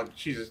 But no,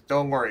 Jesus,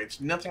 don't worry. It's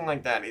nothing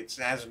like that. It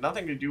has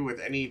nothing to do with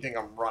anything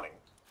I'm running.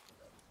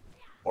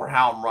 Or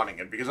how I'm running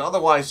it. Because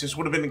otherwise, this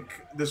would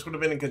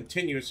have been a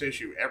continuous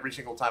issue every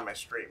single time I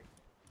stream.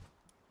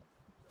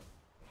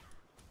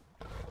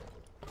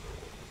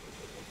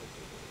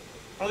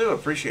 I do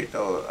appreciate,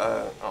 though,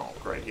 oh,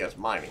 great, he has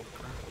mining.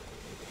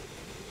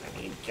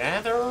 I need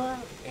gather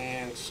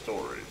and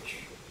storage.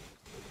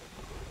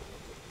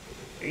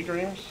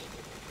 Daydreams?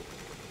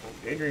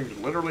 Daydreams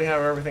literally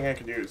have everything I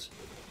could use.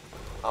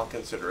 I'll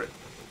consider it.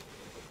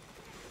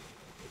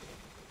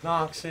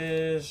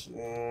 Noxes,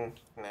 nah.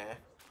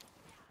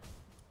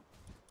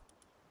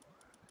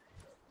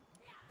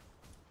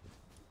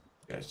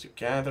 You guys do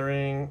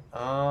gathering.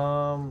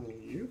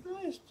 You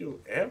guys do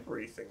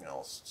everything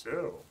else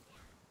too.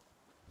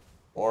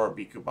 Or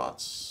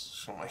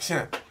Bikubots, something like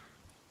that.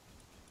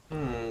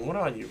 What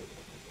about you?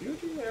 You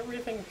do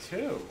everything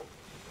too.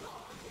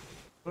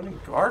 Including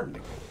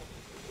gardening.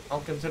 I'll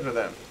consider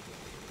them.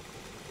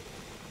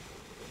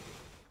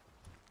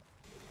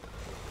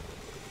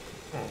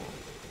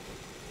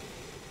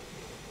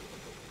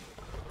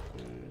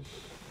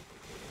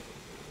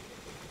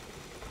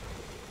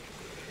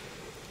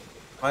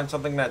 Find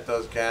something that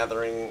does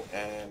gathering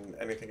and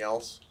anything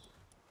else.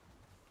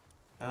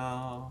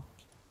 No.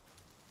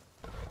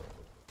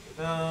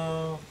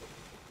 No.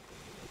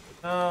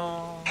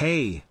 No.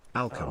 Hey,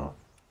 Alchem. Oh.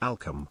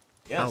 Alchem.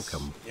 Yes.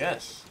 Alchem.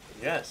 Yes.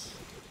 Yes.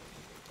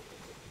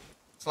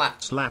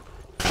 Slap. Slap.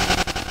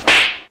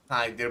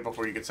 I did it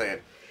before you could say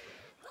it.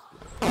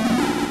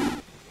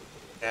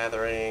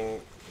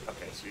 Gathering.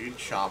 Okay, so you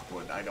chop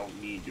wood. I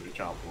don't need you to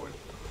chop wood.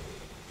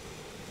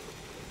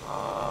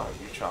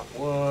 You chop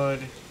wood.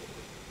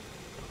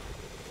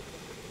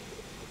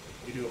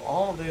 You do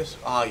all this.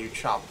 You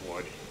chop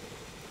wood.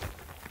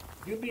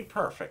 You'd be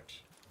perfect.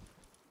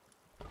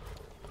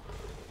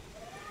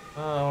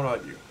 What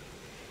about you?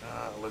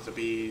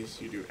 Elizabeth,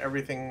 you do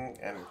everything,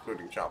 and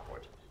including chop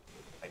wood.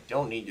 I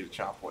don't need you to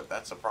chop wood.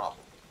 That's a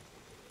problem.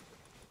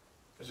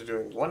 Because you're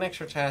doing one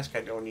extra task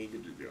I don't need you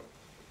to do.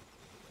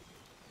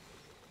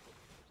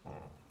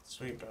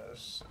 Sweep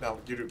us. No,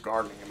 you do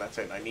gardening, and that's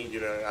it. I need you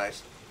to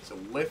guys to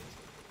lift.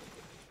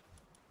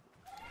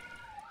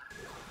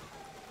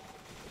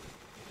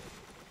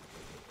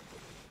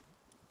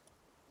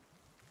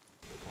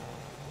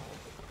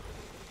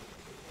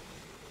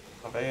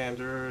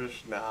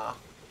 Avengers, nah.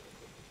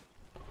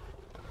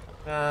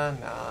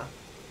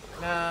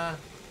 Nah.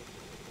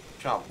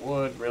 Chop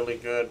wood, really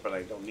good, but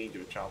I don't need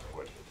you to chop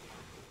wood.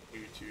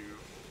 You two.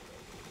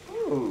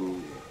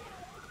 Ooh.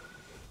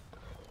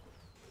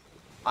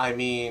 I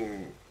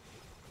mean,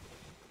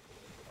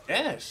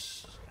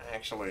 yes,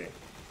 actually.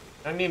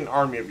 I need an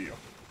army of you.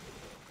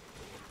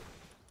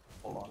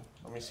 Hold on.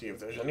 Let me see if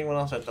there's anyone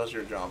else that does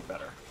your job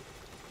better.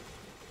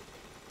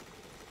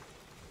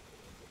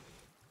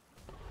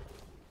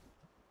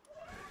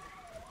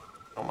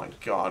 Oh my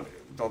god.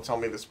 Don't tell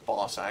me this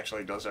boss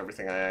actually does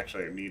everything I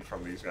actually need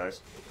from these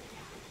guys.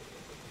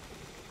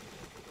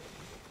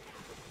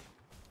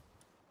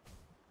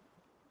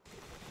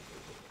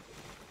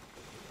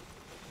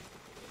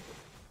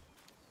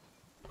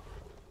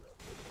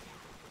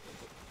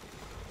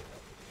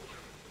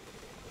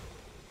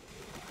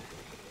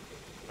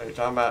 What are you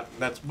talking about?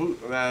 That's Bushi.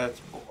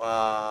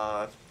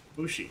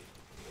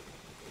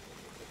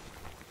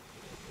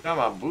 You're talking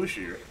about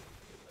Bushi.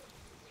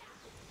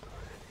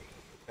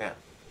 Yeah,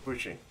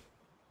 Bushi.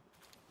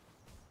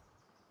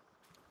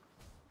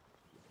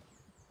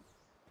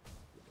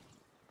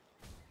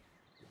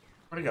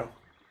 Where'd he go?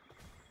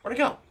 Where'd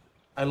he go?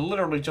 I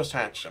literally just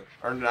hatched him.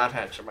 Or not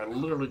hatched him, I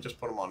literally just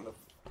put him on the...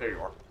 There you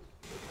are.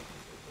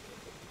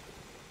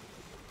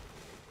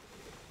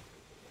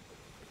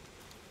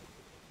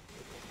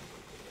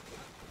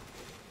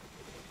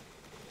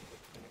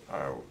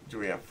 Do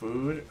we have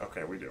food?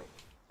 Okay, we do.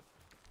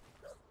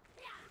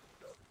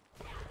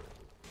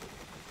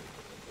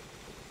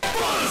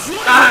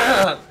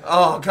 Ah!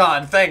 Oh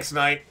god, thanks,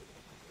 Knight.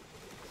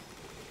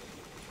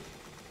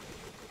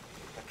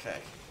 Okay.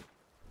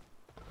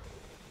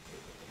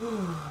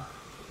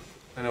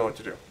 I know what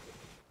to do.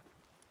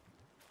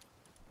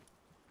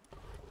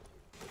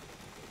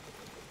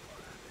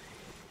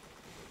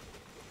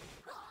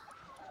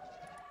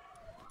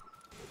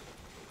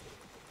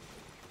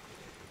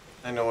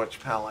 I know which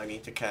pal I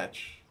need to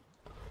catch.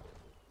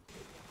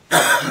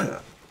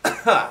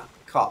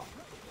 Cough.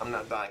 I'm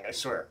not dying, I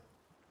swear.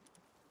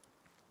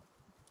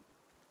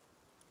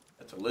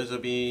 That's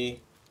Elizabeth.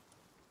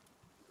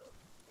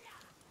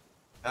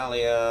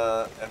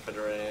 Alia,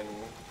 Ephedrine.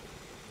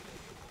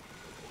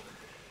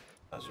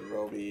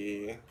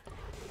 Azurobi.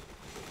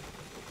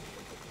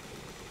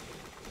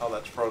 Oh,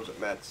 that's frozen.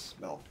 That's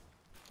milk.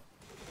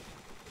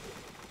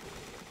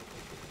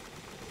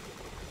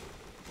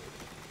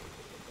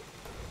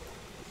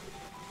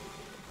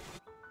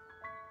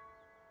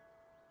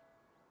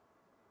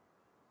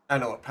 I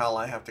know what pal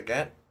I have to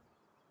get.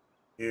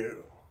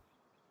 You.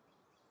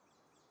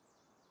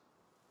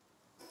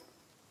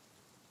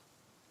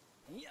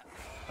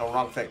 Oh,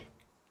 wrong thing.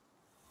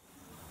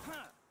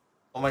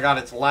 Oh my god,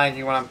 it's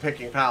lagging when I'm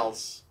picking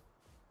pals.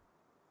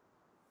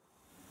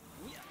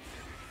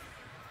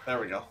 There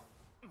we go.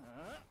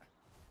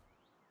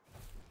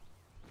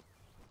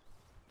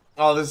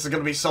 Oh, this is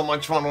gonna be so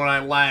much fun when I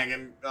lag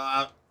and,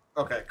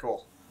 okay,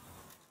 cool.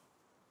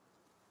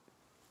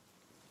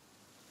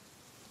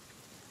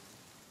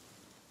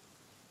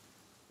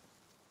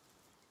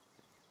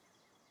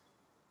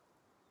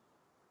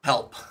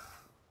 Help.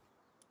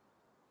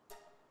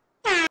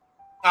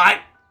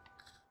 Alright.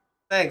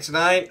 Thanks,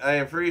 Knight. I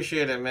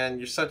appreciate it, man.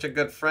 You're such a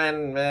good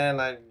friend, man.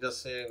 I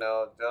just, you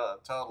know,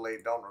 totally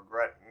don't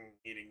regret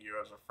meeting you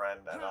as a friend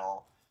at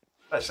all.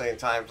 Especially in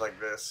times like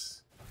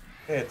this.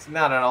 It's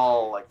not at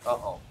all like,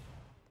 uh-oh.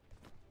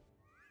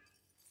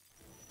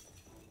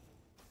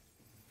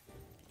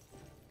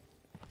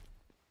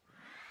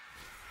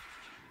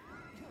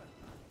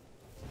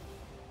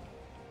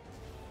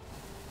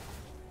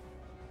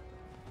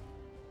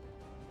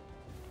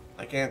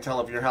 I can't tell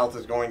if your health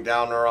is going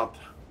down or up.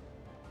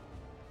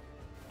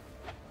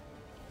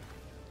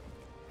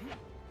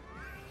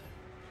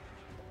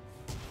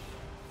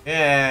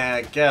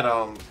 Yeah, get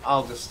him.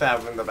 I'll just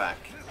stab him in the back.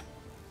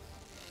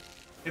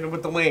 Hit him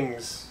with the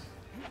wings.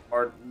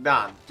 Or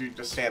not, dude,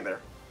 just stand there.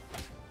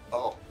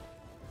 Uh-oh.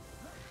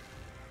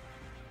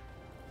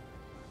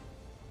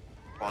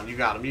 Come on, you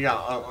got him, you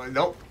got him.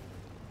 Nope.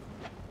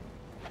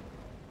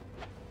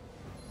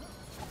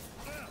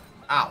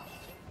 Ow.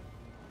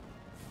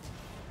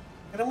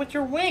 Hit him with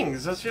your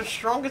wings. That's your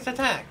strongest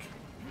attack.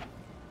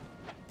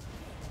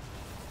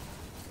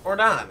 Or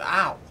not.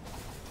 Ow.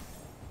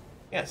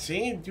 Yeah,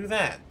 see? Do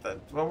that.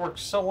 That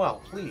works so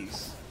well.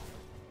 Please.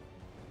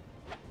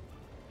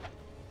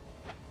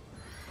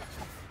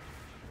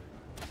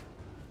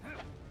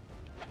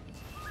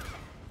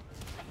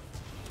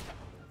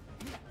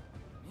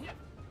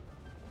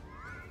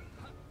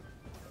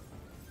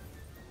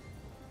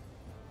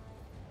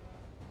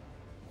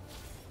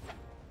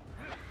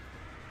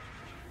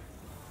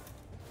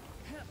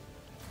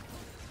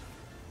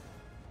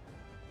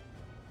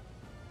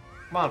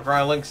 Come on,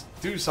 Krylinks,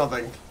 do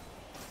something.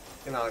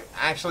 You know,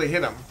 actually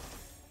hit him.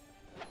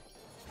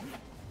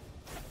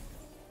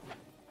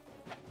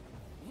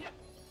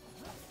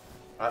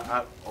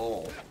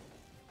 Oh.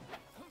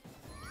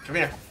 Come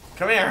here.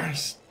 Come here.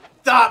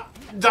 Stop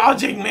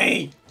dodging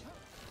me!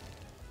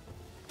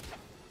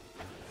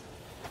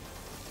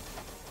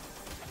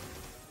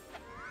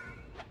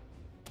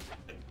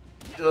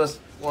 Just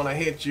want to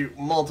hit you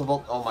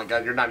multiple. Oh my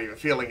god, you're not even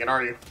feeling it,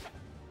 are you?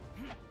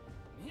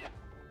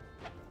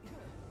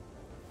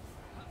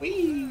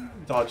 Whee!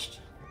 Dodged.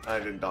 I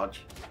didn't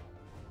dodge.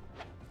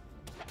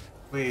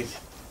 Please.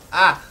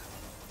 Ah!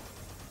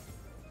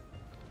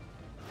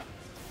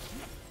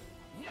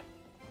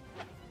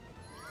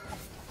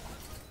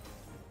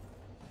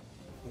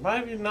 Why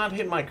have you not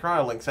hit my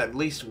Cryolinks at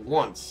least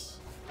once?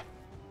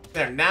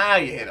 There, now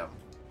you hit him.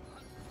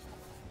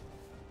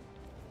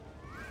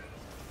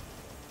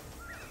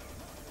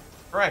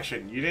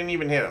 Correction, you didn't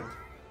even hit him.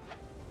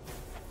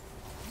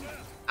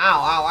 Ow,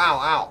 ow, ow,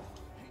 ow.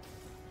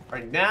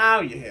 Right,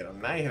 now you hit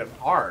him. Now you hit him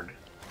hard.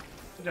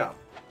 Good job.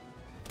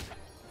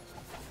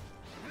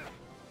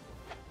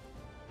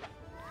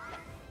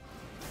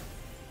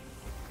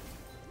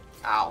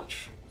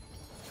 Ouch.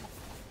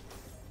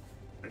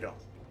 There we go.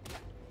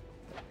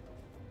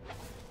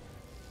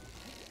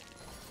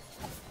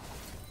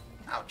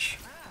 Ouch.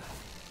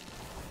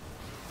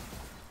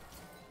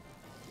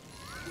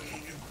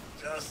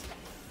 Just...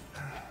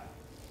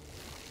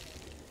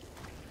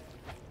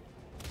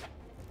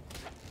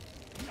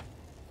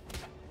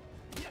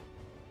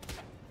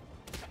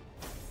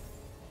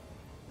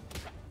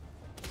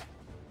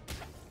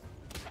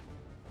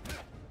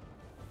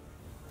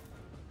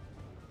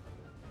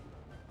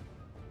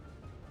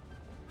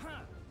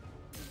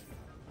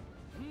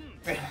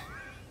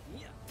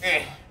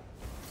 Eh.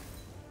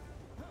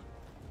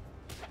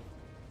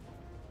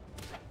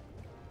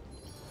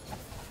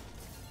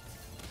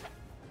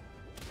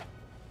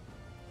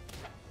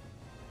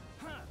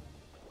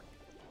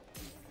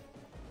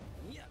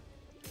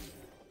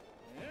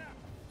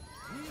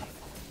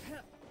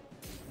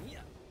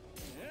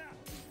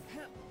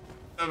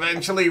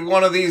 Eventually,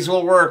 one of these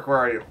will work. Where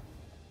are you?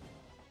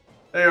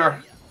 There you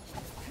are.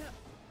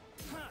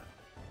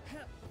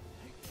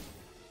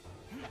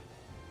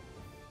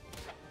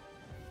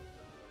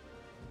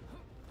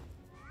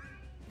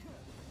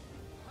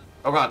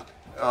 Oh god.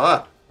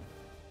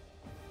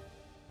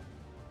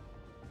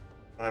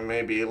 I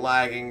may be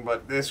lagging,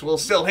 but this will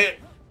still hit.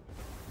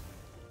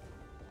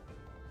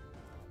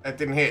 That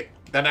didn't hit.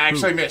 That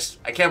actually missed.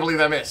 I can't believe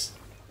I missed.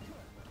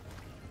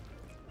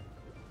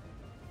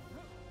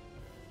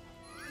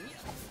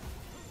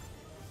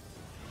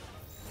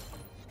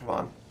 Come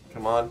on.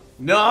 Come on.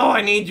 No,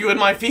 I need you in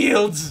my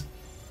fields.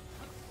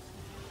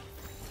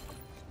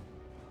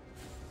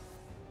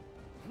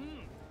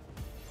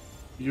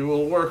 You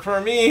will work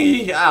for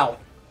me. Ow.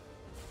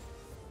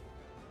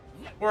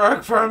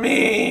 Work for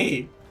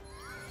me.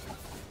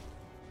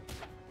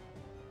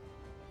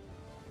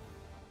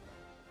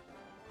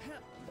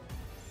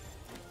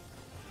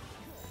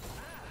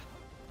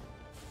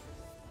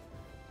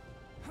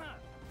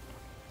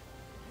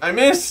 I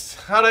missed!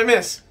 How'd I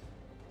miss?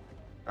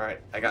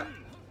 Alright, I got...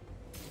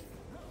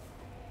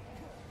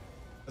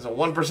 There's a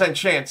 1%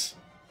 chance.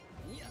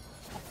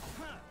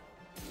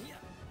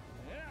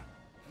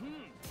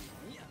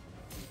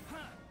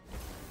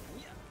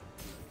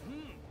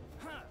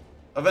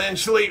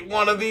 Eventually,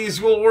 one of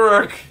these will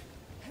work.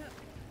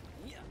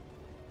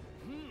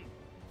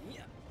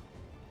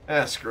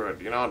 Ah, screw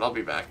it. You know what? I'll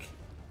be back.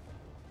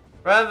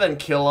 Rather than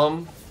kill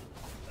him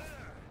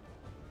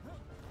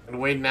and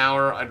wait an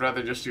hour, I'd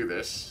rather just do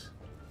this.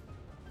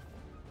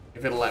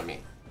 If it'll let me.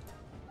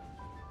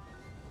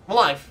 I'm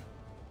alive.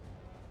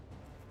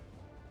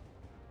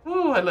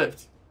 Ooh, I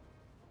lived.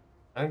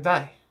 I didn't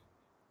die.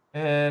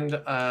 And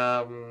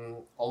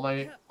all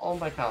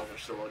my pals are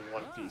still in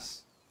one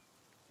piece.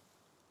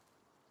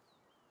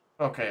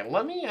 Okay,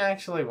 let me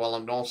actually, while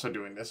I'm also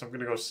doing this, I'm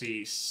gonna go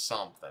see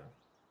something.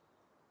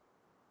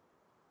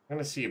 I'm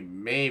gonna see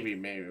maybe.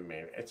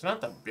 It's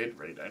not the bit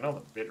rate. I know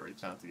the bit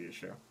rate's not the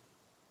issue.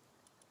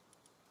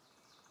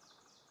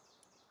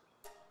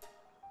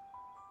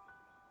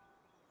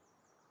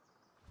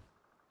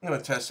 I'm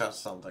gonna test out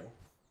something.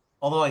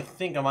 Although I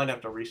think I might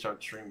have to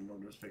restart streaming in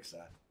order to fix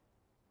that.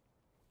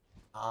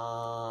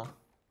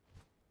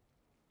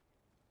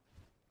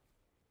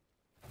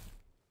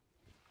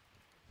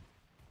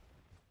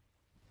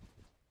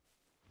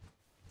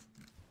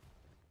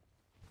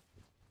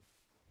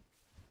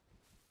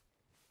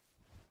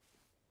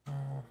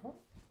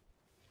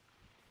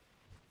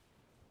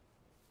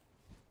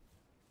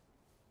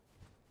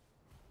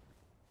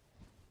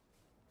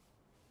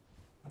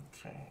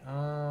 Okay,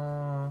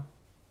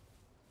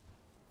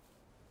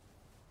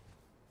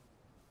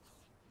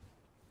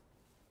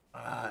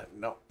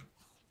 no.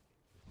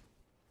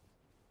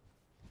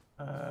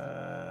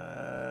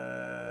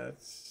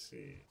 Let's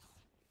see.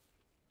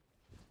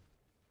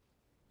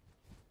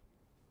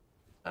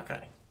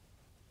 Okay.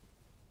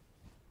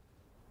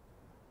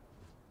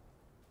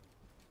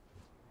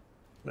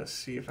 Let's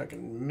see if I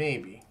can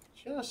maybe,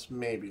 just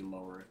maybe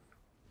lower it.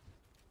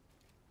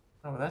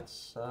 Oh,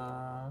 that's,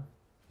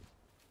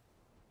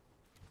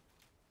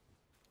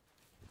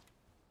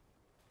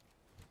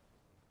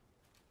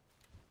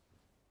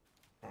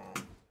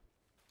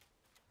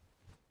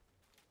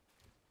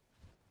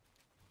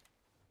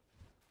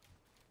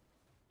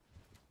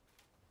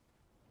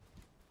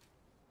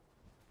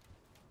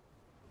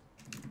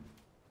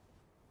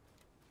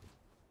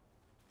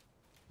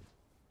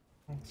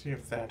 let's see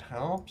if that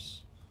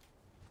helps.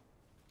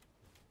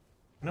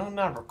 No, I'm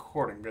not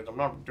recording, because I'm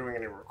not doing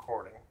any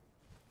recording.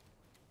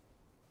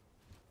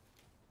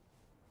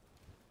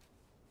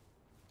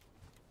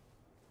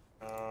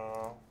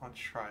 Let's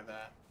try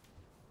that.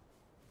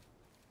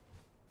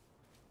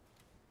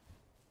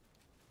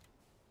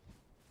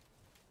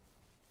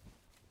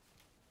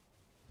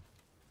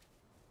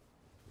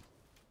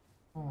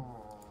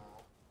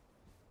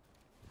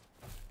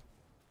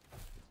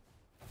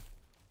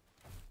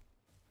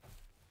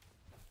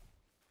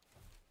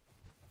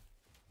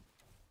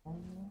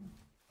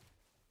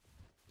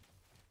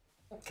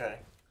 Okay.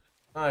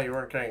 Oh, you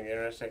weren't getting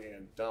internet taking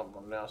a dump.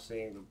 I'm now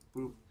seeing the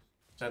boop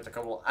sent a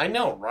couple. I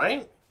know,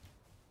 right?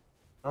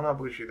 I'm not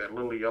bushy, that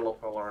little yellow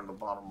fella in the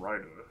bottom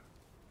right of it.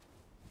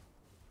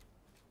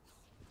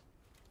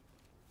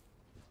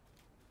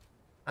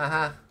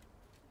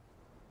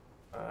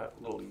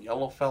 Little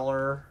yellow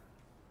feller.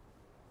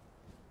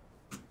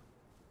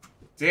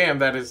 Damn,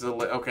 that is the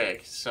okay,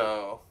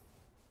 so.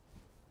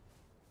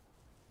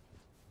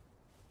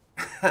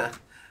 What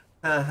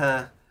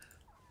are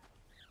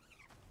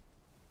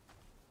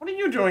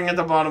you doing at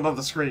the bottom of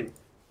the screen?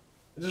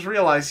 I just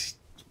realized.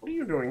 What are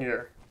you doing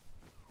here?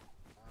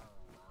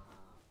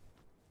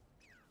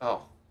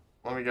 Oh,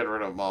 let me get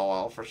rid of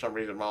Mawal. For some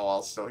reason,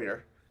 Mawal's still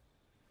here.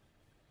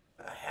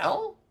 The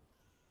hell?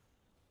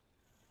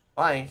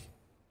 Why?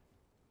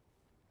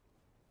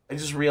 I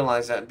just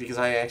realized that because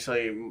I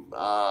actually,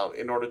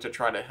 in order to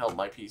try to help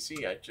my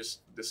PC, I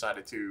just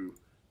decided to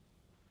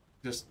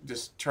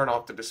just turn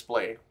off the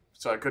display,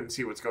 so I couldn't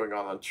see what's going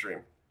on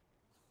stream.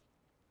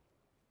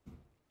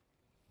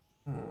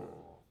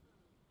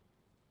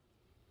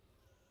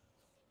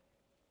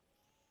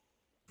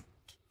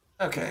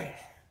 Okay.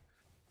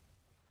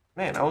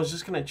 Man, I was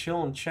just gonna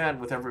chill and chat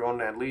with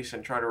everyone at least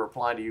and try to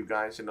reply to you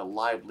guys in a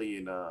lively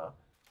and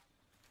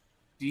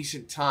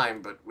decent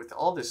time, but with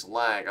all this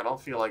lag, I don't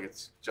feel like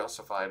it's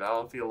justified. I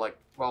don't feel like,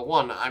 well,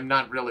 one, I'm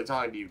not really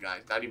talking to you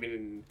guys, not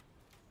even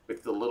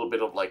with the little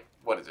bit of like,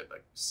 what is it,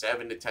 like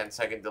 7 to 10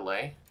 second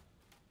delay.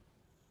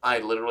 I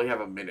literally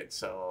have a minute,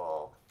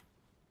 so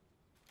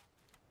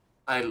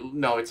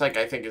no, it's like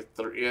I think it's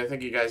I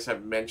think you guys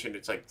have mentioned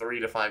it's like 3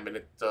 to 5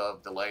 minutes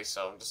of delay,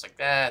 so I'm just like,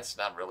 that's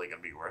not really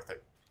gonna be worth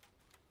it.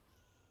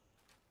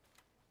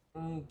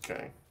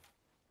 Okay.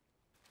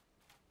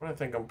 What I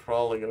think I'm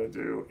probably gonna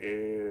do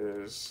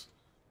is,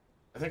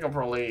 I think I'm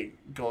probably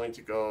going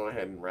to go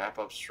ahead and wrap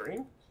up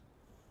stream.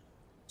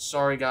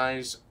 Sorry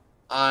guys,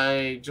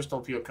 I just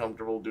don't feel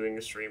comfortable doing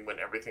a stream when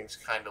everything's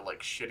kind of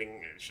like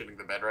shitting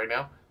the bed right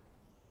now.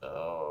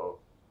 So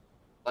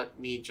let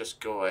me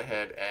just go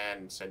ahead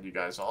and send you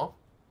guys off.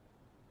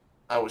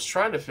 I was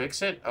trying to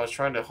fix it. I was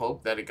trying to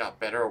hope that it got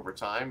better over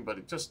time, but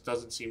it just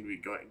doesn't seem to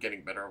be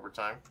getting better over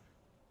time.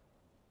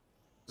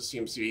 It just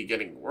seems to be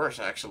getting worse,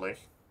 actually.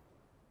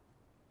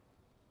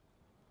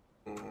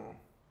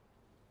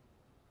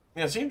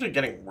 Yeah, it seems to be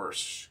getting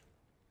worse.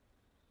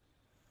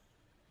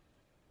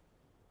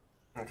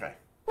 Okay.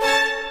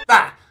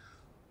 Ah!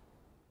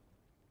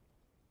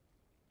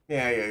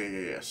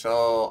 Yeah.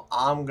 So,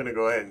 I'm gonna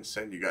go ahead and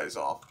send you guys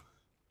off.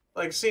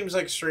 Like, seems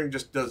like stream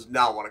just does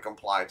not want to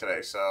comply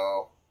today,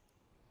 so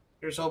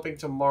here's hoping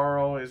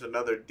tomorrow is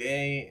another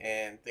day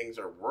and things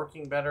are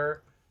working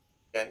better.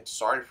 And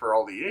sorry for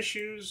all the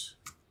issues.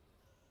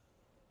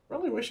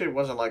 Really wish it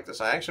wasn't like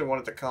this. I actually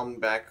wanted to come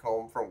back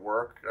home from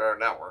work, or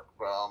not work,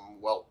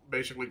 well,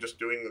 basically just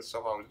doing the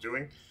stuff I was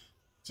doing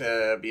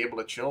to be able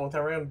to chill with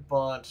everyone,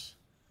 but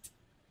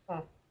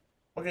what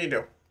can you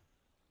do?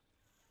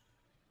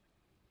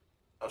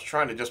 I was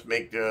trying to just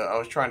like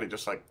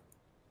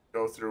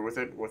go through with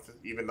it,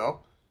 even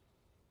though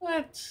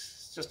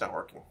it's just not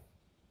working.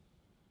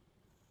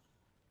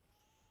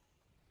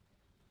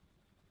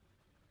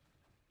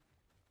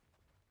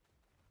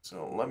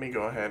 So let me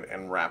go ahead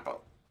and wrap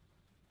up.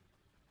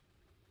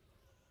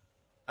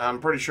 I'm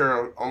pretty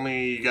sure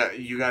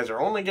you guys are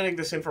only getting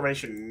this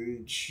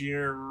information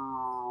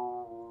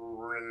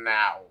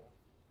now.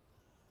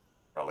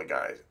 Probably,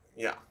 guys.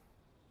 Yeah.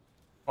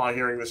 Probably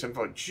hearing this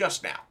info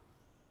just now.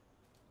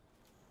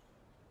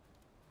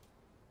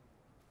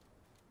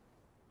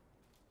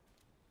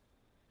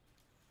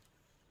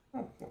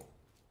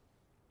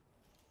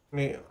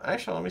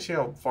 Actually, let me see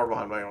how far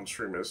behind my own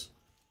stream is.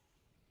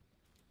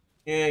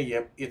 Yeah,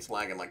 yep, it's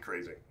lagging like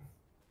crazy.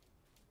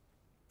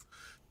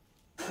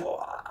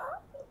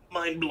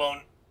 Mind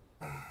blown.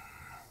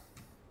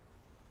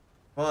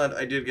 But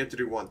I did get to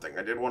do one thing.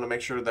 I did want to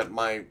make sure that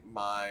my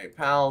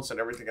pals and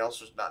everything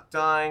else was not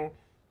dying.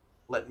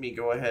 Let me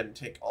go ahead and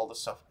take all the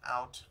stuff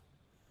out.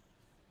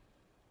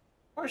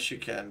 Of course you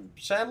can.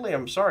 Sadly,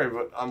 I'm sorry,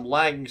 but I'm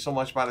lagging so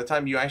much. By the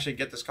time you actually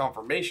get this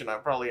confirmation, I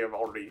probably have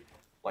already,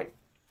 like,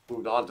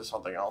 moved on to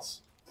something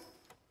else.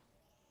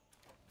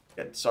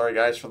 And sorry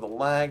guys for the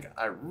lag.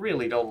 I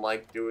really don't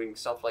like doing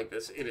stuff like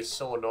this. It is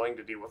so annoying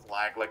to deal with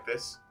lag like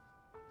this.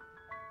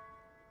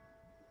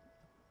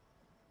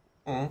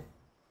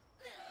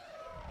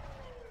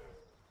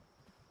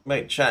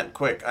 Mate, chat,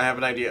 quick. I have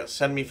an idea.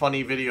 Send me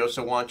funny videos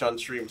to watch on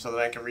stream so that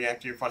I can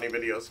react to your funny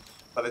videos.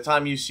 By the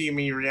time you see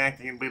me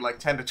reacting, it'll be like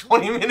 10 to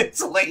 20 minutes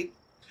late.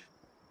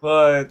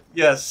 But,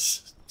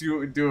 yes.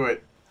 Do it. Do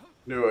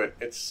it.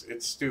 It's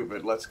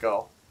stupid. Let's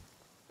go.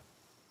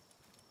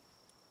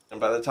 And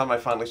by the time I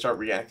finally start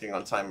reacting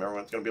on time,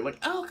 everyone's gonna be like,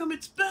 Alchem,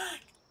 it's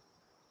back!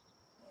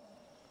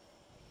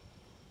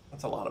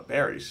 That's a lot of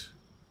berries.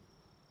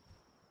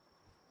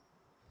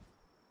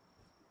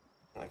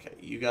 Okay,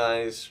 you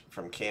guys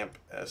from camp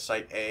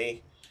site A,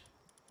 you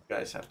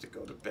guys have to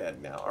go to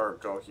bed now, or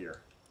go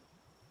here.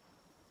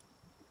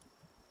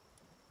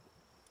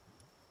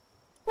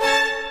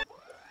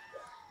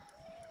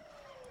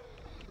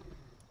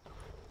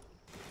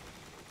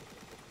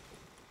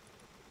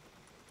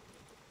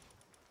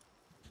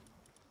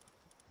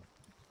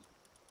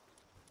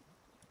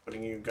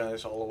 Putting you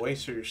guys all away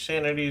so your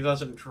sanity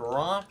doesn't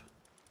drop.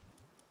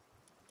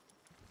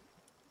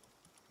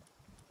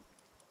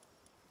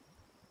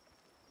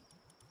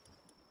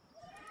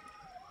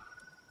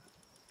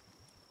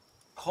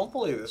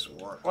 Hopefully this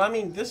will work. Well, I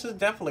mean, this is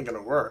definitely going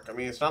to work. I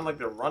mean, it's not like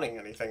they're running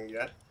anything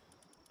yet.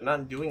 They're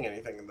not doing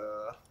anything in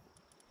the...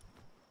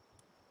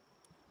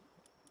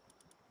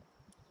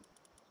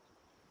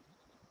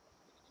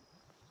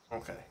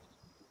 Okay.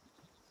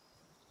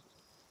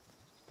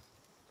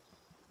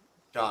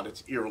 God,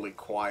 it's eerily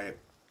quiet.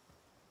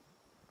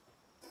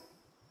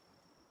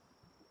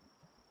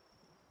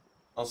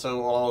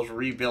 Also, while I was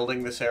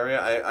rebuilding this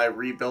area, I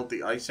rebuilt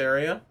the ice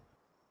area.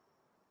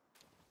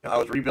 I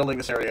was rebuilding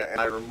this area,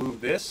 and I removed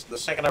this. The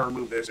second I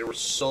removed this, there were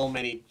so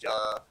many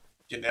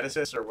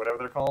geneticists, or whatever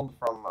they're called,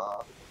 from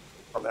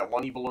that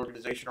one evil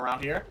organization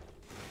around here.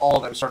 All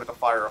of them started to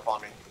fire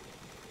upon me.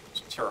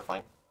 It's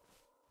terrifying.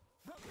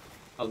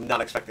 I was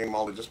not expecting them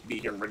all to just be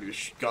here and ready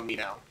to gun me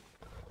down.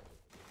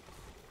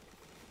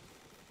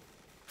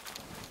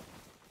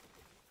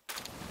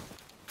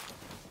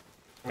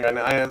 And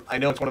I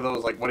know it's one of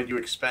those, like, what did you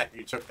expect?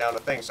 You took down a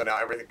thing, so now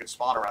everything could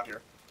spawn around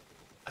here.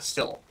 I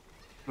still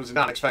was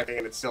not expecting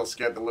it. It still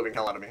scared the living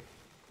hell out of me.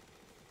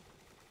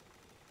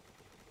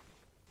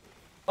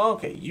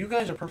 Okay, you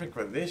guys are perfect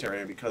for this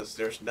area because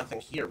there's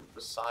nothing here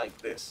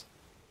besides this.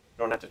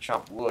 You don't have to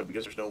chop wood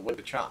because there's no wood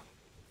to chop.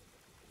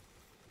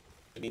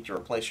 You need to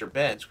replace your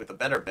beds with a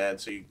better bed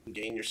so you can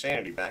gain your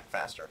sanity back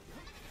faster.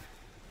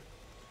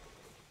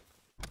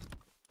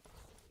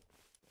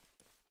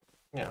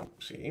 Yeah,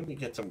 see, we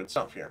get some good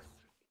stuff here.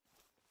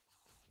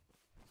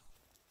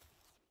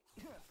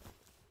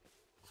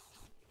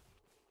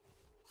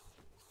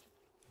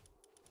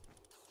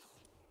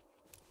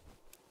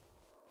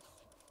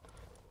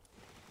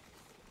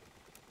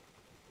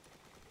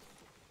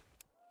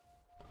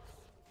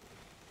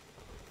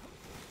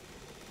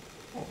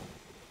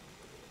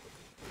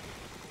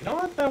 You know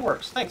what? That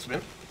works. Thanks,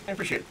 man. I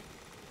appreciate it.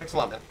 Thanks a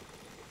lot, man.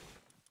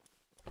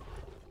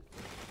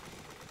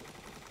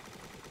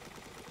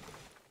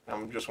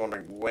 I'm just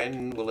wondering,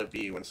 when will it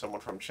be when someone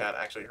from chat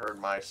actually heard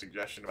my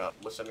suggestion about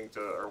listening to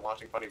or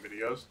watching funny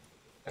videos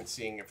and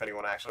seeing if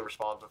anyone actually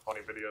responds with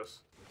funny videos?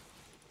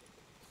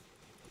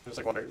 Just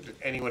like wondering, did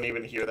anyone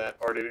even hear that,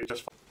 or did it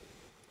just...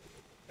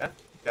 Yeah?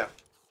 Yeah.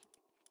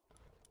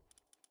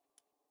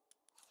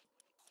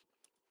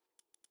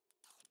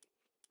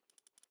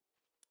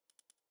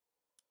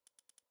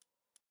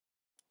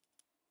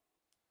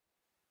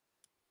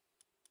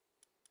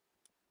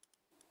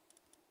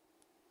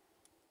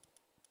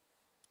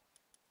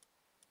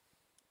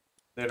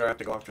 Later I have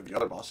to go after the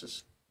other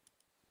bosses.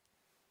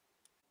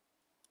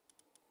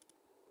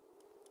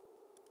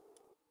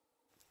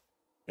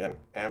 Again,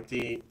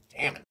 empty.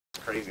 Damn it.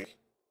 It's crazy.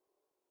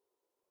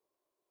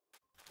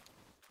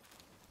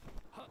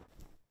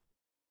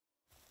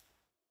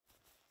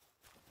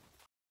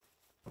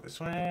 This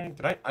way.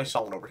 Did I? I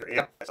saw one over here.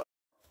 Yep, I saw it.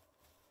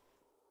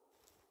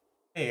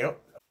 Hey, yo.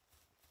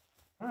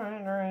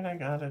 Alright, I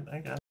got it. I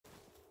got it.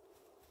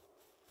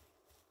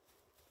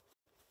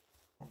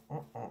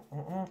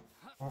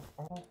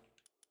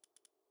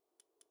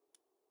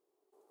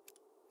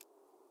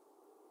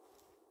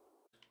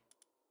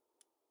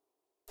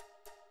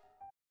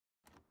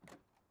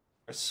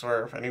 I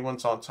swear, if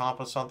anyone's on top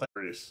of something,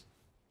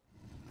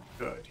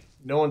 good.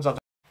 No one's on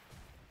top.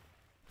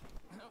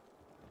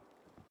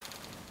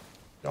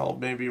 Y'all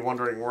may be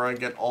wondering where I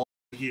get all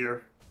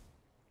here.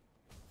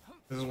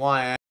 This is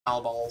why I have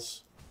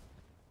eyeballs.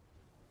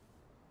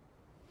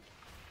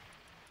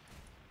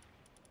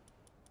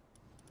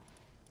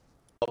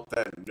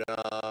 That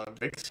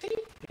Vixie?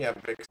 Yeah,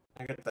 Vixie.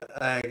 I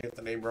get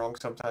the name wrong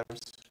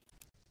sometimes.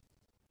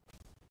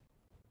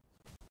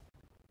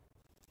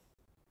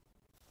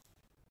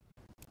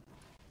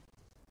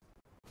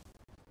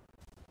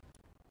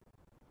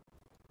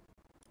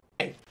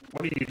 Hey,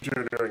 what are you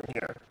two doing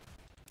here?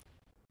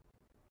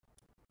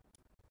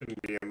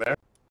 Shouldn't be in there.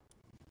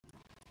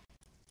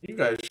 You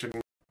guys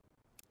shouldn't.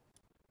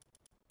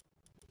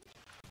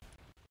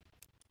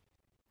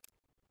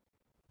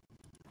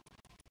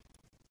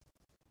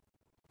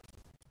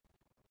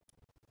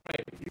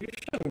 Wait, you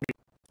shouldn't be.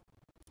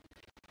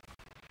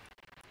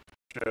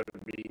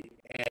 Should be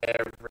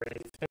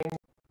everything.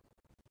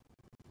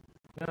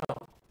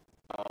 No.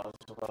 I was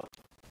about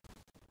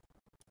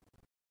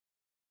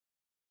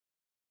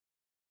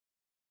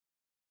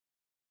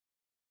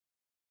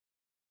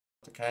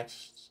to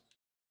catch.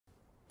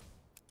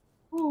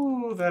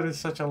 Ooh, that is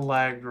such a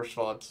lagged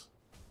response.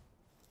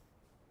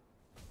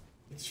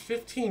 It's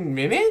 15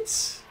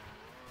 minutes?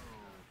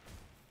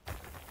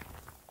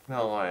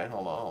 No way.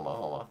 Hold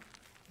on.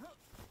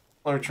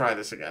 Let me try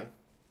this again.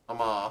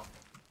 I'm off.